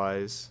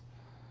 creature-wise.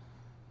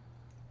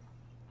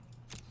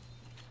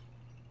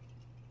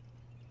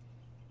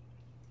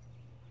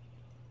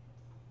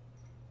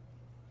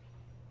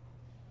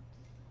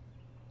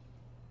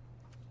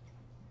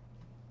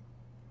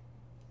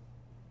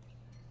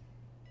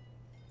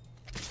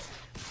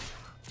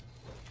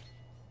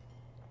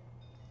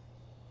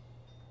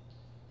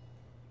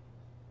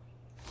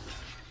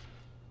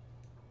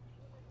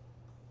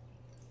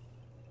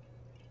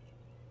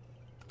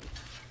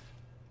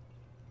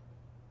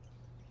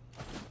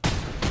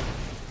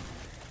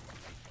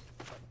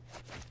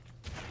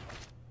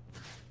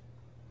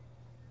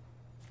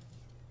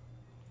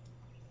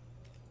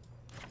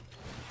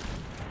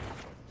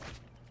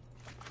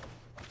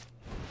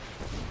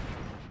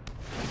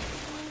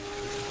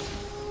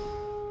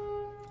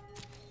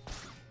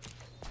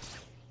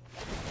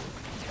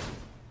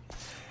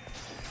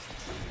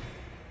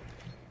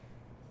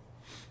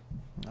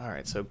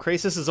 Alright, so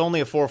Krasis is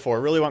only a 4/4. I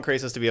really want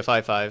Krasis to be a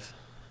 5/5.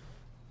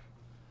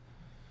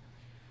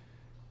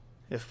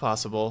 If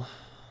possible.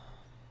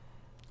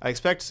 I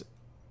expect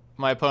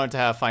my opponent to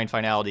have Find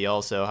Finality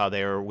also, how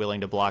they are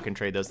willing to block and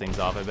trade those things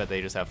off. I bet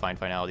they just have Find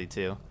Finality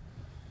too.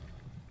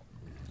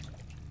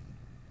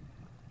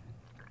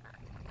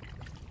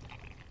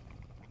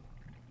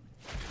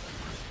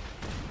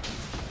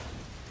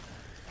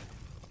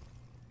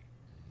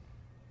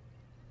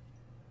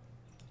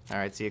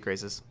 Alright, see you,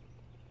 Krasis.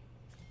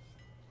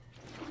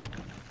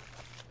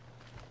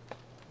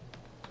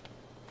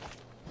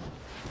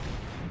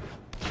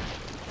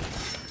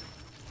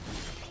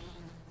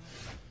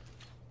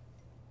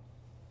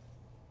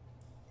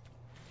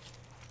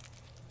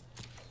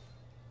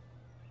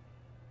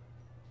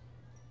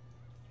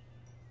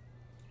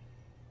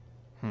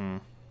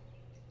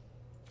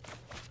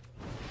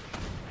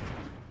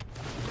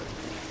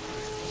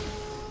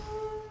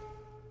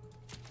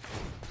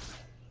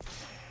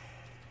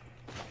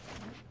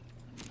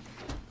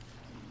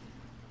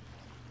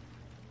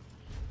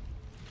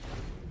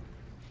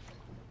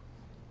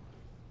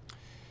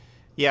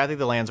 Yeah, I think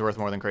the land's worth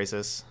more than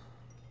Krasis.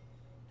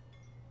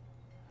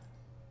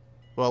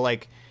 Well,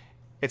 like,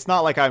 it's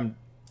not like I'm...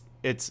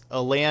 It's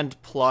a land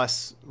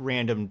plus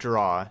random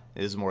draw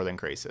is more than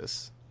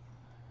Krasis.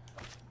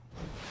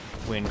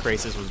 When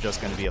Krasis was just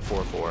going to be a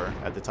 4/4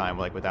 at the time,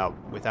 like, without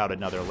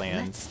another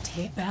land. Let's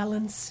take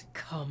balance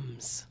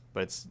comes.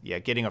 But it's, yeah,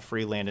 getting a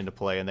free land into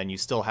play, and then you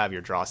still have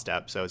your draw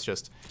step. So it's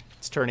just...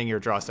 It's turning your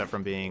draw step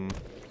from being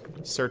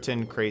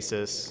certain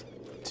Krasis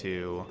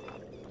to...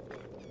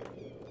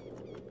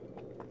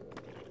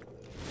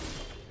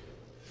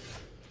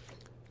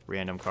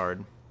 random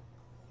card.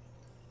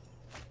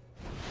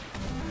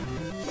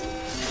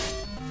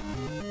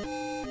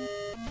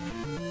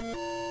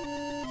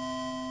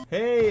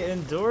 Hey,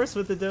 Endorse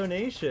with the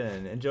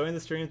donation. Enjoying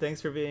the stream.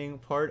 Thanks for being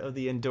part of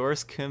the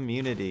Endorse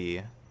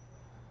community.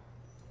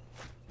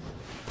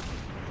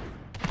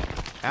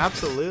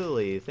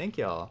 Absolutely. Thank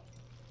y'all.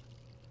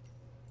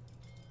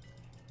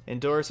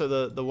 Endorse are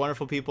the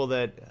wonderful people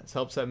that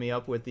help set me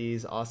up with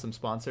these awesome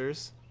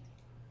sponsors.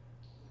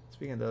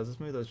 Speaking of those, let's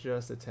move those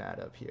just a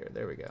tad up here.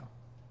 There we go.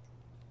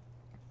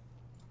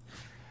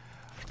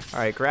 All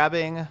right,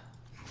 grabbing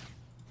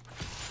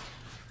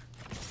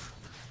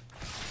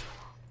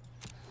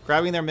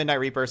their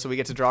Midnight Reaper so we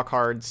get to draw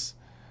cards.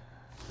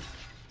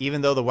 Even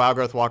though the Wild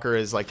Growth Walker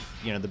is, like,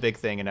 you know, the big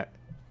thing and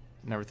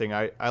everything,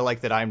 I like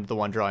that I'm the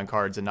one drawing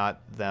cards and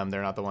not them.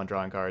 They're not the one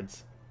drawing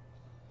cards.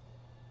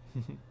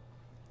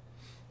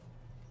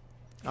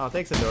 Oh,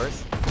 thanks,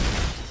 Endorse.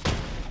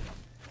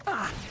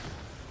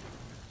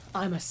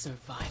 I'm a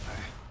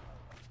survivor.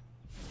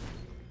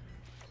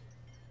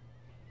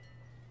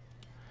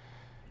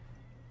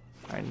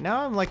 Alright,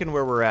 now I'm liking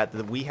where we're at.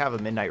 That we have a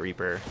Midnight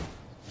Reaper.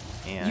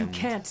 And You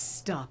can't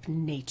stop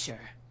nature.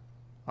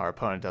 our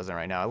opponent doesn't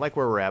right now. I like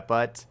where we're at,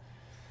 but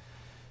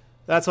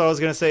that's what I was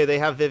going to say. They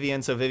have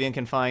Vivian, so Vivian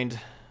can find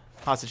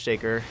Hostage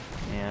Taker,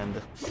 and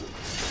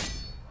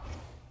this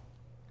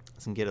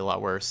can get a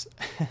lot worse.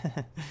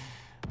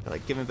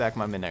 Like, give me back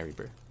my Midnight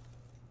Reaper.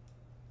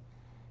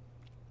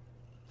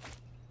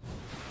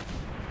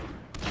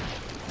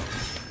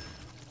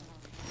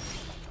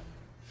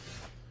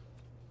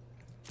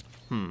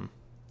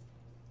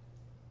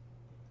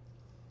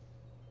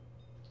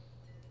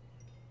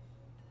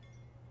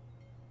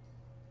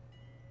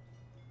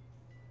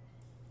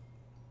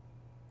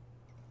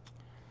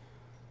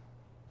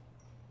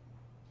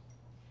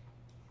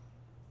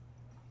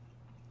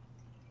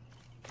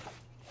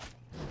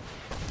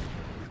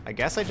 I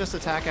guess I just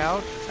attack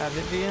out at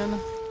Vivian.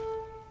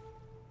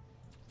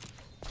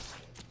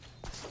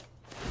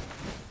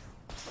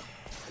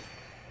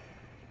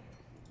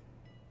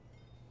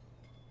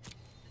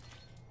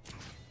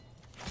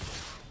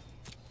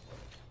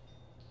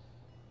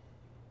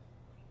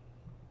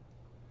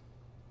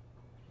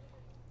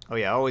 Oh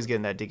yeah, always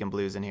getting that Deacon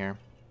Blues in here.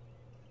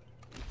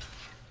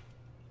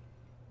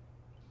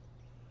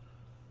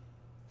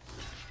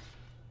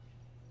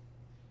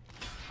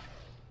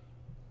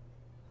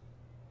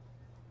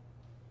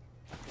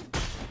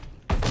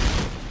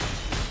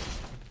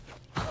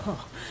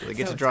 So they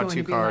get to draw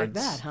two cards.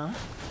 Like that, huh?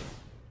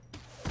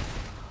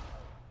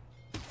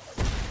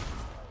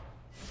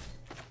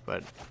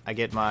 But I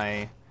get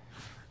my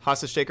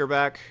Hostage Taker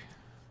back.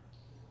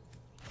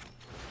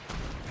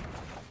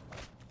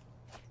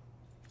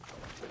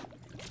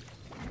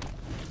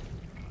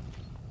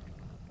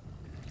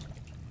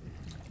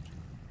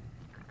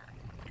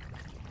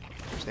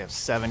 They have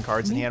 7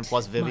 cards in hand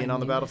plus Vivian on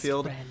the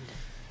battlefield.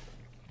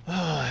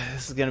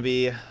 This is going to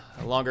be a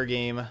longer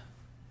game.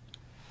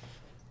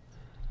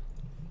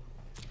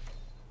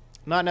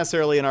 Not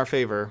necessarily in our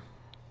favor.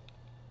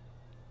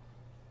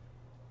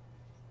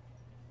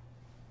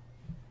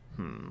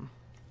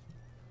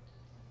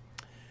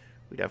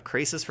 We'd have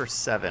Krasis for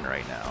 7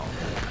 right now.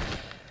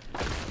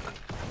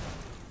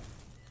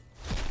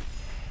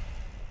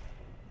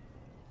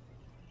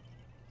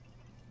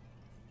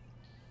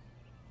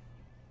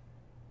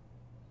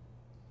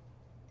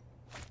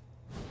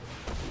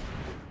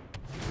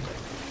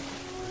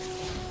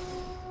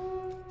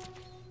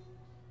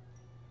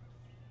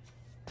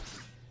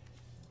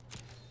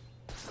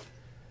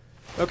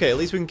 Okay, at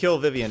least we can kill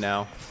Vivian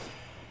now.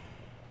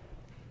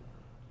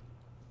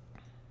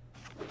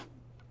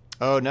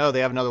 Oh no,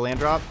 they have another land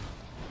drop?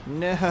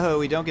 No,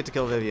 we don't get to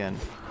kill Vivian.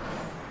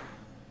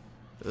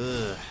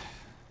 Ugh.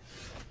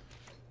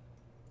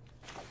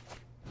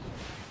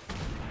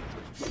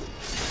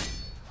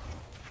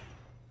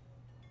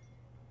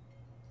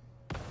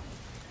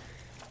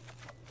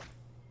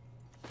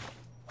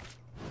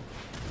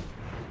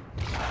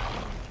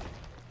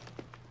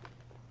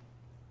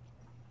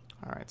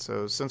 Alright,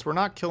 so since we're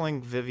not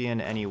killing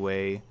Vivian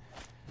anyway,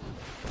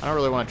 I don't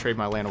really want to trade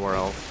my Land War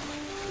Elf.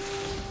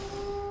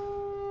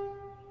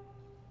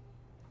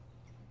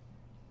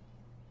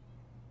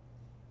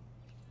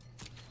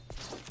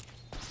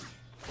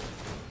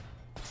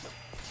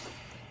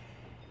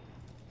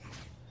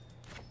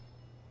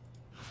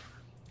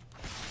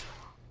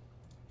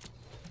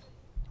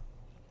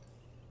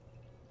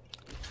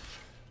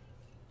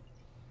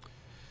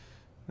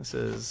 This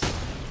is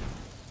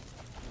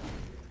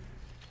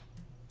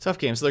tough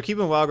game. So they're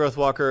keeping Wild Growth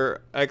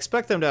Walker. I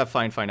expect them to have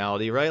Fine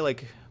Finality, right?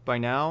 Like, by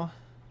now?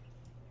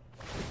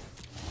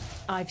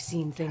 I've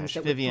seen things Gosh,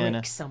 that Vivian. would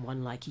break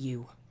someone like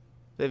you.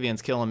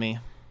 Vivian's killing me.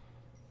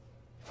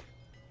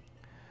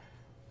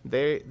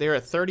 They're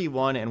at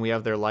 31 and we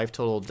have their life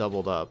total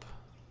doubled up.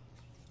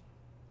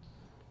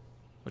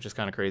 Which is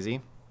kind of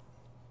crazy.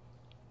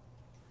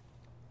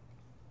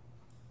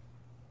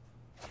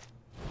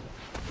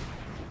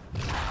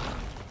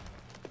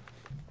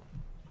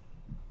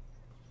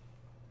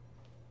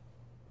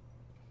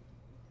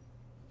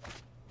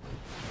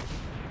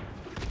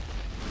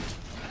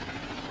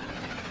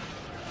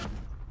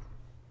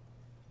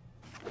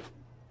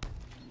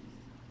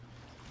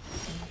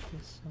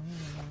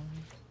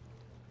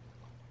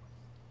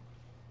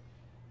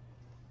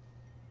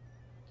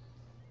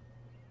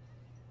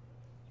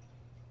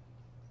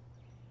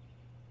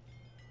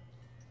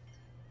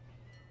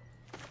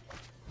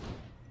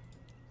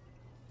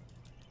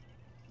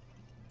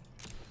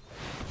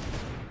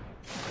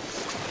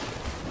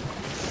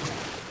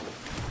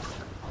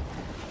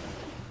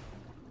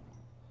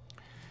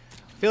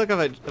 I feel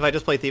like if I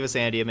just play Thief of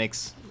Sanity, it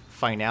makes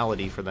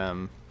Finality for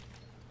them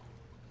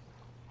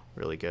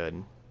really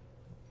good.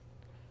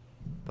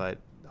 But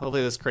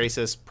hopefully this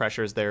Krasis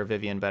pressures their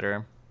Vivian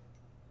better.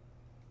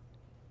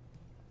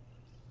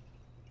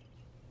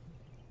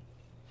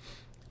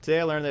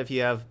 Today I learned that if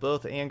you have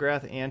both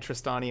Angrath and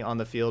Tristani on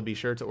the field, be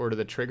sure to order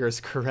the triggers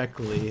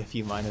correctly if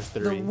you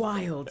 -3. The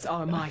wilds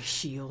are my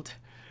shield.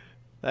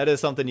 That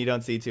is something you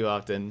don't see too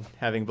often,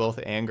 having both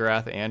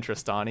Angrath and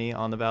Tristani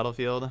on the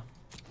battlefield.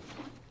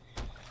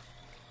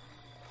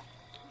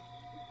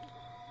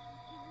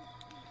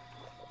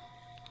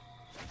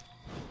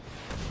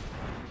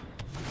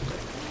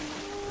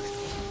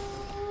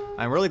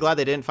 I'm really glad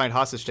they didn't find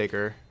Hostage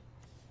Taker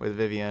with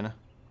Vivian.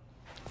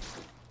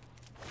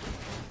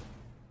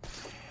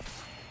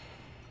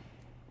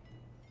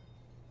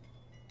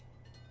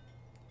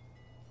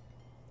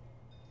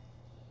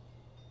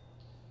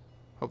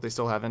 Hope they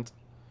still haven't.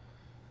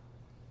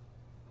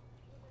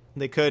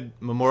 They could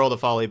Memorial to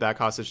Folly back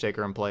Hostage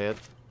Taker and play it.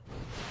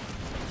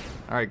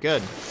 Alright,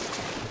 good.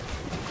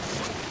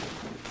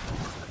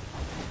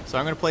 So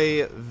I'm going to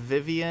play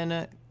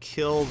Vivian,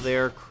 kill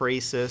their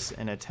Krasis,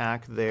 and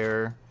attack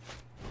their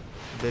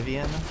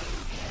Vivian.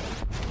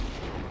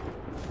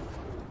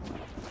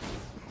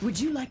 Would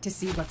you like to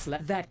see what's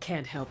left? That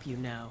can't help you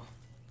now.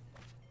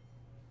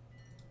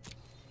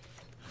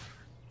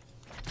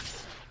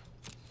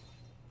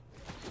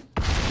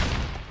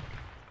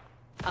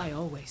 I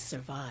always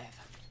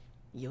survive.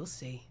 You'll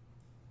see.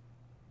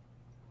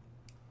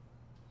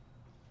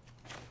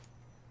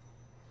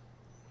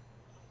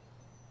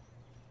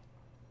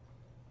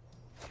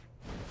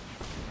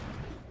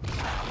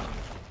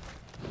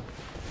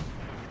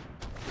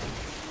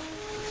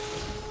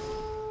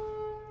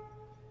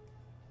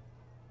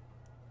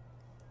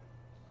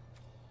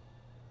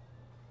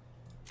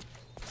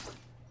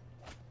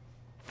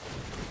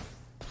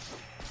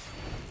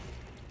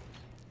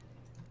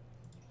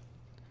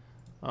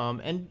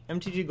 And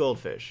MTG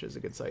Goldfish is a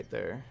good site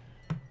there.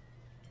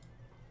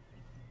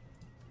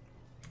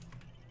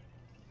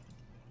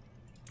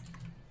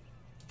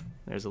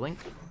 There's a link.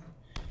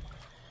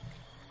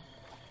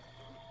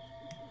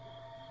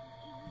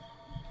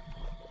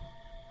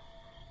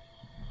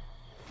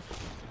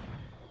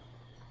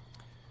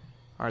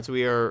 Alright, so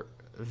we are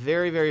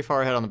very, very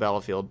far ahead on the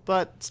battlefield,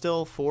 but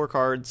still 4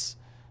 cards.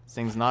 This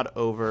thing's not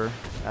over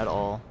at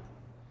all.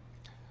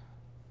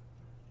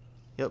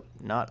 Yep,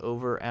 not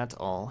over at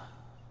all.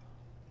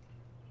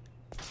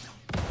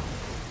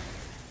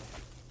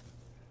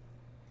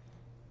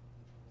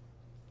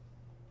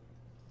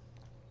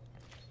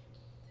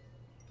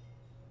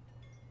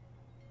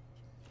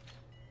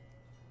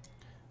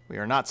 We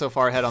are not so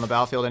far ahead on the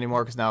battlefield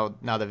anymore because now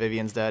that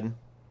Vivian's dead.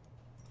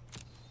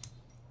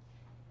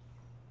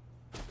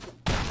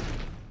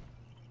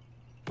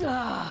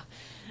 Ah,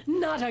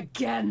 not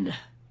again.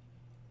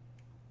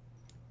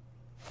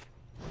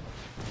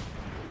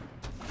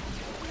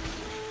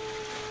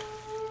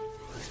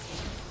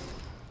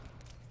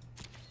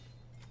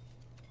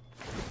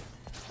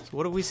 So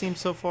what have we seen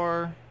so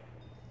far?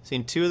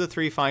 Seen 2 of the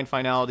 3 Fine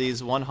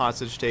Finalities, 1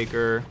 Hostage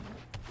Taker,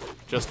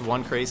 just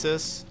 1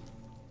 Krasis.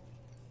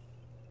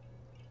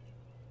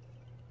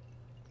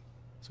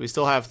 So we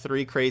still have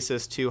 3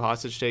 Krasis, 2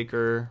 Hostage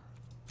Taker,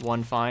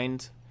 1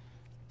 Find,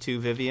 2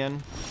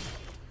 Vivian.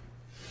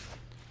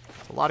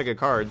 It's a lot of good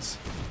cards.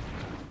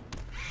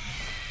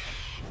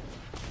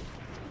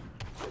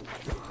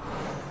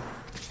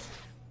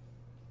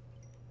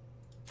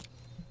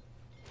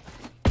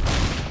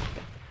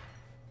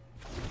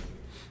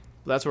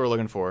 That's what we're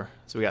looking for.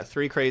 So we got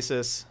 3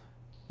 Krasis,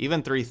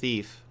 even 3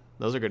 Thief.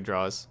 Those are good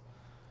draws.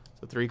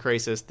 So 3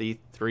 Krasis,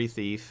 3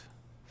 Thief.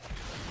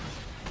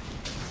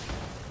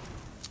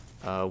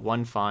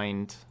 1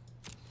 Find,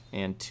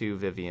 and 2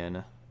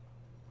 Vivian,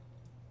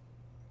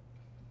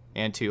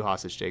 and 2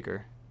 Hostage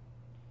Taker.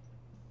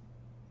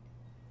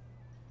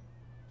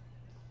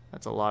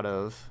 That's a lot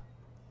of...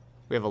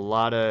 We have a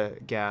lot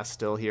of gas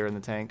still here in the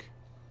tank.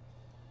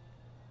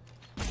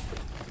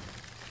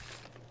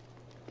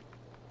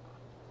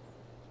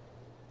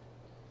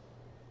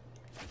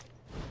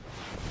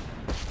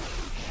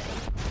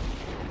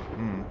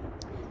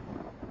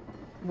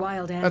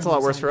 Wild animals. That's a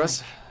lot worse I for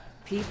us. like.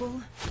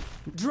 People,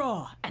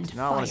 draw and Do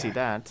not fire. want to see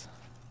that.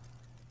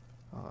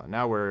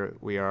 Now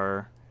we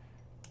are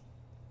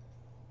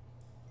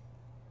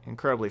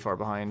incredibly far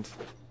behind.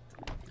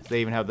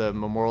 They even have the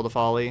Memorial to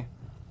Folly.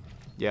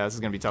 Yeah, this is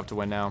going to be tough to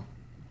win now.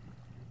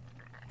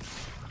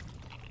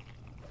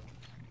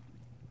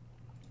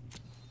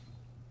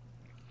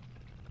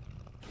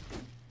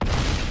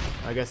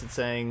 I guess it's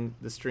saying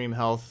the stream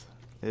health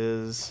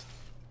is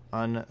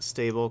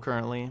unstable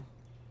currently.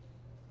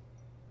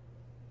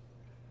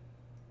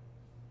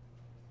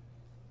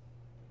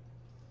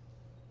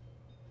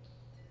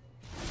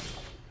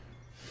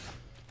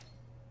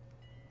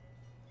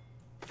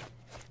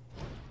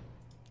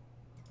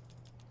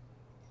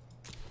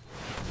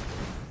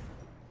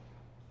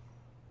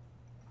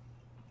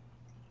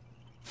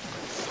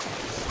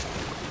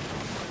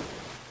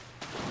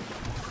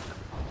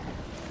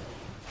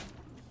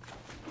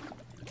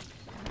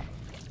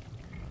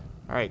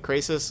 Alright,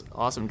 Krasis,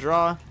 awesome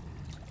draw.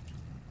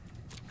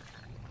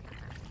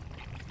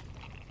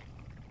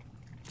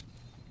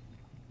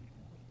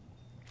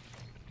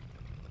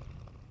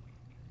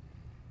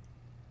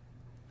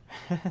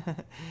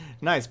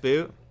 Nice,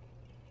 Boot.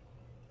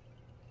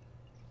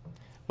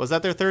 Was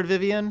that their third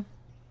Vivian?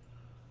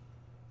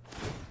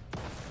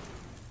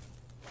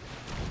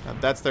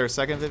 That's their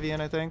second Vivian,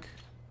 I think.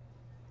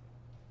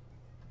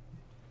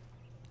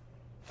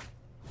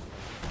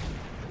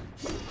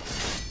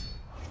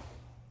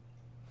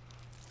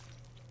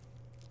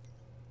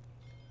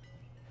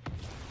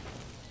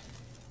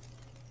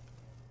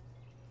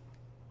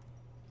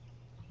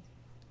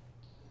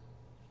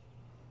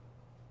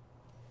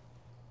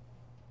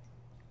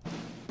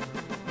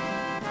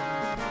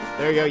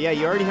 There you go. Yeah,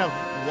 you already have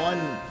one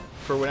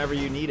for whenever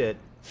you need it.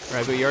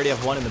 Right, but you already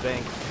have one in the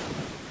bank.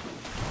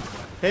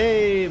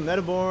 Hey,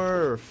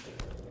 Metamorph!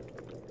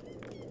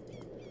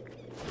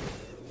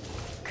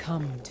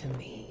 Come to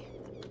me.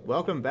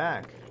 Welcome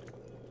back.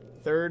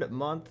 Third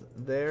month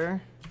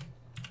there.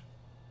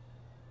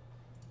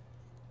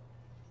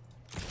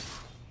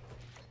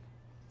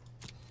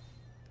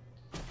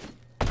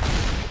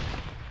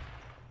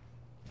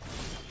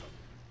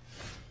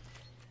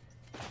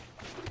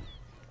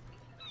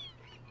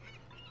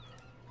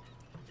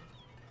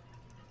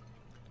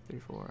 Three,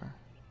 four.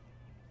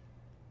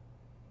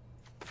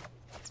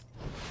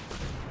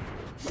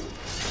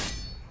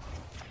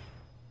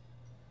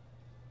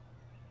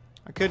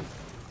 I could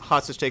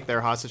hostage take there,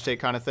 hostage take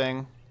kind of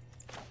thing.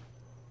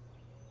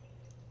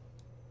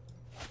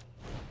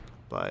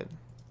 But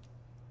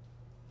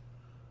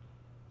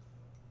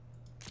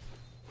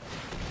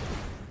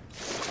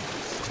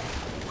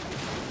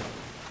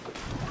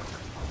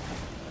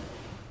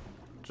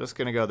just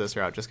gonna go this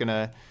route. Just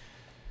gonna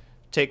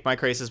take my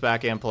Krasis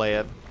back and play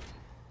it.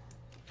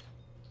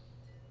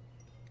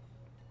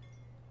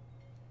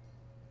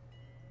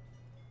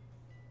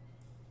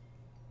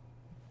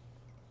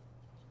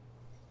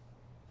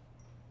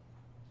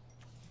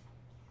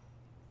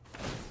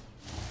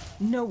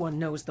 No one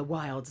knows the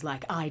wilds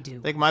like I do.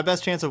 I think my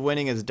best chance of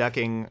winning is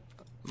decking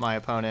my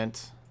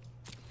opponent.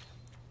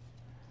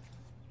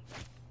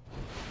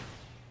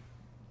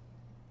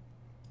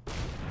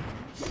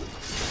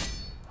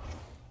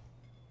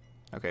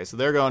 Okay, so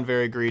they're going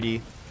very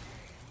greedy.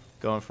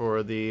 Going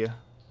for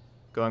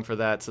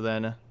that, so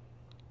then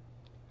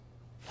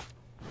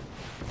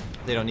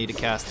they don't need to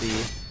cast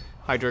the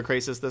Hydro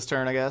Krasis this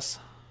turn, I guess.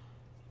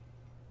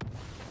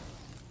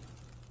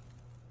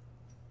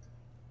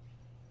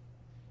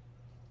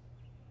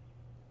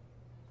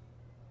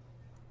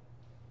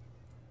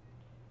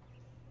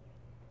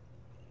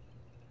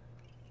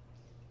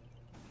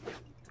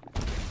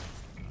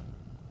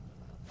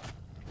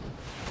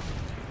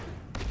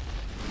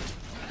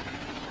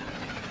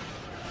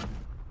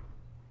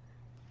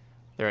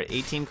 They're at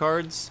 18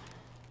 cards.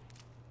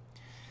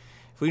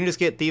 If we can just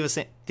get Thief of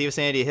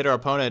Sanity to hit our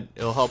opponent,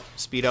 it'll help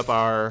speed up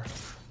our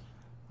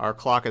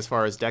clock as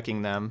far as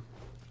decking them.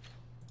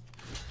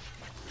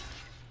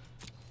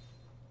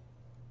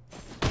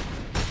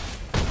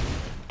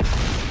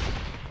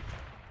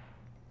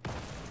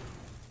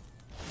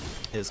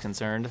 Is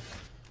concerned.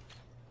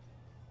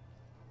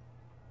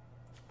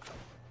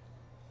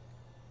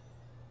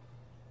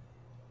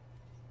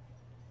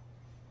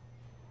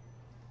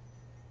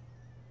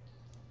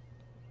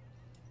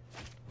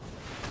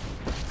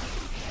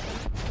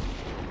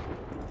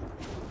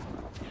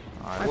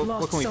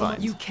 What can we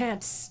find? You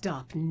can't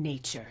stop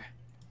nature.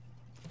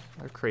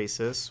 Our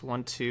Krasis.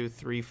 1, 2,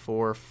 3,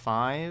 4,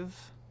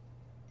 5,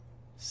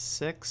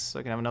 6. So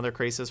I can have another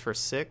Krasis for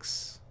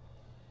 6.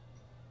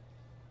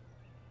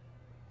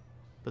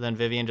 But then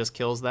Vivian just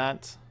kills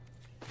that.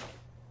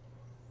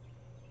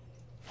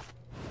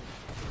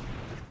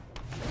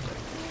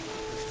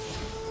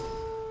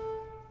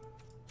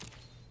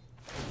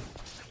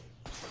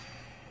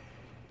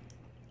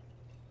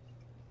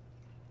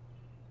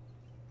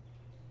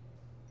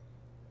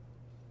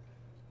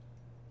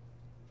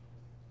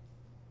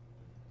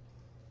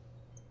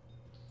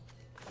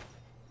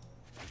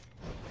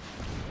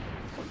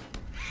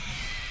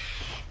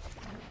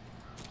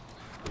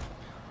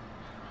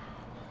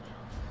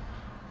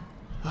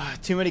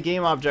 Too many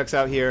game objects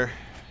out here.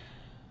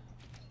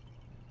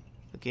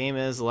 The game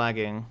is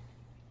lagging.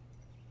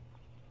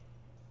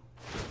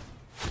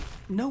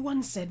 No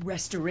one said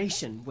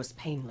restoration was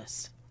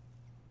painless.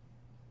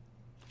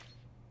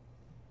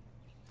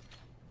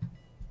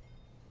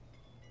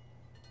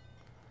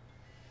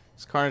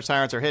 These Carnage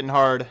Tyrants are hitting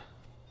hard.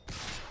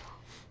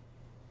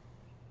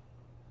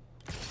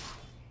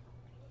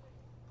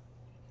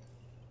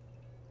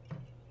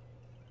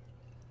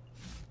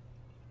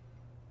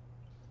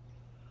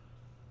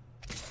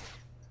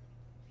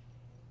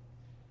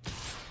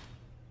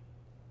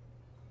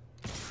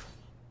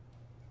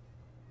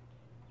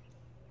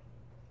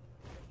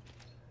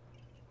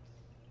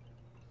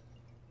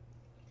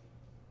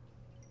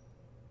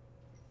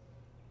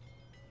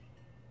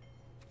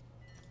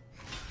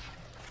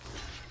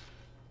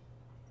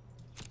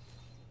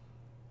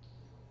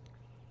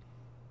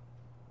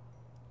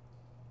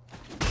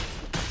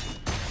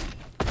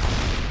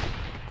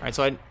 Alright,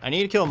 so I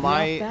need to kill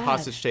my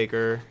hostage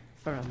taker.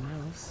 For a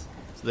mouse.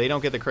 So they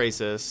don't get the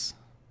Krasis.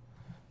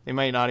 They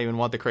might not even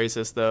want the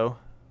Krasis, though,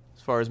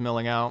 as far as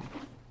milling out.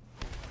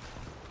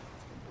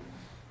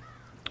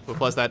 But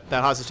plus that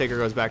hostage taker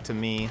goes back to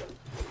me.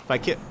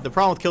 If the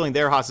problem with killing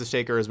their hostage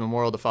taker is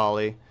Memorial to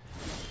Folly.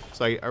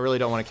 So I really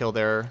don't want to kill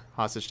their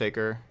hostage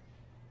taker.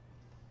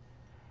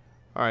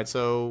 Alright,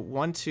 so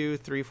 1, 2,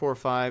 3, 4,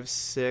 5,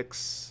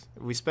 6.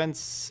 We spend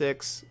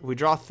 6. We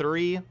draw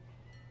 3.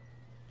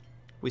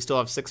 We still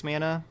have 6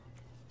 mana.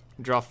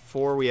 We draw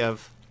 4. We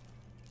have...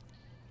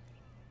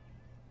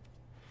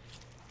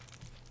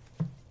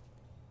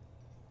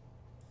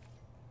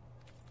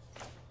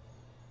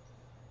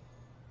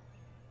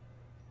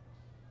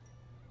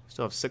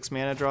 Still have 6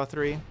 mana, draw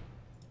 3.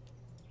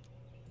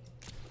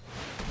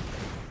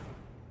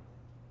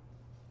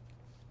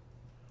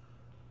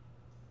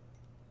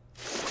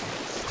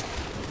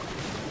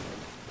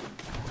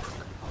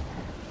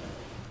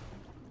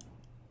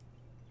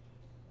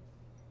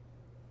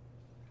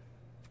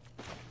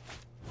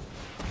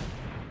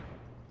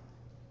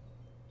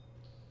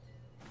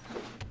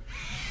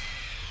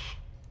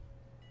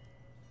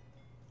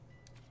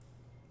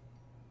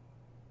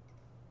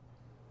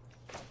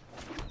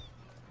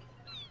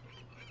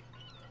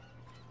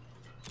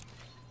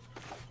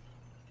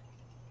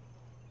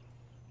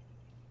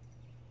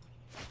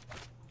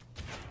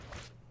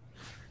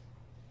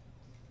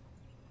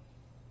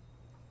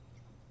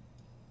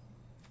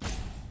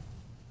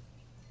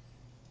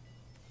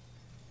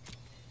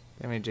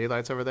 Have any Jade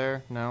Lights over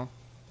there? No.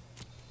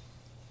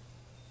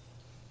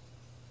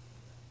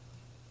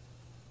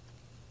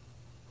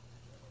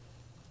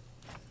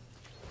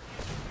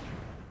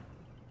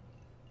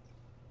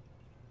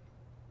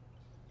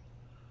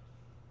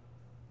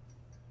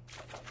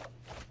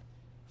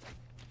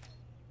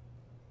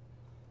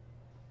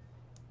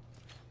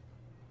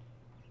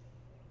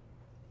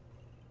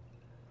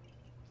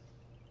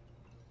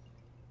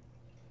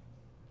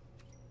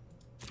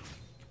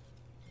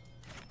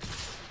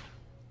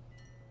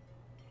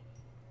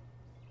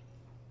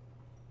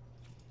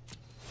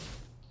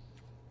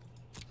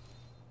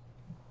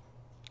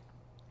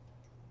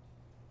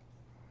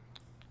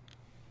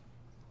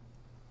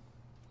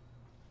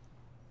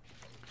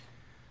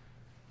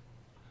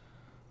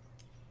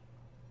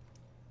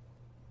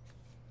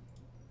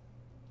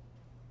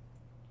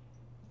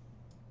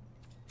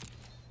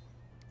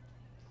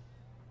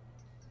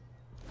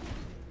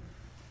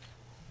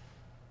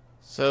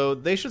 So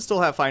they should still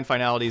have fine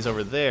finalities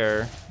over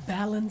there.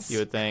 Balance you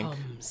would think.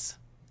 Comes.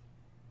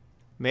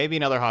 Maybe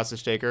another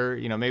hostage taker.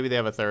 You know, maybe they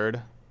have a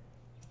third.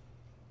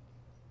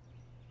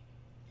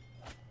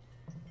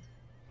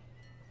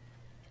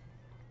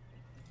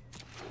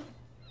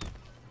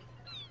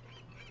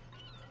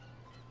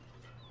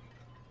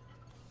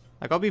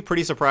 Like, I'll be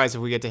pretty surprised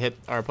if we get to hit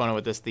our opponent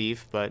with this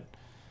thief, but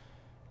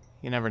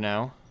you never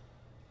know.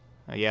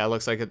 Yeah, it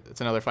looks like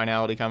it's another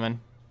finality coming.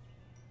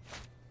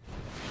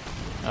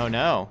 Oh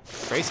no,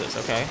 Traces,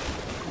 okay.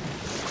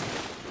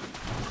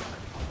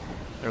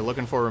 They're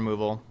looking for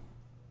removal.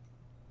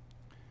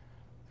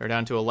 They're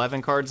down to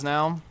 11 cards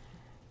now.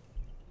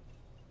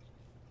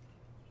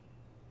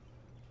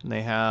 And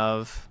they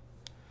have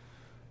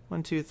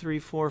 1, 2, 3,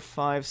 4,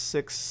 5,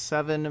 6,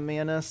 7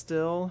 mana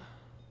still.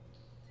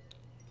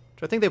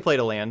 Which I think they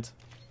played a land.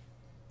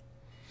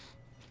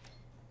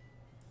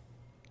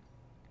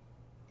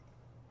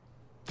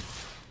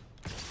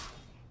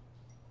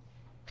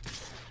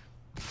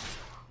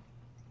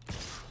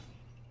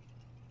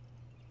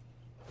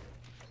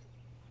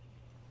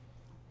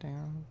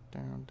 Down,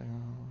 down,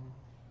 down.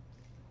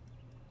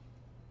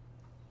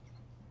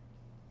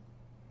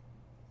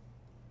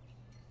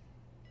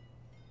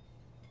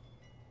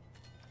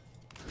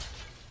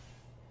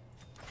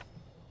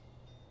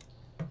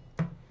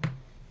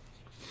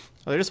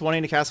 Oh, they're just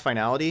wanting to cast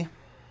Finality.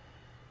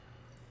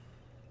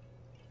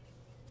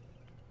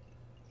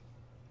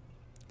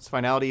 Is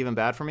Finality even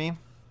bad for me?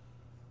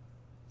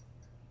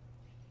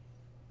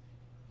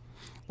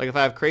 Like if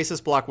I have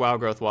Krasis block Wild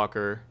Growth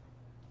Walker,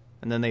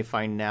 and then they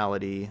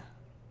Finality,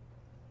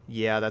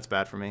 yeah, that's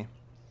bad for me.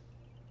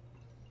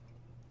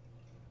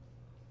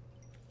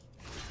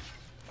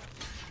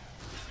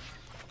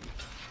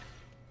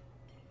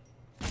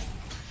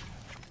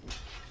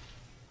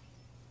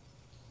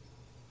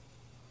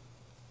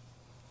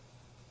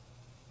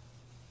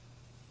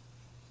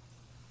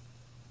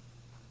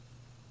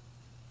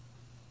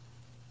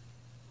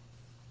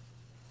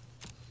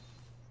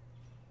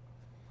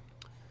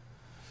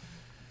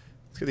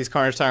 Let's get these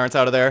Carnage Tyrants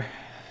out of there.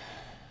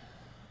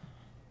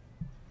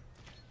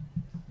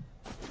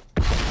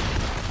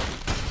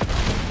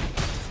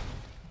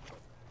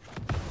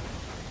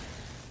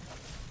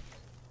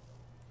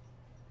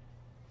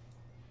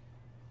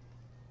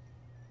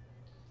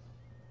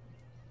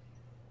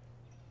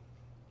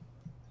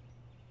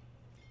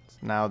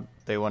 Now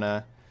they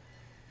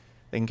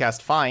can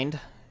cast Find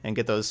and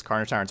get those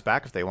Carnage Tyrants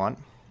back if they want.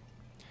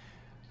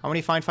 How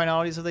many Find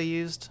Finalities have they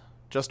used?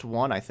 Just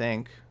one, I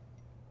think.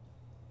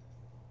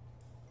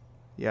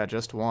 Yeah,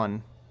 just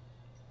one.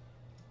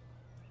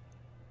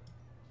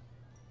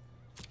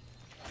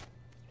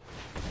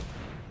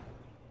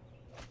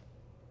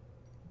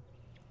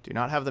 Do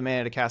not have the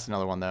mana to cast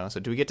another one, though. So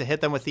do we get to hit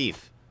them with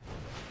Thief?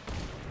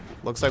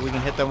 Looks like we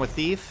can hit them with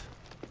Thief.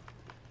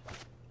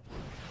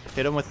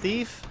 Hit him with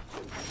Thief.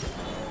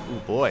 Ooh,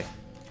 boy.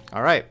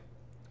 All right.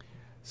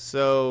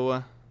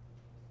 So,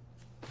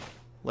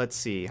 let's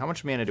see. How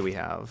much mana do we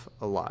have?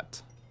 A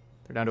lot.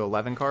 They're down to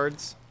 11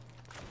 cards.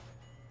 I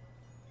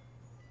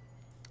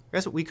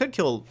guess we could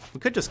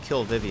just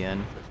kill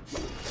Vivian.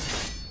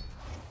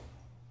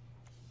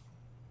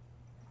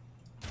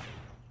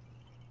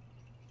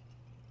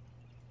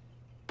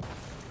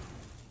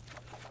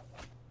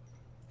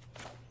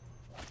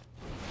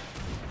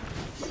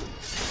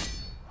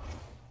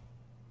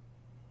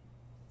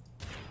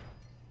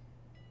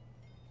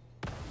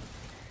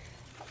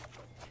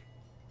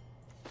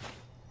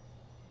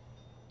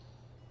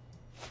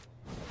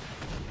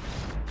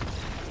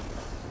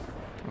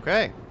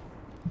 Okay.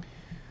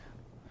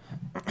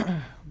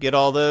 Get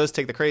all those,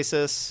 take the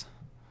Krasis.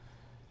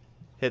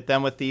 Hit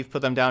them with Thief,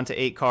 put them down to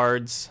 8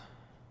 cards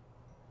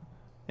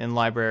in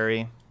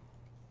library.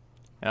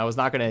 And I was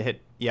not going to hit...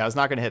 Yeah, I was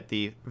not going to hit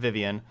the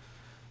Vivian.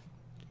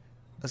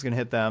 I was going to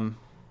hit them.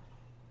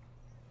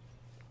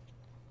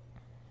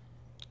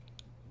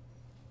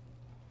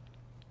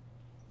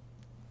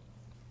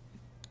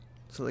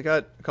 So they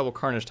got a couple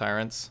Carnage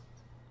Tyrants.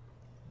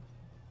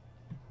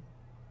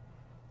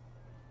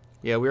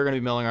 Yeah, we are going to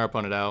be milling our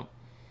opponent out.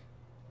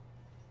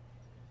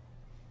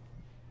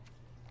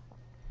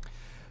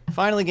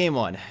 Finally, game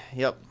 1.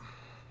 Yep.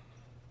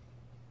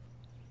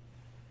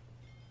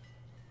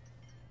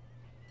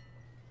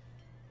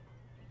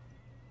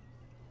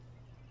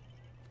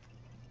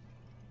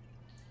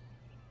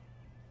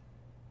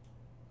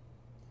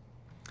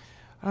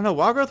 I don't know.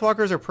 Wild Growth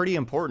Walkers are pretty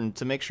important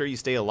to make sure you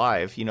stay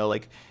alive. You know,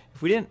 like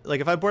if we didn't, like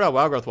if I board out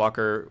Wild Growth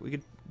Walker, we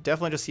could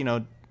definitely just, you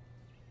know,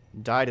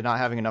 die to not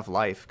having enough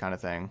life, kind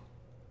of thing.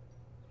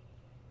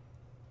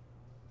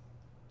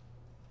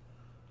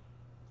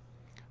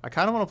 I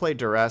kind of want to play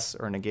Duress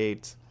or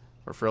Negate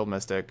or Frilled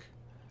Mystic.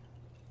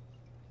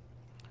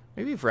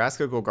 Maybe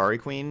Vraska Golgari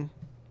Queen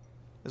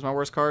is my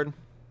worst card.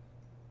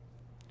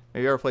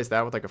 Maybe I replace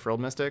that with like a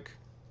Frilled Mystic.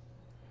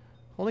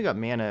 Only got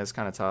mana is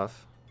kind of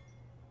tough.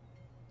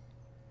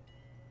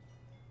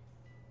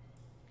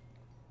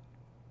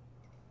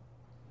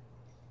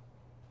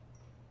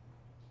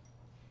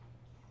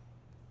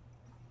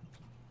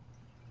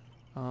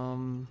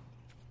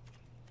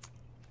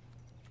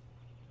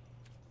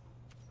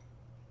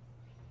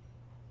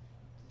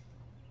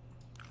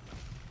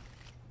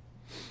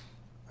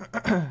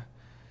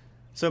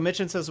 So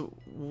Mitchin says,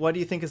 what do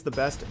you think is the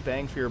best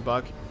bang for your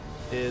buck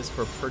is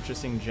for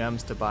purchasing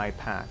gems to buy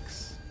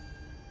packs?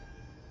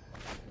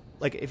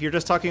 Like, if you're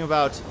just talking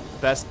about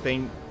best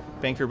bang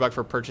for your buck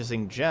for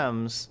purchasing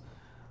gems,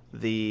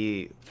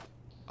 the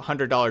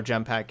 $100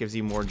 gem pack gives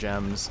you more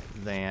gems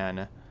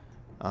than,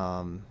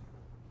 you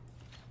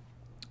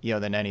know,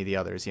 than any of the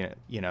others.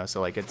 You know, so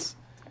like it's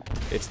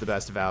the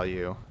best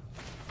value.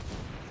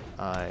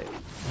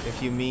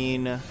 If you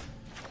mean...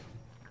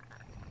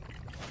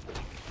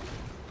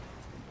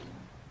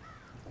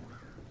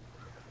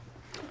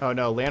 Oh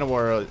no,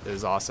 Llanowar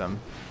is awesome.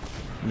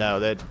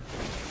 No,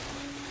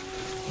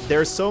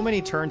 there's so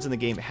many turns in the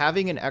game.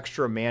 Having an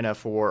extra mana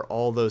for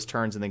all those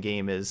turns in the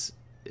game is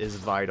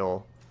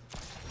vital.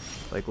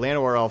 Like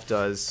Llanowar Elf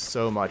does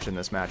so much in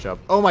this matchup.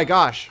 Oh my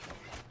gosh!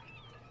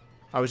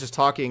 I was just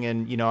talking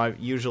and, you know,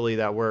 usually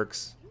that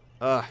works.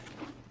 Ugh.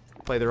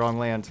 Play the wrong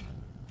land.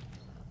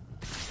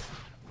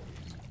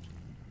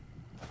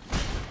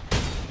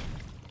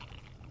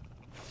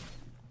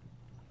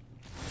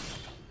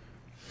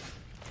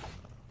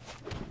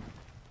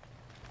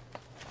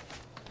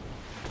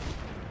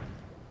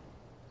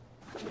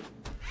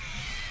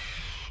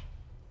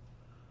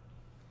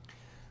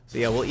 So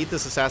yeah, we'll eat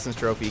this Assassin's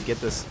Trophy, get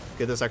this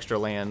extra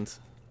land.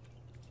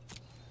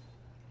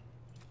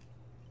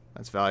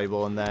 That's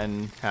valuable, and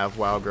then have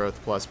Wild Growth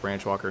plus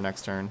Branch Walker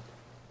next turn.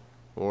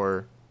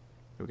 Or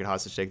we could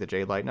hostage take the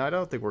Jade Light. No, I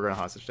don't think we're gonna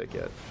hostage take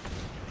yet.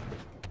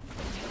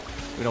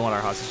 We don't want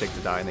our hostage take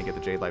to die and then get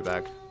the Jade Light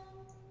back.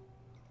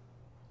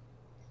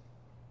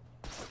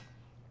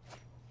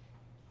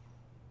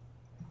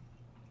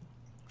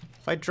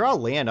 If I draw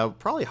land, I'll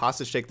probably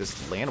hostage take this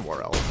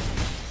Llanowar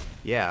Elf.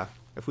 Yeah.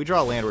 If we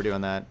draw land, we're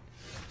doing that.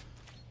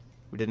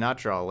 We did not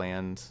draw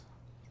land.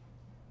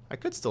 I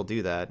could still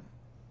do that.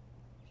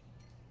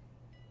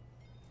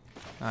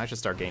 I should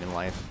start gaining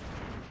life.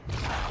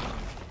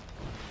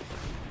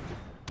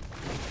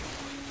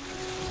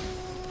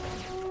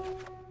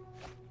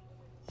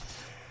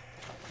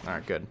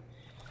 Alright, good.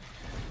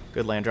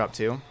 Good land drop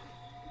too.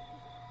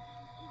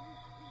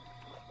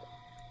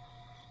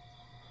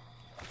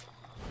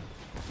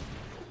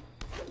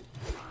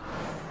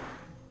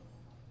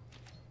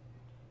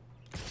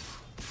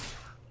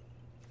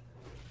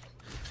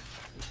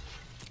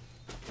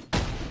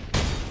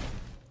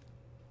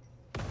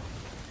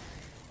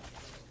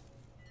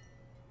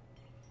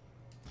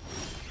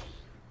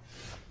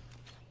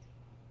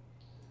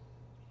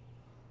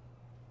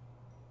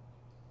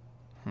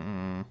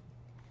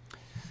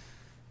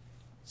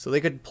 So they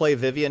could play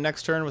Vivian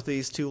next turn with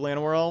these 2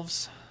 Llanowar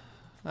Elves.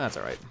 That's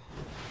alright.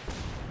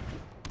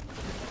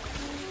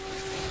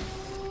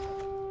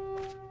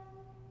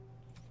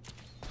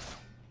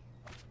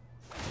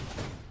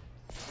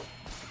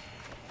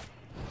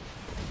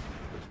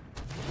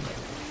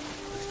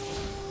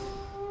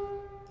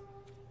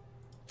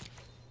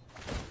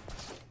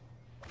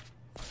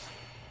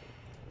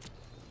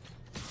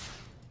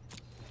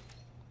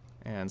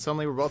 And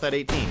suddenly we're both at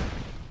 18.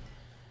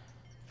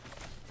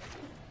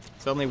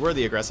 Suddenly we're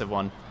the aggressive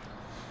one.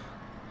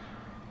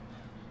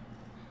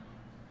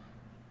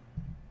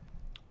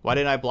 Why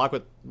didn't I block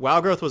with...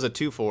 Wild Growth was a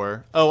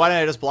 2-4. Oh, why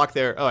didn't I just block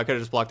their... Oh, I could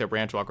have just blocked their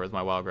Branch Walker with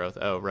my Wild Growth.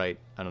 Oh, right.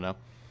 I don't know.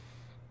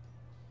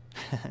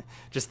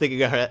 Just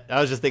thinking ahead.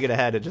 I was just thinking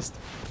ahead and just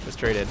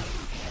traded.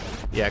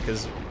 Yeah,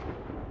 because...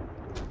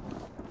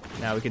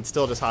 Now we can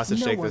still just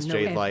hostage take this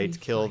Jade Light,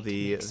 kill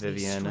the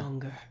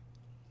Vivian.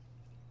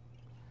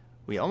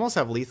 We almost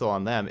have lethal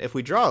on them. If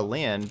we draw a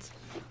land,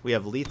 we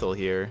have lethal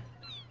here,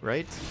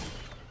 right?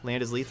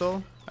 Land is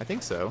lethal? I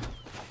think so.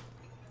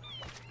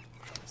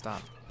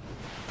 Stop.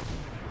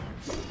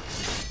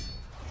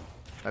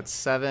 That's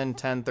 7,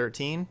 10,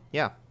 13.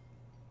 Yeah.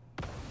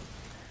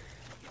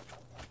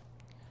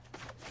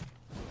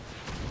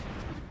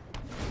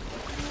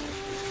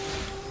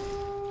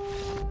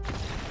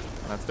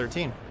 That's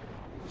 13.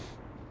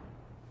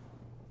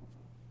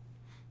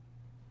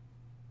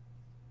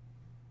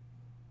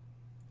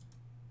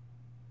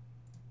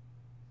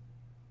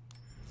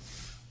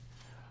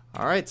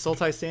 All right,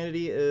 Sultai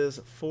Sanity is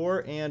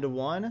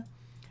 4-1.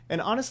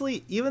 And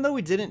honestly, even though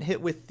we didn't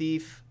hit with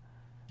Thief,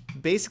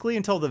 basically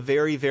until the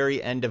very,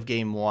 very end of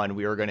game 1,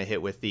 we were going to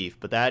hit with Thief.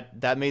 But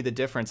that made the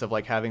difference of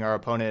like having our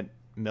opponent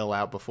mill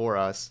out before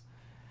us.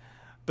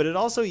 But it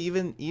also,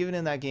 even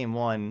in that game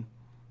 1,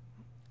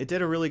 it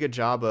did a really good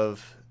job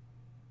of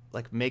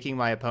like making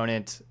my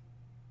opponent,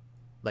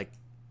 like,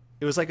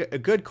 it was like a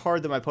good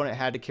card that my opponent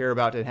had to care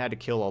about and had to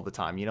kill all the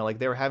time. You know, like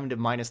they were having to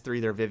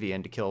 -3 their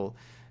Vivian to kill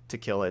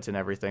it and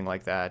everything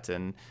like that.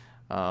 And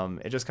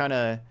it just kind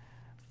of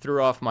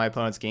threw off my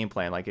opponent's game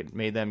plan. Like it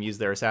made them use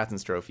their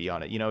Assassin's Trophy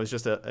on it. You know, it was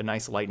just a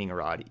nice lightning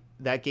rod.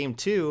 That game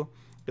 2,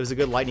 it was a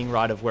good lightning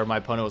rod of where my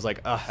opponent was like,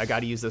 ugh, I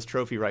got to use this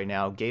trophy right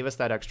now. Gave us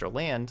that extra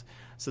land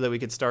so that we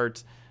could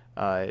start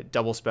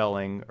double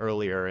spelling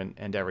earlier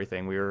and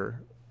everything. We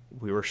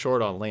were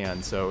short on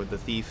land, so the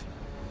Thief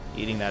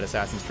eating that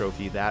Assassin's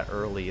Trophy that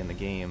early in the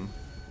game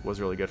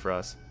was really good for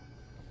us.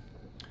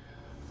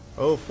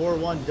 Oh,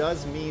 4-1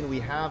 does mean we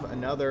have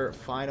another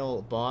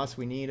final boss.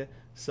 We need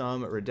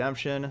some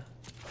redemption.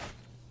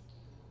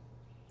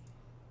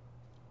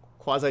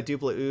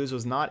 Quasi-Duplicate Ooze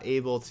was not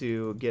able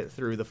to get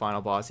through the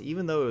final boss.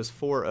 Even though it was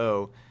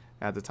 4-0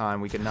 at the time,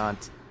 we could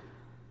not...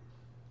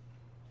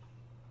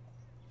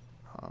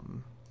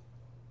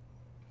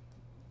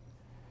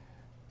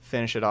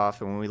 finish it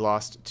off, and when we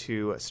lost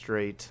 2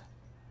 straight,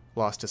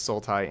 lost to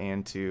Sultai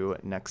and to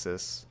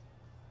Nexus.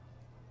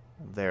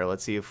 There,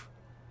 let's see if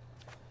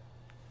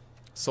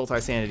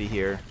Sultai Sanity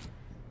here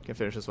can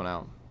finish this one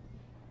out.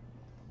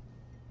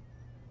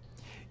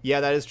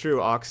 Yeah, that is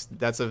true, Ox.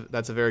 That's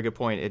a very good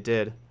point. It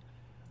did.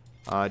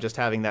 Just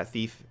having that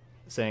Thief,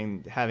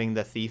 having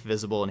the Thief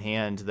visible in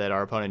hand that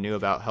our opponent knew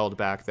about held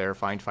back their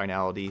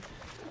finality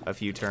a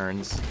few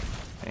turns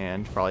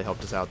and probably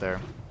helped us out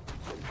there.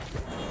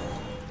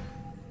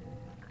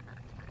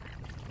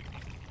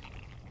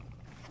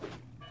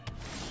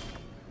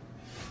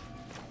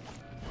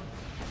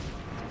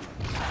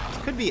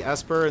 Could be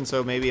Esper, and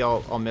so maybe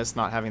I'll miss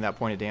not having that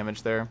point of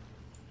damage there.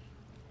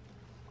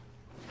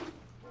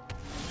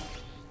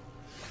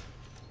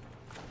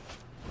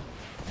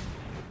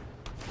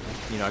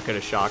 You know, I could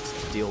have shocked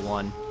to deal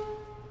 1.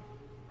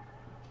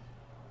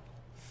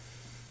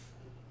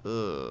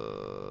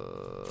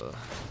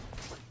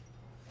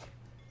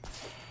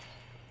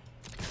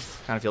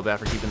 Kind of feel bad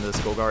for keeping the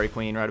Golgari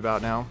Queen right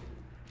about now.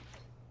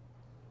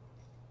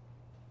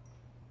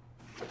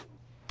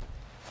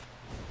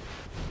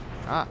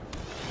 Ah.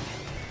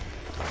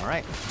 All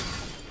right.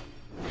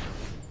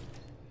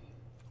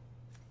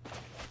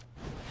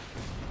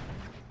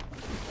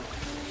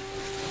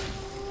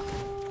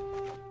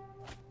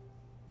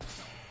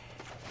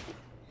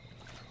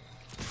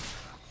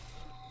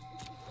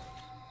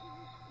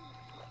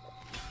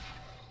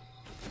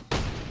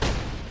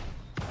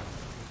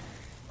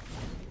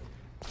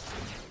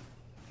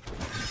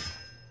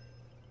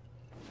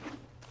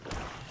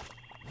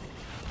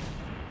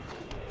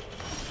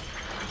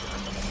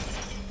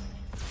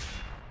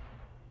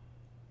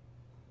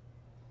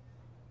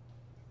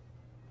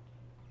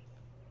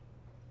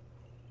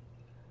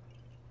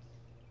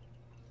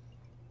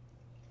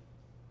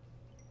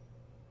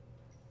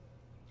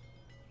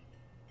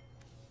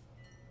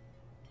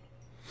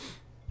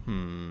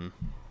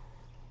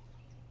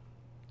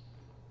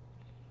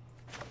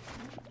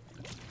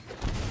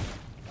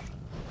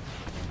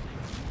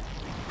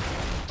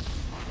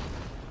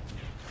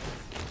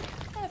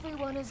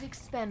 Everyone is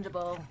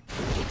expendable,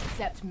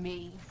 except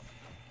me.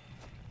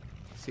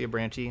 See ya,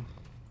 Branchy.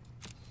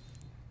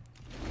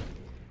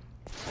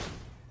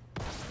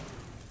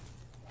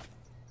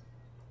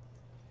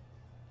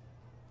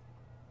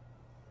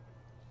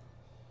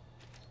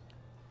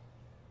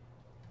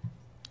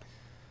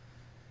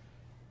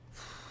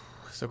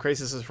 So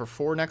Krasis is for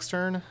 4 next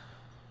turn.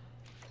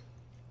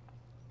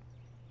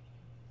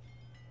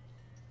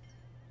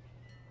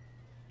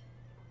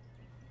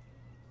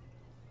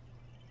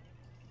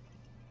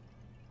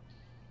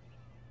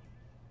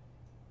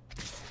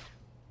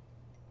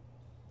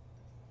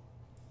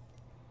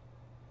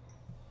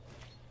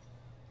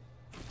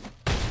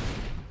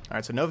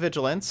 Alright, so no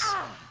vigilance.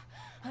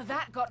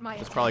 That got my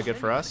That's probably good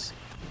for us.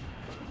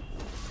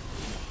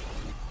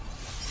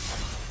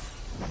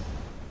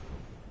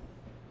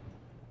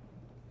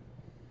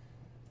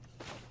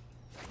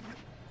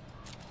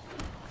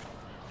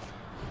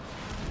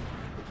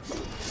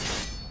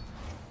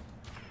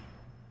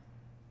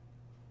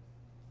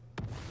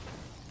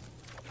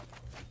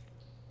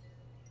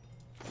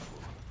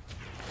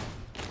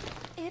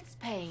 Its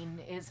pain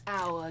is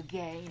our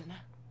gain.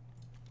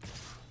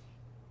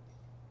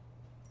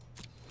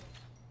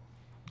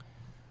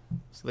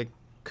 So they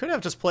could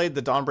have just played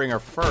the Dawnbringer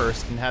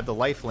first and had the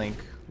lifelink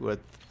with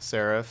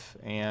Seraph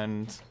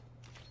and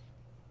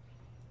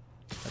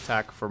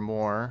attack for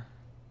more.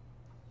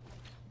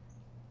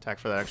 Attack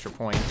for that extra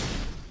point.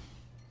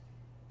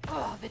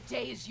 Oh, the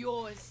day is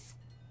yours.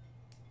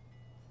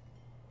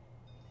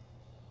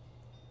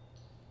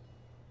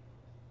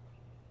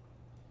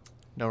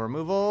 No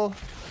removal.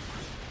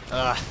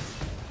 Ugh.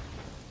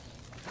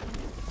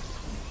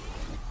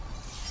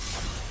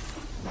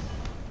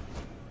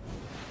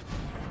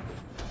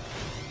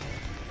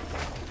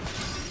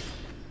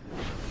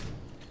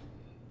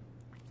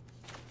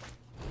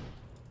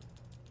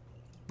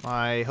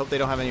 I hope they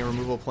don't have any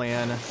removal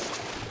plan.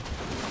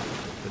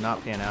 Did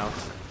not pan out.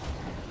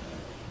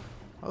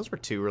 Those were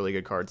two really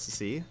good cards to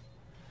see.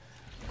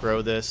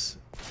 Grow this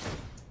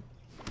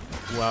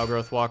Wild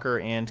Growth Walker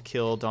and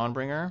kill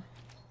Dawnbringer.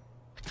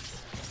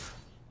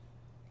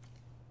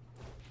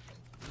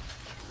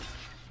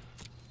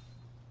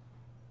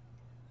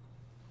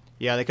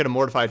 Yeah, they could have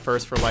Mortified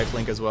first for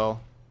lifelink as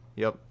well.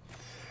 Yep.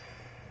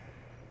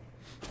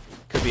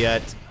 Could be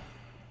at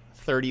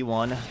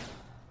 31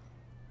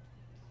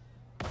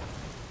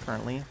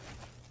 currently.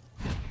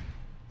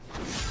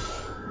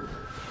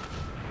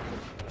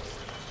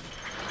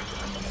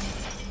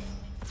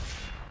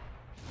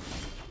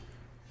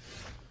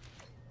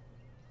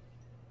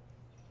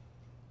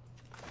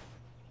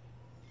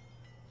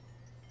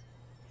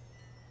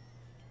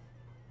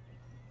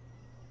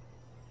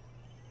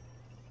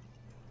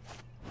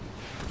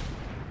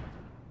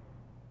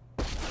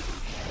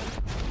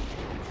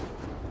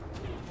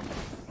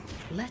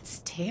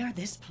 Let's tear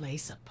this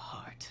place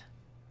apart.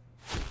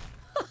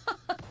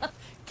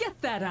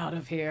 Get that out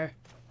of here.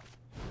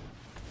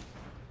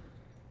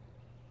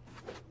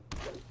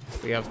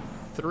 We have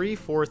 3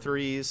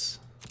 4/3s.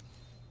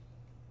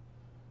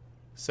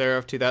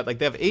 Seraph to that. Like,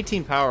 they have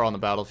 18 power on the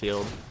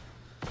battlefield.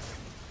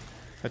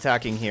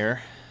 Attacking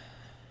here.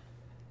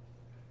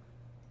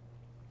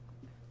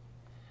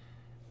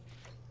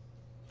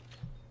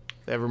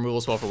 If they have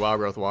removal spell for Wild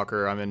Growth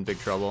Walker, I'm in big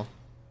trouble.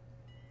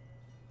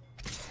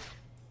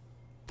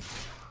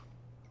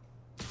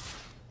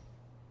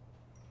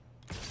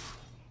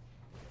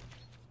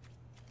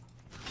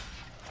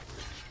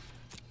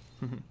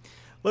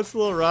 Looks a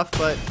little rough,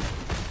 but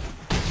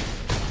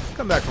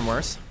come back from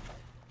worse.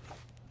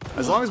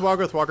 As long as Wild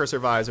Growth Walker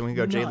survives, and we can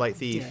go Jade Light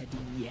Thief. Not dead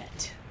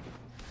yet.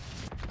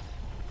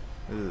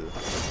 Ugh.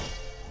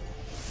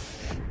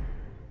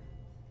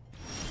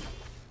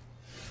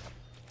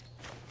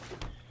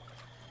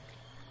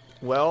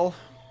 Well,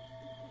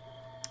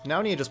 now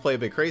we need to just play a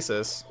big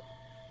Krasis.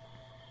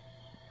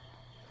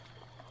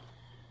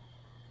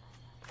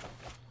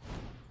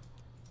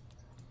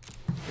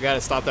 We gotta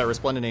stop that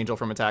Resplendent Angel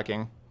from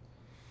attacking.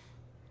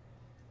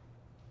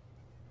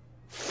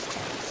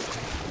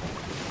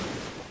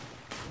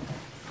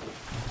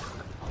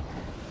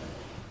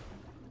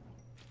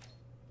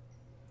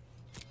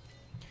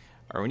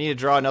 Or we need to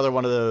draw another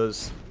one of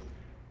those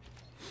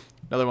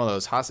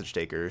hostage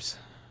takers,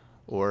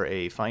 or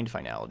a find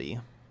finality.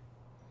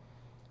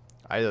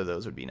 Either of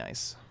those would be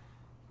nice.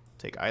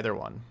 Take either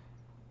one.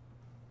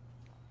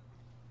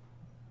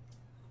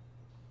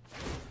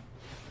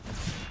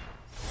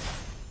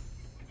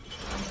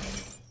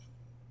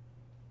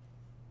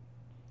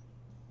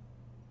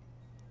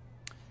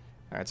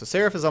 Alright, so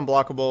Seraph is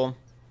unblockable,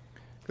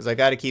 because I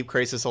gotta keep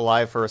Krasis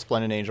alive for a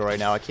Splendid Angel right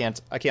now. I can't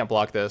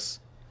block this.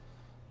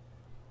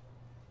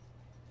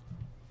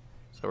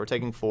 So we're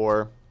taking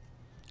 4,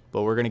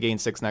 but we're gonna gain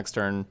 6 next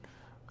turn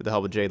with the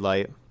help of Jade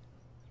Light.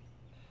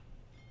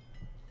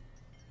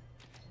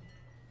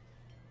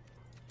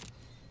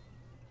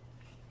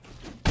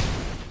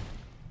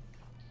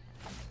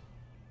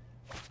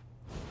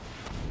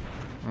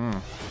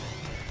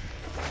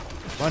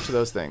 Bunch of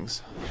those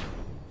things.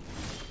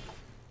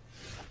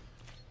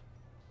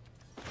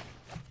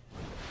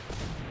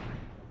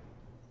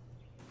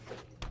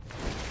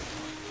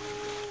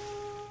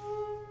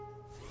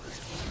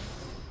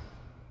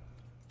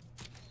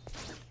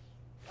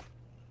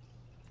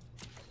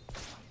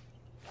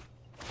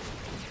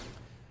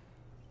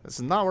 This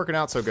is not working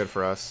out so good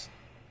for us.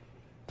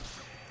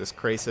 This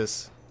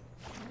Krasis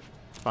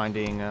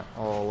finding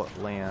all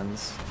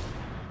lands.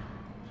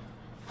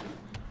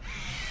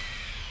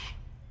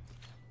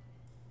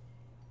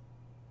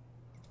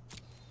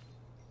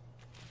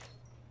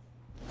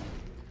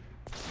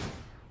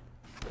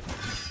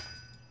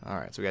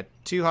 Alright, so we got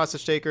 2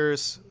 Hostage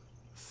Takers,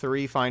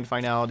 3 Find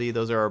Finality.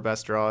 Those are our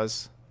best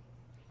draws.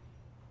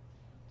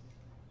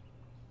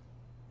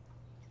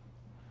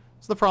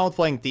 the problem with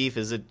playing Thief,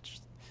 is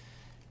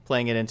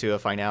playing it into a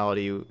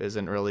finality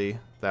isn't really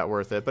that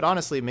worth it. But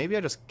honestly, maybe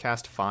I just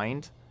cast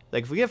Find.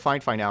 Like, if we get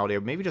Find Finality,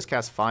 maybe just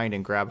cast Find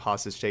and grab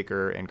Hostage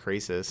Taker and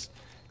Krasis.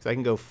 Because I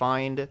can go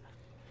Find,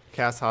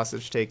 cast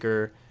Hostage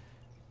Taker,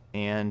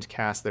 and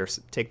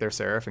take their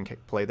Seraph and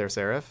play their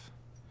Seraph.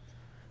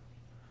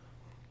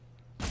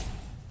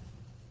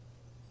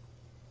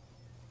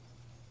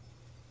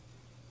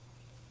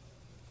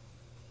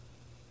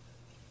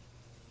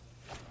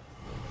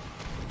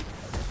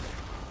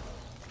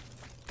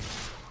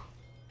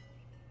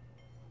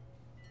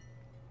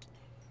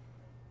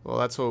 Well,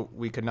 that's what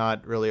we could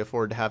not really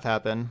afford to have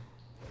happen.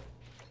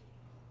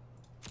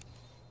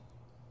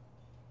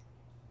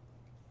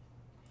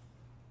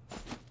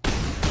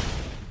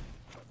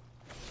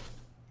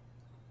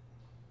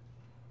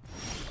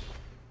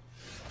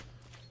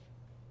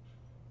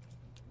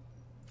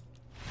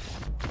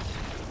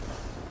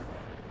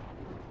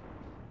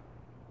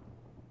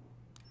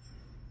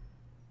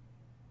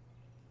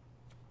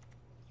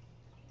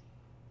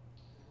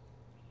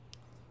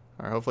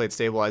 Or hopefully it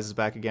stabilizes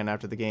back again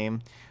after the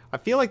game. I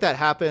feel like that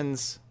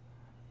happens.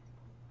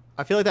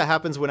 I feel like that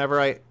happens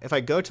whenever if I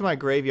go to my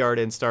graveyard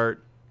and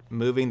start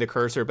moving the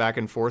cursor back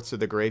and forth to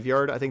the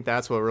graveyard. I think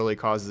that's what really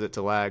causes it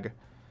to lag.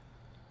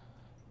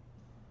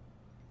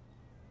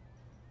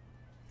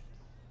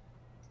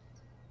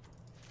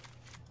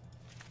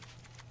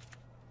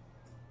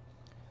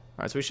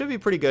 Alright, so we should be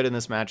pretty good in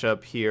this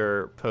matchup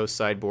here post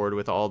sideboard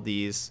with all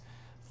these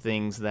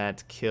things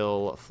that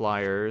kill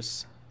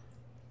flyers.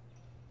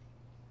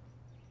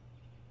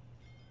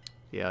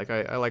 Yeah, like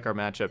I like our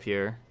matchup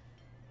here.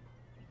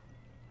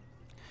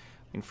 I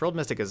mean, Frilled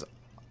Mystic is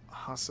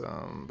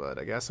awesome, but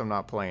I guess I'm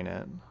not playing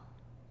it.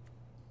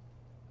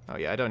 Oh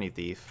yeah, I don't need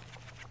Thief.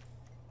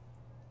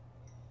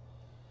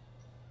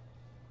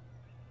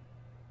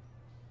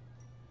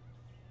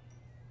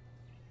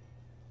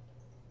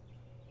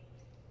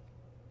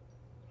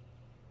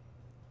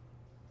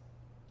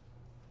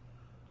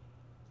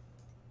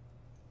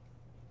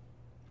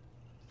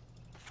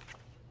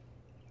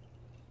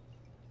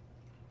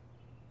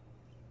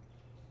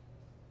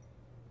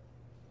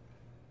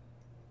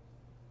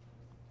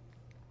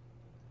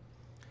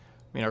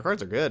 I mean, our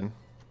cards are good.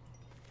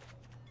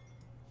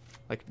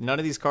 Like, none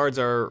of these cards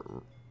are,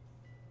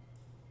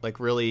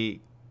 like,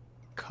 really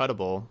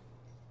cuttable.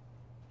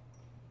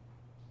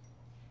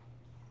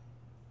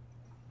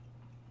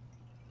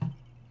 I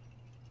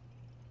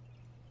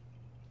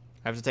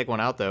have to take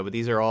one out, though, but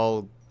these are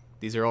all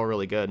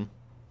really good.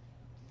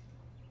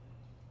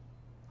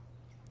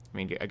 I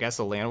mean, I guess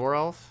a Land War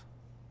Elf?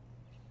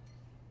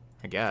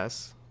 I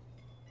guess.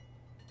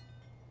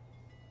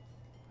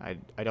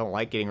 I don't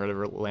like getting rid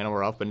of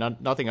Llanowar Elf, but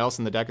nothing else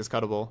in the deck is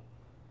cuttable.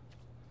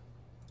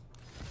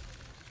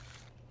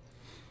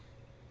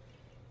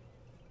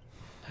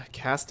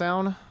 Cast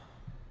down?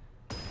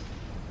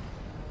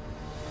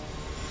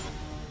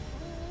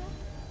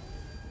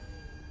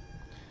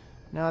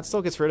 No, it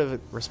still gets rid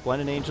of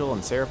Resplendent Angel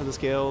and Seraph of the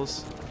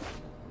Scales.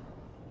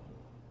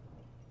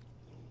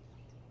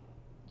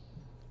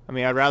 I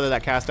mean, I'd rather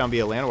that cast down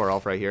be a Llanowar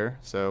Elf right here,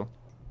 so...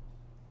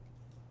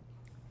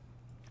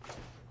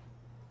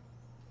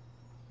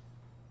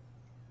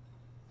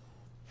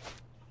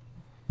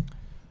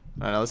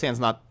 I don't know, this hand's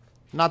not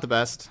the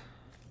best.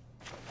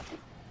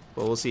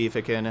 But we'll see if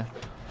it can...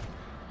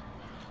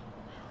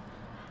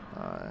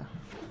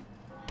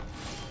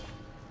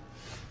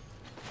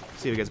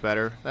 see if it gets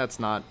better. That's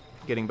not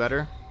getting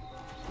better.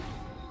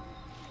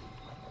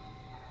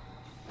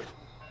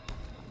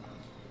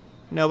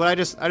 No, but I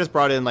just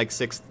brought in like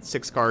six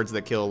cards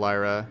that kill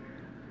Lyra.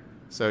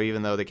 So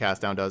even though the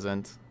cast down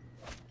doesn't.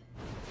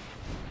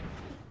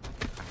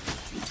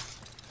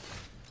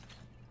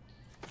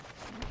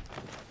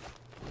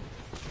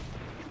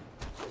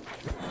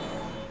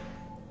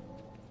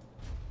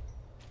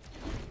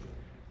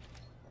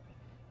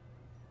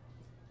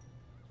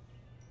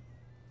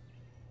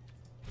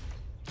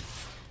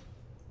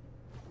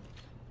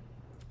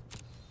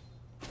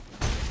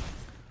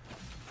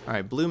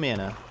 Alright, blue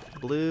mana.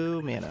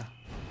 Blue mana.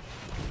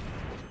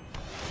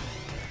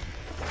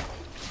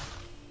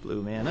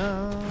 Blue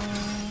mana.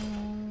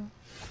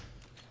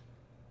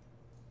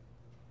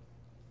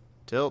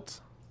 Tilt.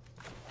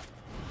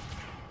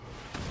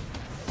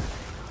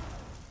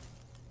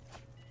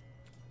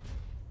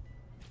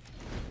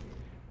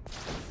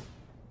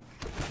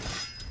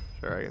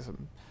 Sure, I guess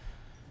I'm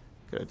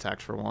good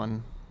attacked for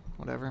one.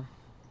 Whatever.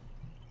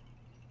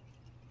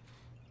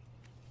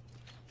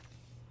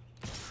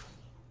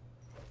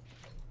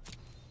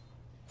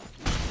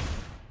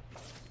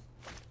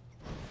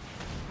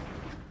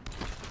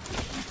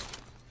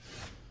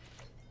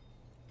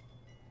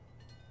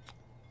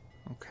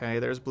 Okay,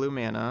 there's blue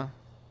mana.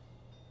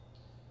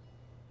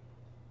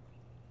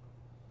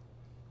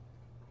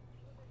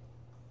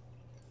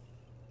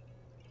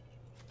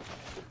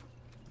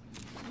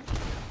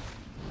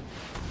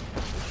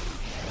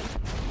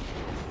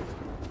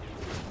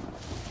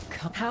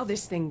 How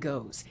this thing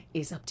goes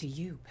is up to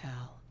you,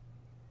 pal.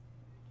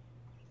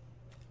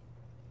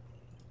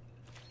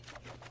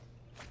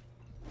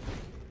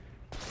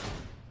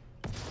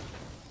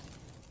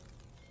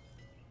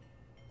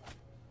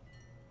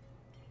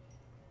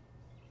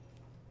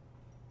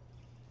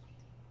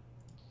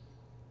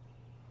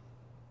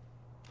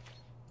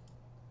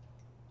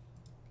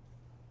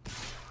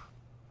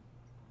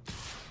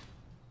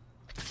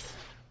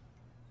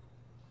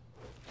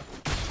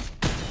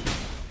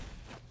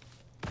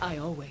 I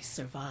always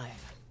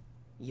survive.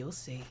 You'll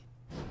see.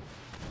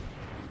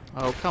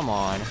 Oh, come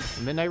on.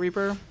 Midnight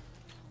Reaper?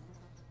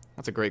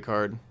 That's a great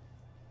card.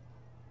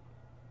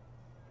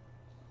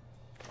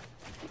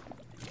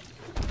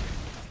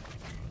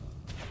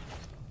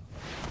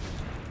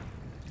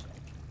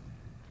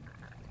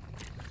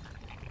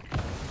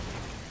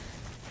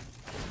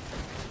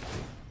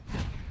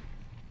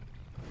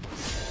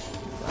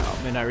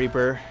 Wow, Midnight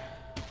Reaper.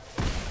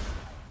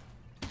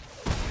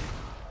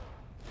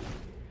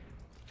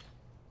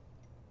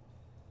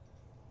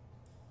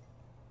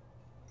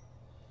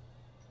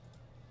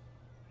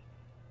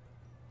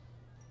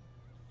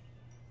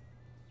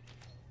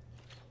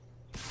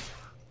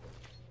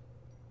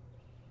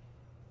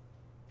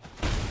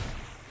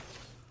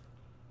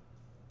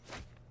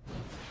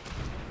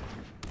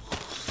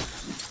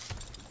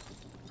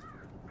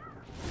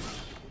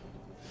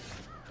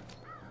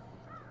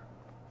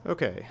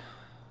 Okay.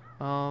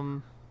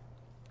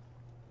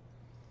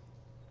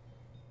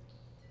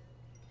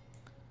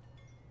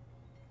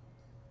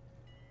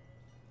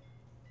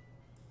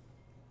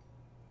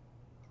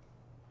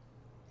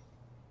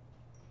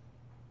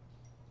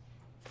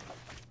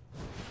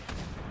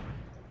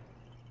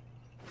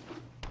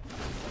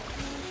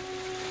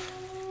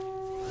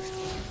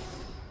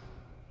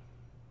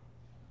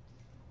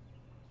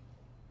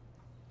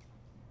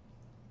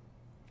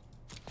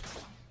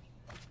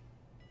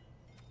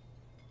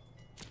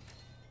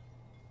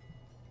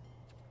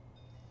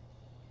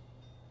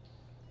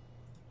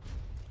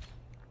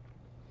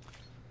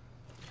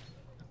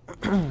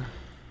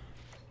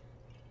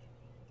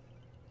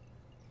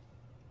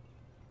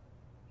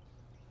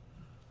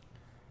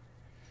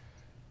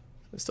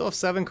 They still have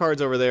 7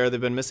 cards over there. They've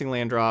been missing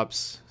land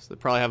drops, so they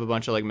probably have a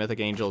bunch of like Mythic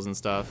Angels and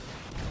stuff.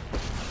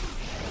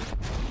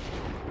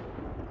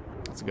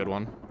 That's a good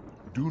one.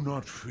 Do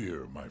not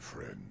fear, my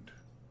friend.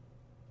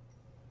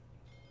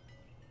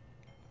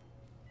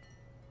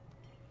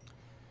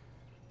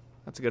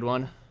 That's a good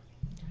one.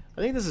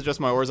 I think this is just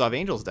my Orzhov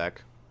Angels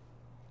deck.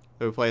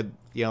 That we played,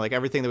 you know, like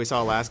everything that we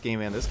saw last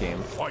game and this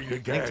game. Fight I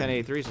think again.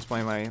 1083 is just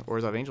playing my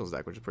Orzhov Angels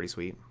deck, which is pretty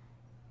sweet.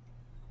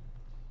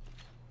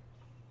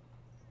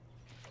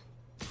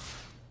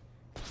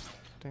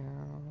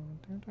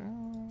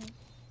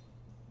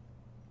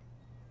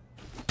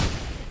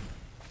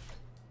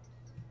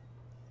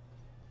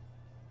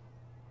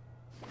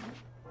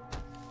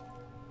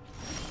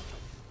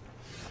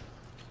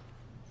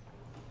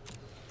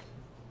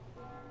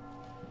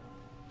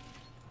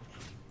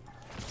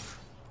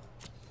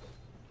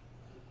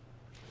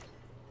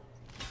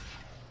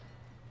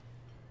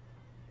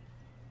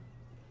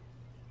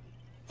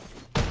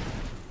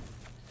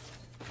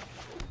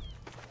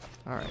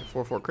 Alright,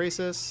 4/4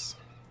 Krasis.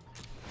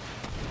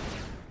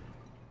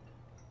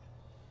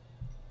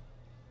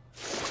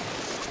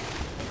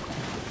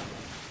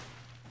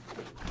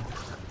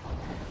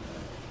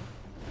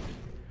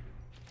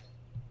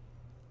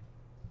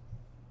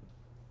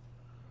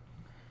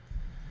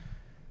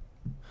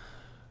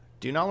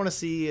 Do not want to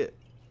see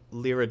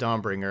Lyra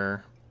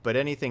Dawnbringer, but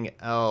anything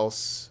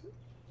else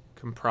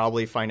can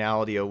probably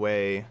finality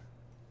away.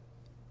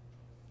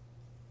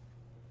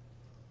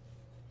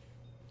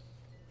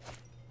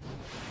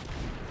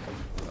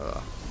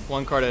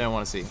 One card I don't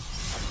want to see.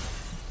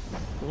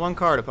 One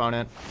card,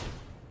 opponent.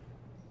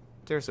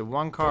 Seriously,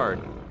 one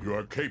card. You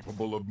are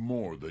capable of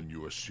more than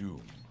you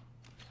assume.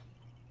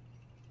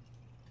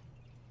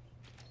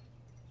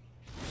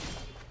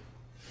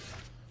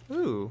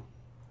 Ooh.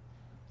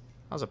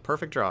 That was a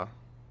perfect draw.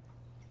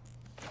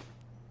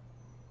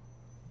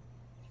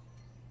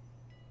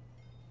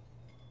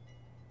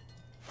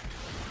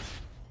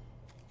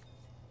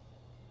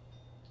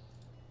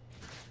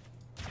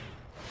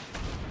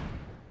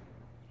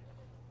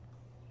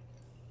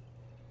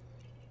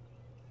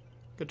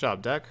 Good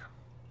job, deck.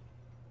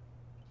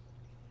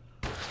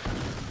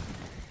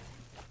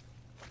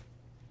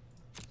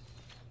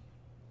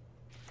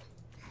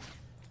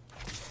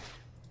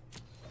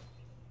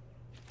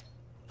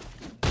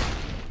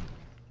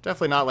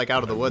 Definitely not like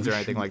out of the woods or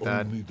anything like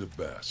that. Only the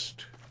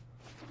best.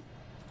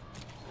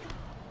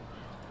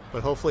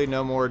 But hopefully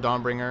no more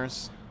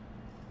Dawnbringers.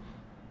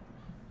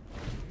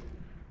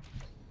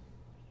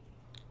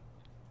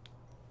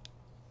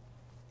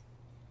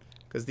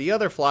 Because the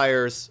other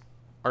flyers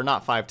are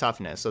not 5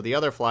 toughness, so the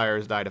other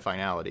flyers die to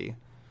finality.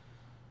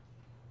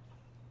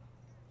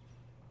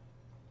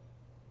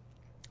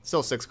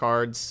 Still 6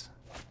 cards.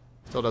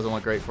 Still doesn't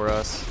look great for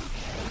us.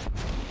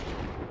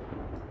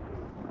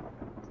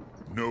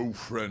 No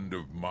friend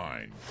of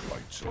mine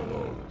fights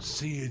alone.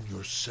 See in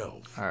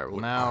yourself. All right, well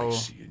what now- I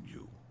see in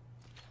you.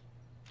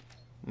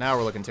 Now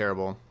we're looking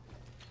terrible.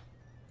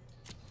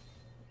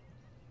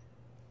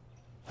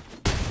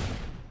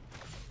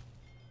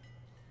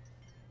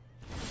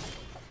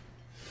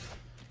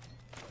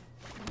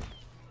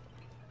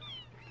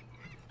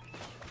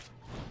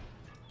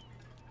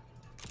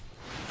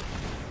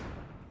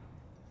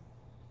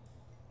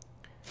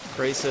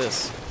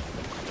 Krasis.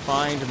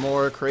 Find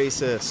more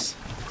Krasis.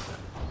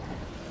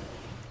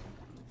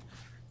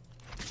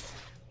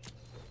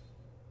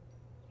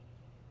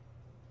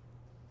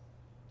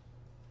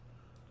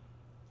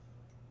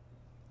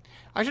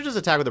 I should just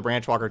attack with the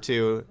Branch Walker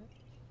too.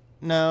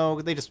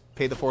 No, they just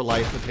pay the 4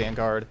 life with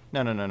Vanguard.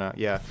 No, no, no, no.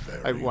 Yeah,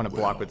 I want to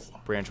block with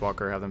Branch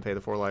Walker, have them pay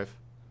the 4 life.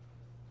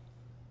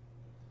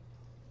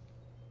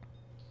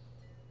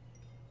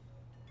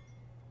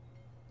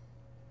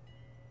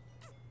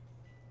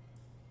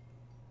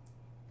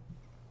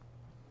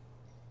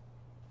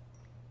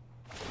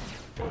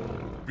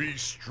 Be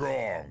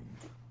strong.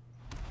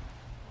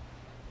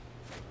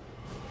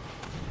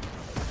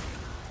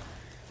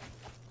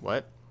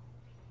 What?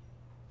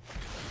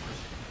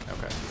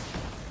 Okay.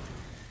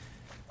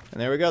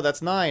 And there we go.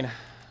 That's 9.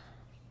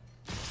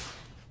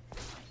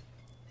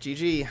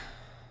 GG.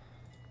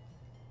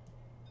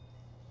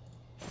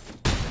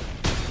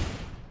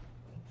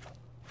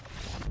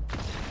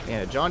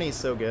 Man, Johnny's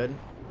so good.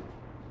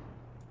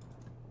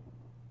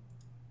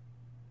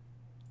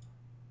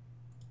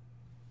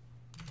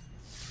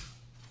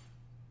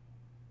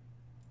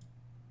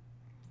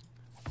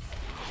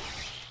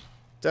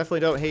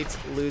 Definitely don't hate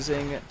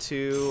losing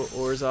to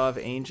Orzhov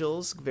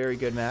Angels. Very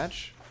good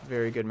match.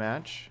 Very good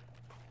match.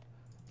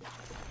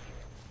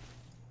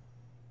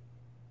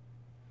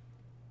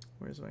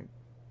 Where's my...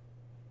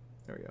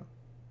 There we go.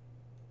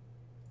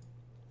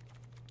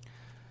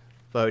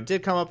 But it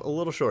did come up a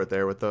little short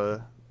there with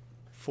the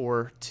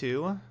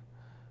 4-2.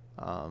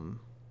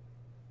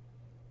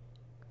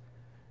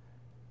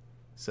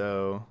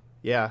 So,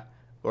 yeah.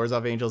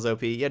 Orzhov Angels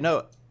OP. Yeah,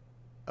 no...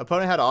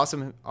 Opponent had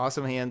awesome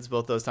hands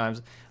both those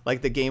times.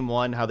 Like the game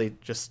 1, how they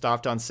just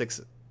stopped on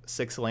six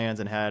lands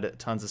and had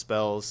tons of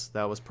spells.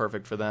 That was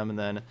perfect for them. And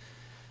then,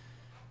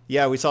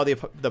 yeah, we saw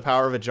the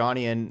power of a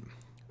Johnny, and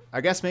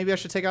I guess maybe I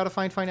should take out a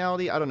Find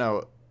Finality. I don't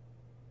know.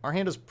 Our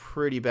hand was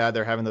pretty bad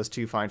there, having those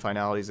 2 Find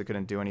Finalities that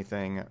couldn't do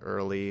anything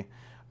early.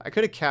 I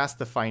could have cast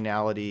the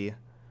Finality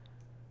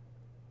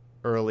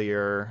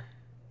earlier.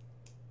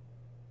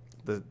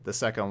 The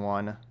second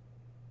one.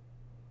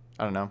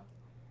 I don't know.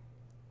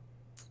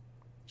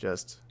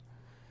 Just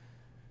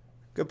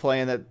good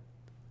playing that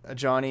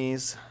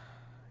Johnny's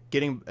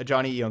getting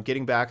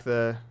back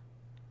the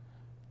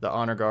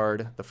honor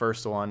guard, the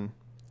first one,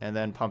 and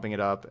then pumping it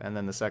up, and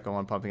then the second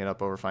one pumping it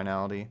up over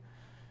Finality.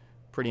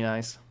 Pretty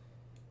nice.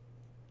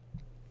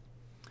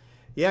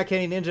 Yeah,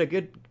 Kenny Ninja,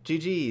 good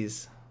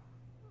GG's.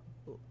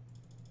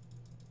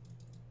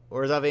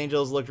 Orzhov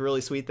Angels looked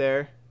really sweet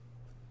there.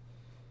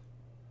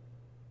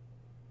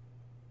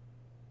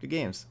 Good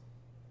games.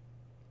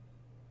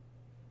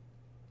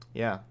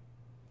 Yeah.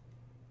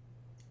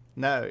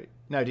 No,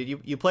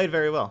 dude, you played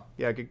very well.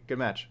 Yeah, good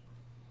match.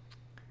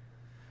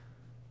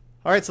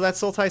 All right, so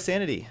that's Sultai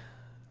Sanity.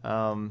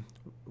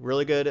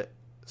 Really good,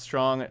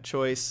 strong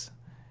choice.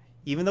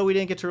 Even though we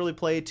didn't get to really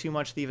play too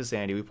much Thief of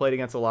Sanity, we played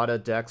against a lot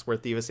of decks where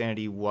Thief of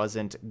Sanity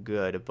wasn't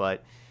good,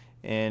 but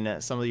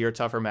in some of your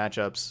tougher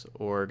matchups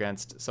or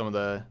against some of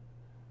the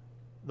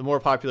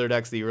more popular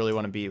decks that you really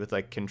want to beat with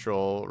like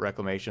Control,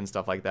 Reclamation,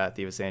 stuff like that,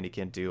 Thief of Sanity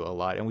can do a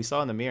lot. And we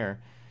saw in the mirror,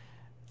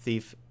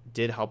 Thief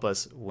did help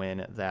us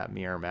win that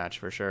mirror match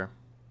for sure.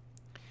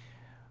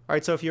 All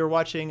right, so if you're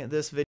watching this video,